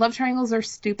 Love triangles are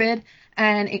stupid,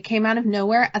 and it came out of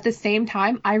nowhere. At the same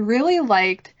time, I really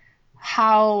liked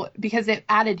because it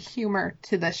added humor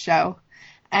to the show,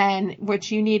 and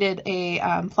which you needed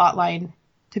a plot line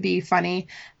to be funny.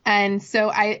 And so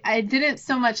I didn't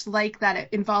so much like that it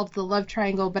involved the love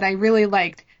triangle, but I really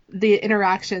liked the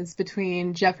interactions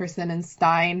between Jefferson and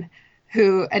Stein,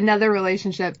 another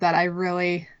relationship that I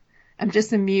really am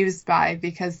just amused by,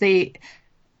 because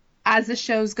as the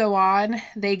shows go on,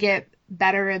 they get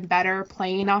better and better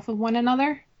playing off of one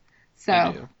another.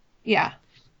 So, yeah.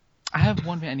 I have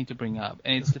one thing I need to bring up,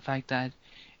 and it's the fact that,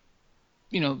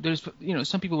 there's,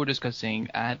 some people were discussing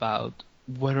about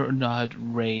whether or not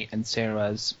Ray and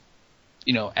Sarah's,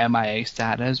 MIA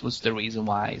status was the reason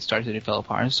why Star City fell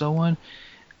apart and so on.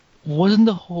 Wasn't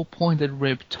the whole point that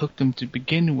Rip took them to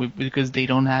begin with because they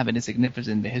don't have any significance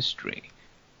in the history?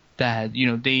 That,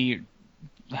 I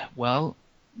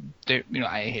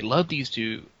love these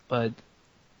two, but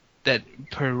that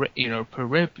per Rip,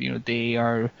 they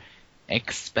are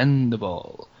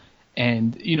expendable.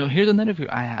 And, here's another view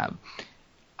I have.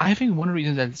 I think one of the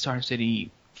reasons that Star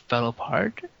City fell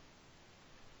apart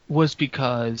was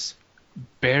because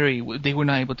Barry, they were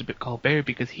not able to call Barry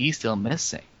because he's still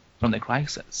missing from the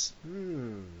crisis.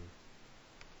 And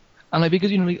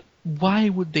because, why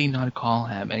would they not call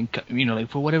him? And,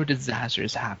 for whatever disaster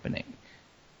is happening,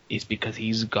 it's because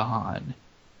he's gone.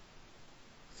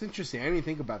 It's interesting. I didn't even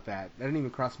think about that. That didn't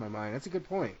even cross my mind. That's a good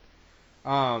point.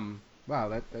 Wow,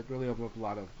 that really opened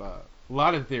up a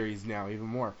lot of theories now, even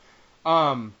more.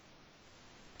 All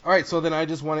right, so then I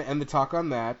just want to end the talk on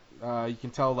that. You can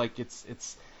tell,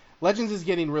 it's Legends is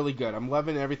getting really good. I'm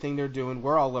loving everything they're doing.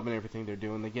 We're all loving everything they're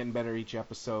doing. They're getting better each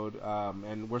episode,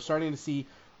 and we're starting to see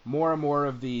more and more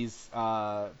of these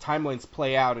timelines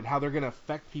play out and how they're going to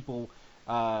affect people,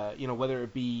 whether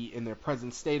it be in their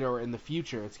present state or in the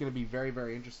future. It's going to be very,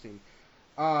 very interesting.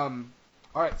 All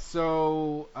right,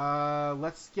 so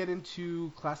let's get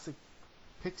into classic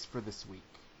picks for this week.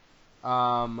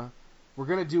 We're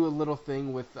going to do a little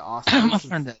thing with the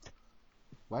Oscars.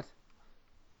 What?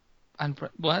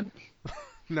 What?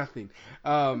 Nothing.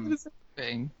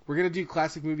 We're going to do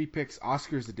classic movie picks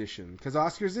Oscars edition, because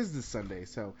Oscars is this Sunday,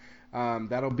 so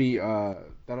that'll be what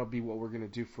we're going to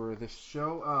do for this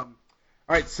show. All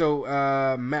right, so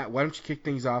Matt, why don't you kick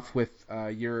things off with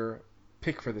your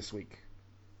pick for this week?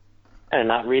 I did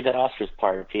not read that Oscars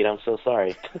part, Pete. I'm so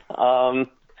sorry. I'm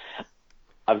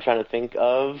trying to think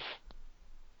of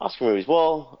Oscar movies.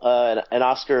 Well, an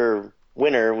Oscar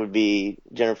winner would be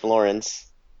Jennifer Lawrence,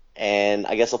 and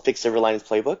I guess I'll pick Silver Linings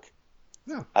Playbook.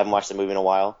 Yeah. I haven't watched the movie in a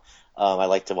while. I'd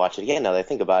like to watch it again now that I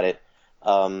think about it.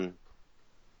 Yeah,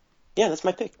 that's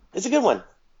my pick. It's a good one.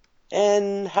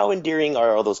 And how endearing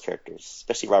are all those characters,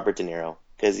 especially Robert De Niro,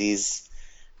 because he's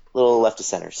a little left of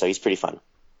center, so he's pretty fun.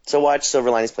 So watch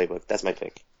Silver Linings Playbook. That's my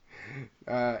pick.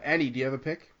 Andy, do you have a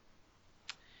pick?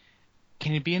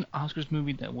 Can it be an Oscars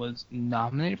movie that was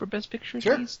nominated for Best Picture at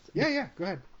Sure. least? Yeah,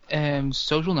 go ahead.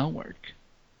 Social Network.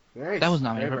 Nice. That was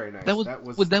nominated. Very nice. That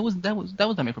was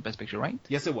nominated for Best Picture, right?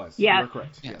 Yes, it was. Yes. You're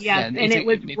correct. Yes. Yes, and it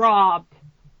was robbed.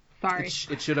 Sorry.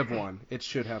 It should have won. It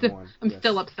should have won. I'm Yes.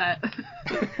 still upset.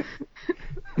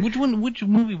 Which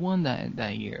movie won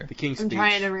that year? The King's I'm Speech.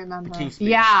 trying to remember. The King's Speech.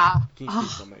 Yeah. The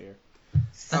King's Speech won that year.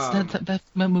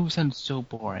 That movie sounds so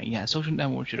boring. Yeah, Social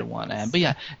Network should have won. But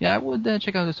yeah, I would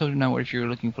check out the Social Network if you're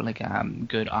looking for like a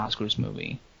good Oscars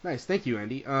movie. Nice, thank you,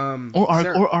 Andy.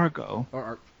 Or Argo.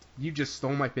 You just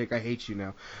stole my pick. I hate you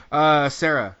now.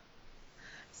 Sarah.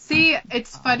 See,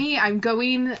 it's funny. I'm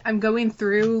going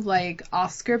through like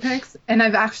Oscar picks, and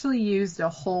I've actually used a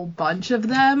whole bunch of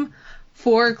them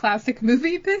for classic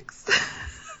movie picks.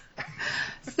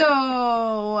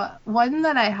 So one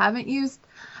that I haven't used,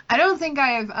 I don't think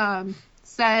I have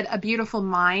said A Beautiful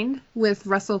Mind with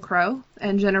Russell Crowe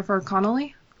and Jennifer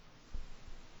Connelly.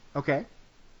 Okay.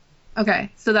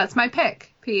 Okay, so that's my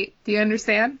pick. Pete, do you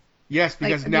understand? Yes,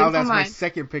 because Like, now that's my Mind.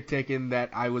 second pick taken that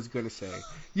I was going to say.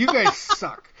 You guys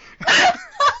suck.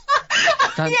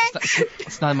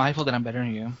 It's not my fault that I'm better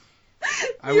than you.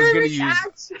 I was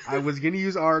gonna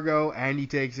use Argo, Andy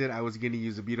takes it. I was gonna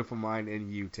use A Beautiful Mind,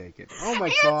 and you take it. Oh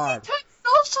my god! He took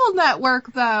Social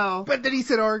Network though. But then he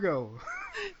said Argo.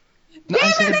 No,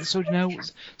 I said social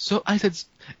networks. So I said,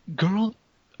 girl,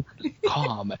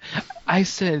 calm. I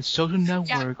said social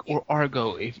network or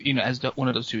Argo, if as one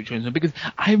of those two choices, because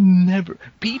I've never,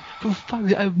 Pete, for 5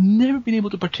 years, I've never been able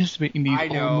to participate in these I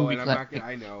old know, movie and I'm not gonna,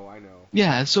 I know.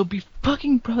 Yeah, so be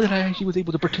fucking proud that I actually was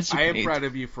able to I participate. am proud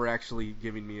of you for actually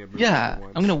giving me a movie. Yeah,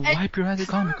 once. I'm gonna wipe your ass at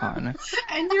Comic-Con.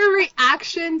 And your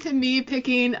reaction to me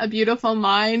picking A Beautiful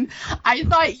Mind, I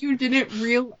thought you didn't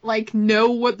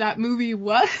know what that movie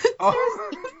was.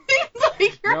 Oh.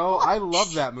 Like, you're No, I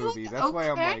love that movie. That's why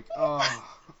I'm okay. like, oh.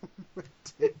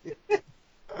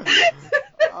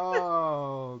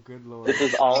 Oh, good lord. This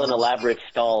is all an elaborate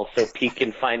stall so Pete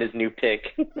can find his new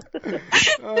pick.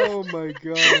 Oh my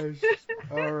gosh.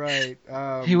 All right.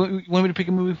 You want me to pick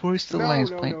a movie for you? Still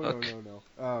Lions No. Playbook.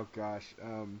 Oh gosh.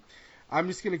 I'm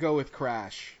just gonna go with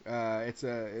Crash. I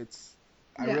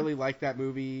really like that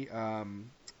movie.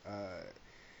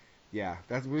 Yeah,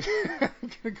 that's I'm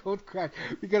gonna go with Crash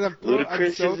because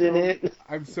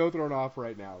I'm so thrown off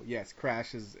right now. Yes,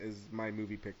 Crash is my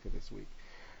movie pick for this week.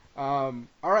 All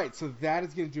right, so that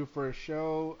is gonna do it for a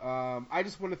show. I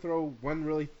just want to throw one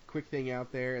really quick thing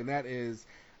out there, and that is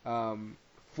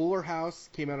Fuller House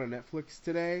came out on Netflix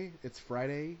today. It's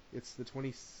Friday. It's the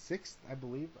 26th, I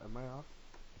believe. Am I off?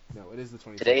 No, it is the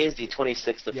 26th. Today is the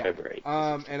 26th of February.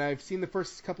 And I've seen the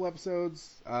first couple episodes.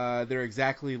 They're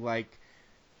exactly like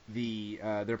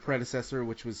their predecessor,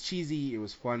 which was cheesy. It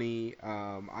was funny.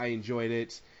 I enjoyed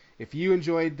it. If you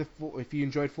enjoyed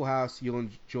Full House, you'll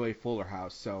enjoy Fuller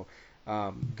House. So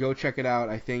go check it out.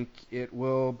 I think it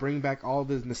will bring back all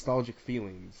the nostalgic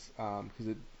feelings because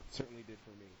it certainly did for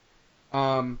me.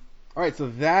 All right, so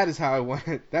that is how I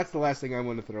want. That's the last thing I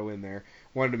want to throw in there.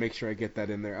 Wanted to make sure I get that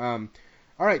in there. All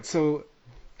right, so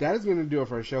that is going to do it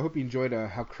for our show. Hope you enjoyed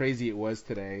how crazy it was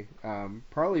today.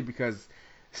 Partly because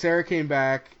Sarah came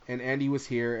back and Andy was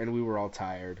here and we were all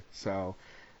tired. So.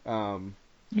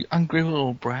 You ungrateful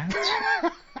little brat.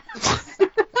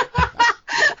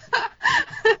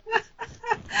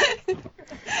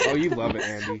 Oh, you love it,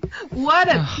 Andy. What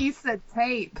a piece of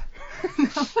tape.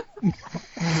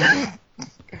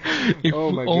 If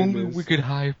Oh, my only goodness. we could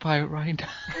high five right now.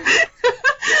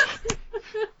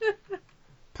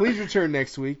 Please return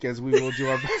next week as we will do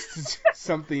our best to do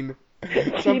something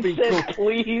Pete cool. said,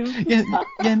 please. Yeah.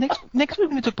 Next week we're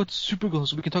gonna talk about Supergirl,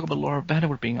 so we can talk about Laura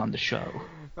Vanderwood being on the show.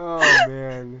 Oh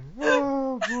man.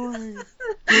 Oh boy.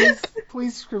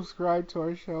 Please subscribe to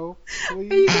our show. Are you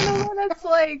Please. gonna let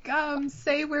us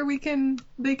say where they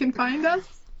can find us?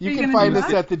 You Are can gonna find do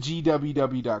us that? at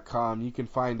thegww.com. You can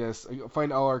find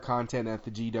all our content at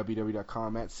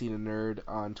thegww.com, at Scene and Nerd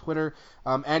on Twitter.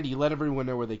 Andy, let everyone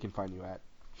know where they can find you at.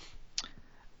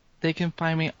 They can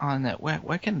find me on that.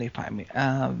 Where can they find me?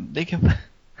 They can.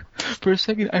 For a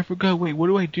second, I forgot. Wait, what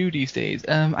do I do these days?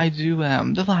 I do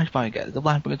the Flash Podcast,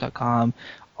 theflashpodcast.com.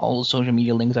 All the social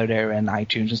media links are there, and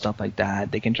iTunes and stuff like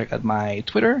that. They can check out my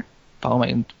Twitter. Follow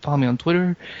me on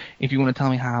Twitter. If you want to tell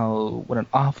me what an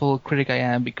awful critic I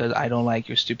am because I don't like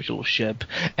your stupid little ship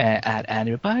at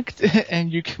Animapact,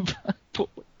 and you can.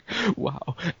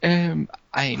 Wow.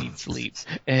 I need sleep.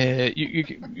 You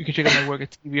can check out my work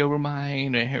at TV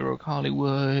Overmind, Heroic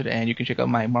Hollywood, and you can check out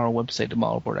my Marvel website,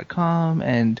 themarvelreport.com,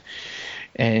 and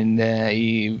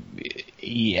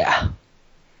yeah.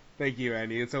 Thank you,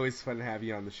 Andy. It's always fun to have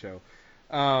you on the show.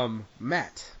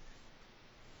 Matt.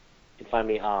 You can find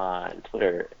me on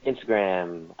Twitter,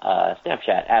 Instagram,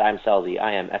 Snapchat, at I'm Salzy,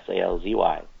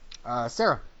 IMSALZY.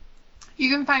 Sarah. You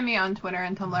can find me on Twitter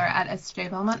and Tumblr at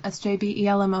SJBelmont,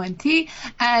 SJBELMONT.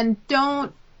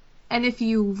 And if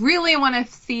you really want to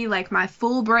see my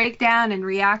full breakdown and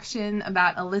reaction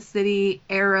about Elicity,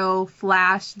 Arrow,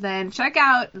 Flash, then check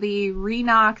out the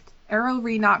Arrow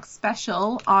Renocked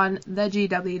special on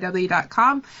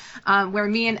thegww.com, where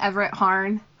me and Everett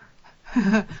Harn,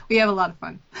 we have a lot of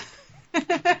fun.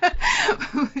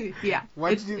 Yeah.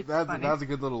 Why'd you do that? Funny. That was a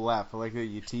good little laugh. I like that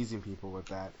you're teasing people with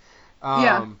that.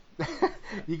 Yeah.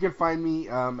 You can find me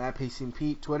at Pacing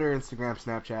Pete, Twitter, Instagram,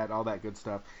 Snapchat, all that good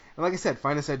stuff. And like I said,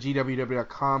 find us at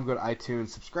gww.com. Go to iTunes,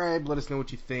 subscribe. Let us know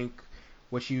what you think,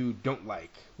 what you don't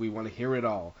like. We want to hear it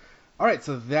all. All right,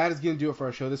 so that is going to do it for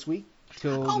our show this week.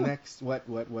 Till next, what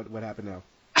happened now?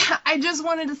 I just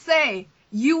wanted to say,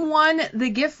 you won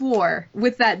the gift war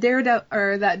with that that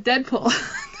Deadpool.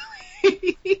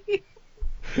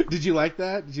 Did you like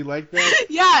that?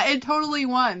 Yeah, it totally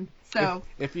won. So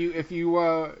if you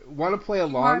want to play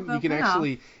along, you can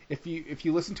actually if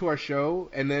you listen to our show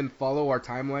and then follow our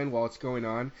timeline while it's going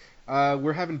on,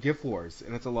 we're having gift wars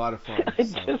and it's a lot of fun. I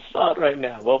just saw it right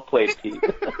now. Well played, Pete.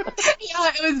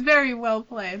 Yeah, it was very well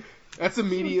played. That's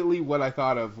immediately what I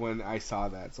thought of when I saw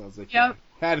that. So I was like, Yep.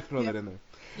 yeah, had to throw that in there.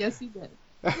 Yes, he did.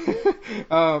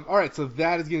 All right, so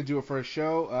that is going to do it for our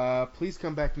show. Please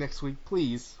come back next week.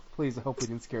 Please. I hope we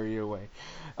didn't scare you away.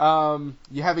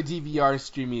 You have a DVR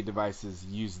streaming devices.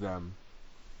 Use them.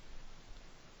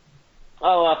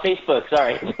 Oh, Facebook.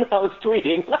 Sorry, I was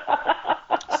tweeting.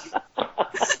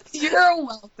 You're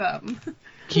welcome.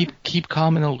 Keep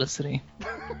calm and listening.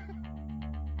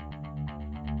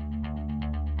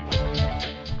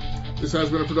 This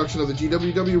has been a production of the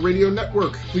GWW Radio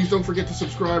Network. Please don't forget to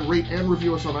subscribe, rate, and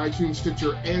review us on iTunes,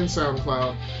 Stitcher, and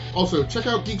SoundCloud. Also, check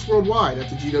out Geeks Worldwide at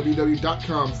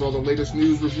thegww.com for all the latest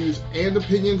news, reviews, and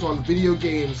opinions on video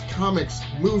games, comics,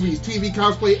 movies, TV,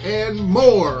 cosplay, and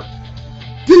more.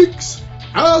 Geeks,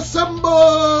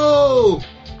 assemble!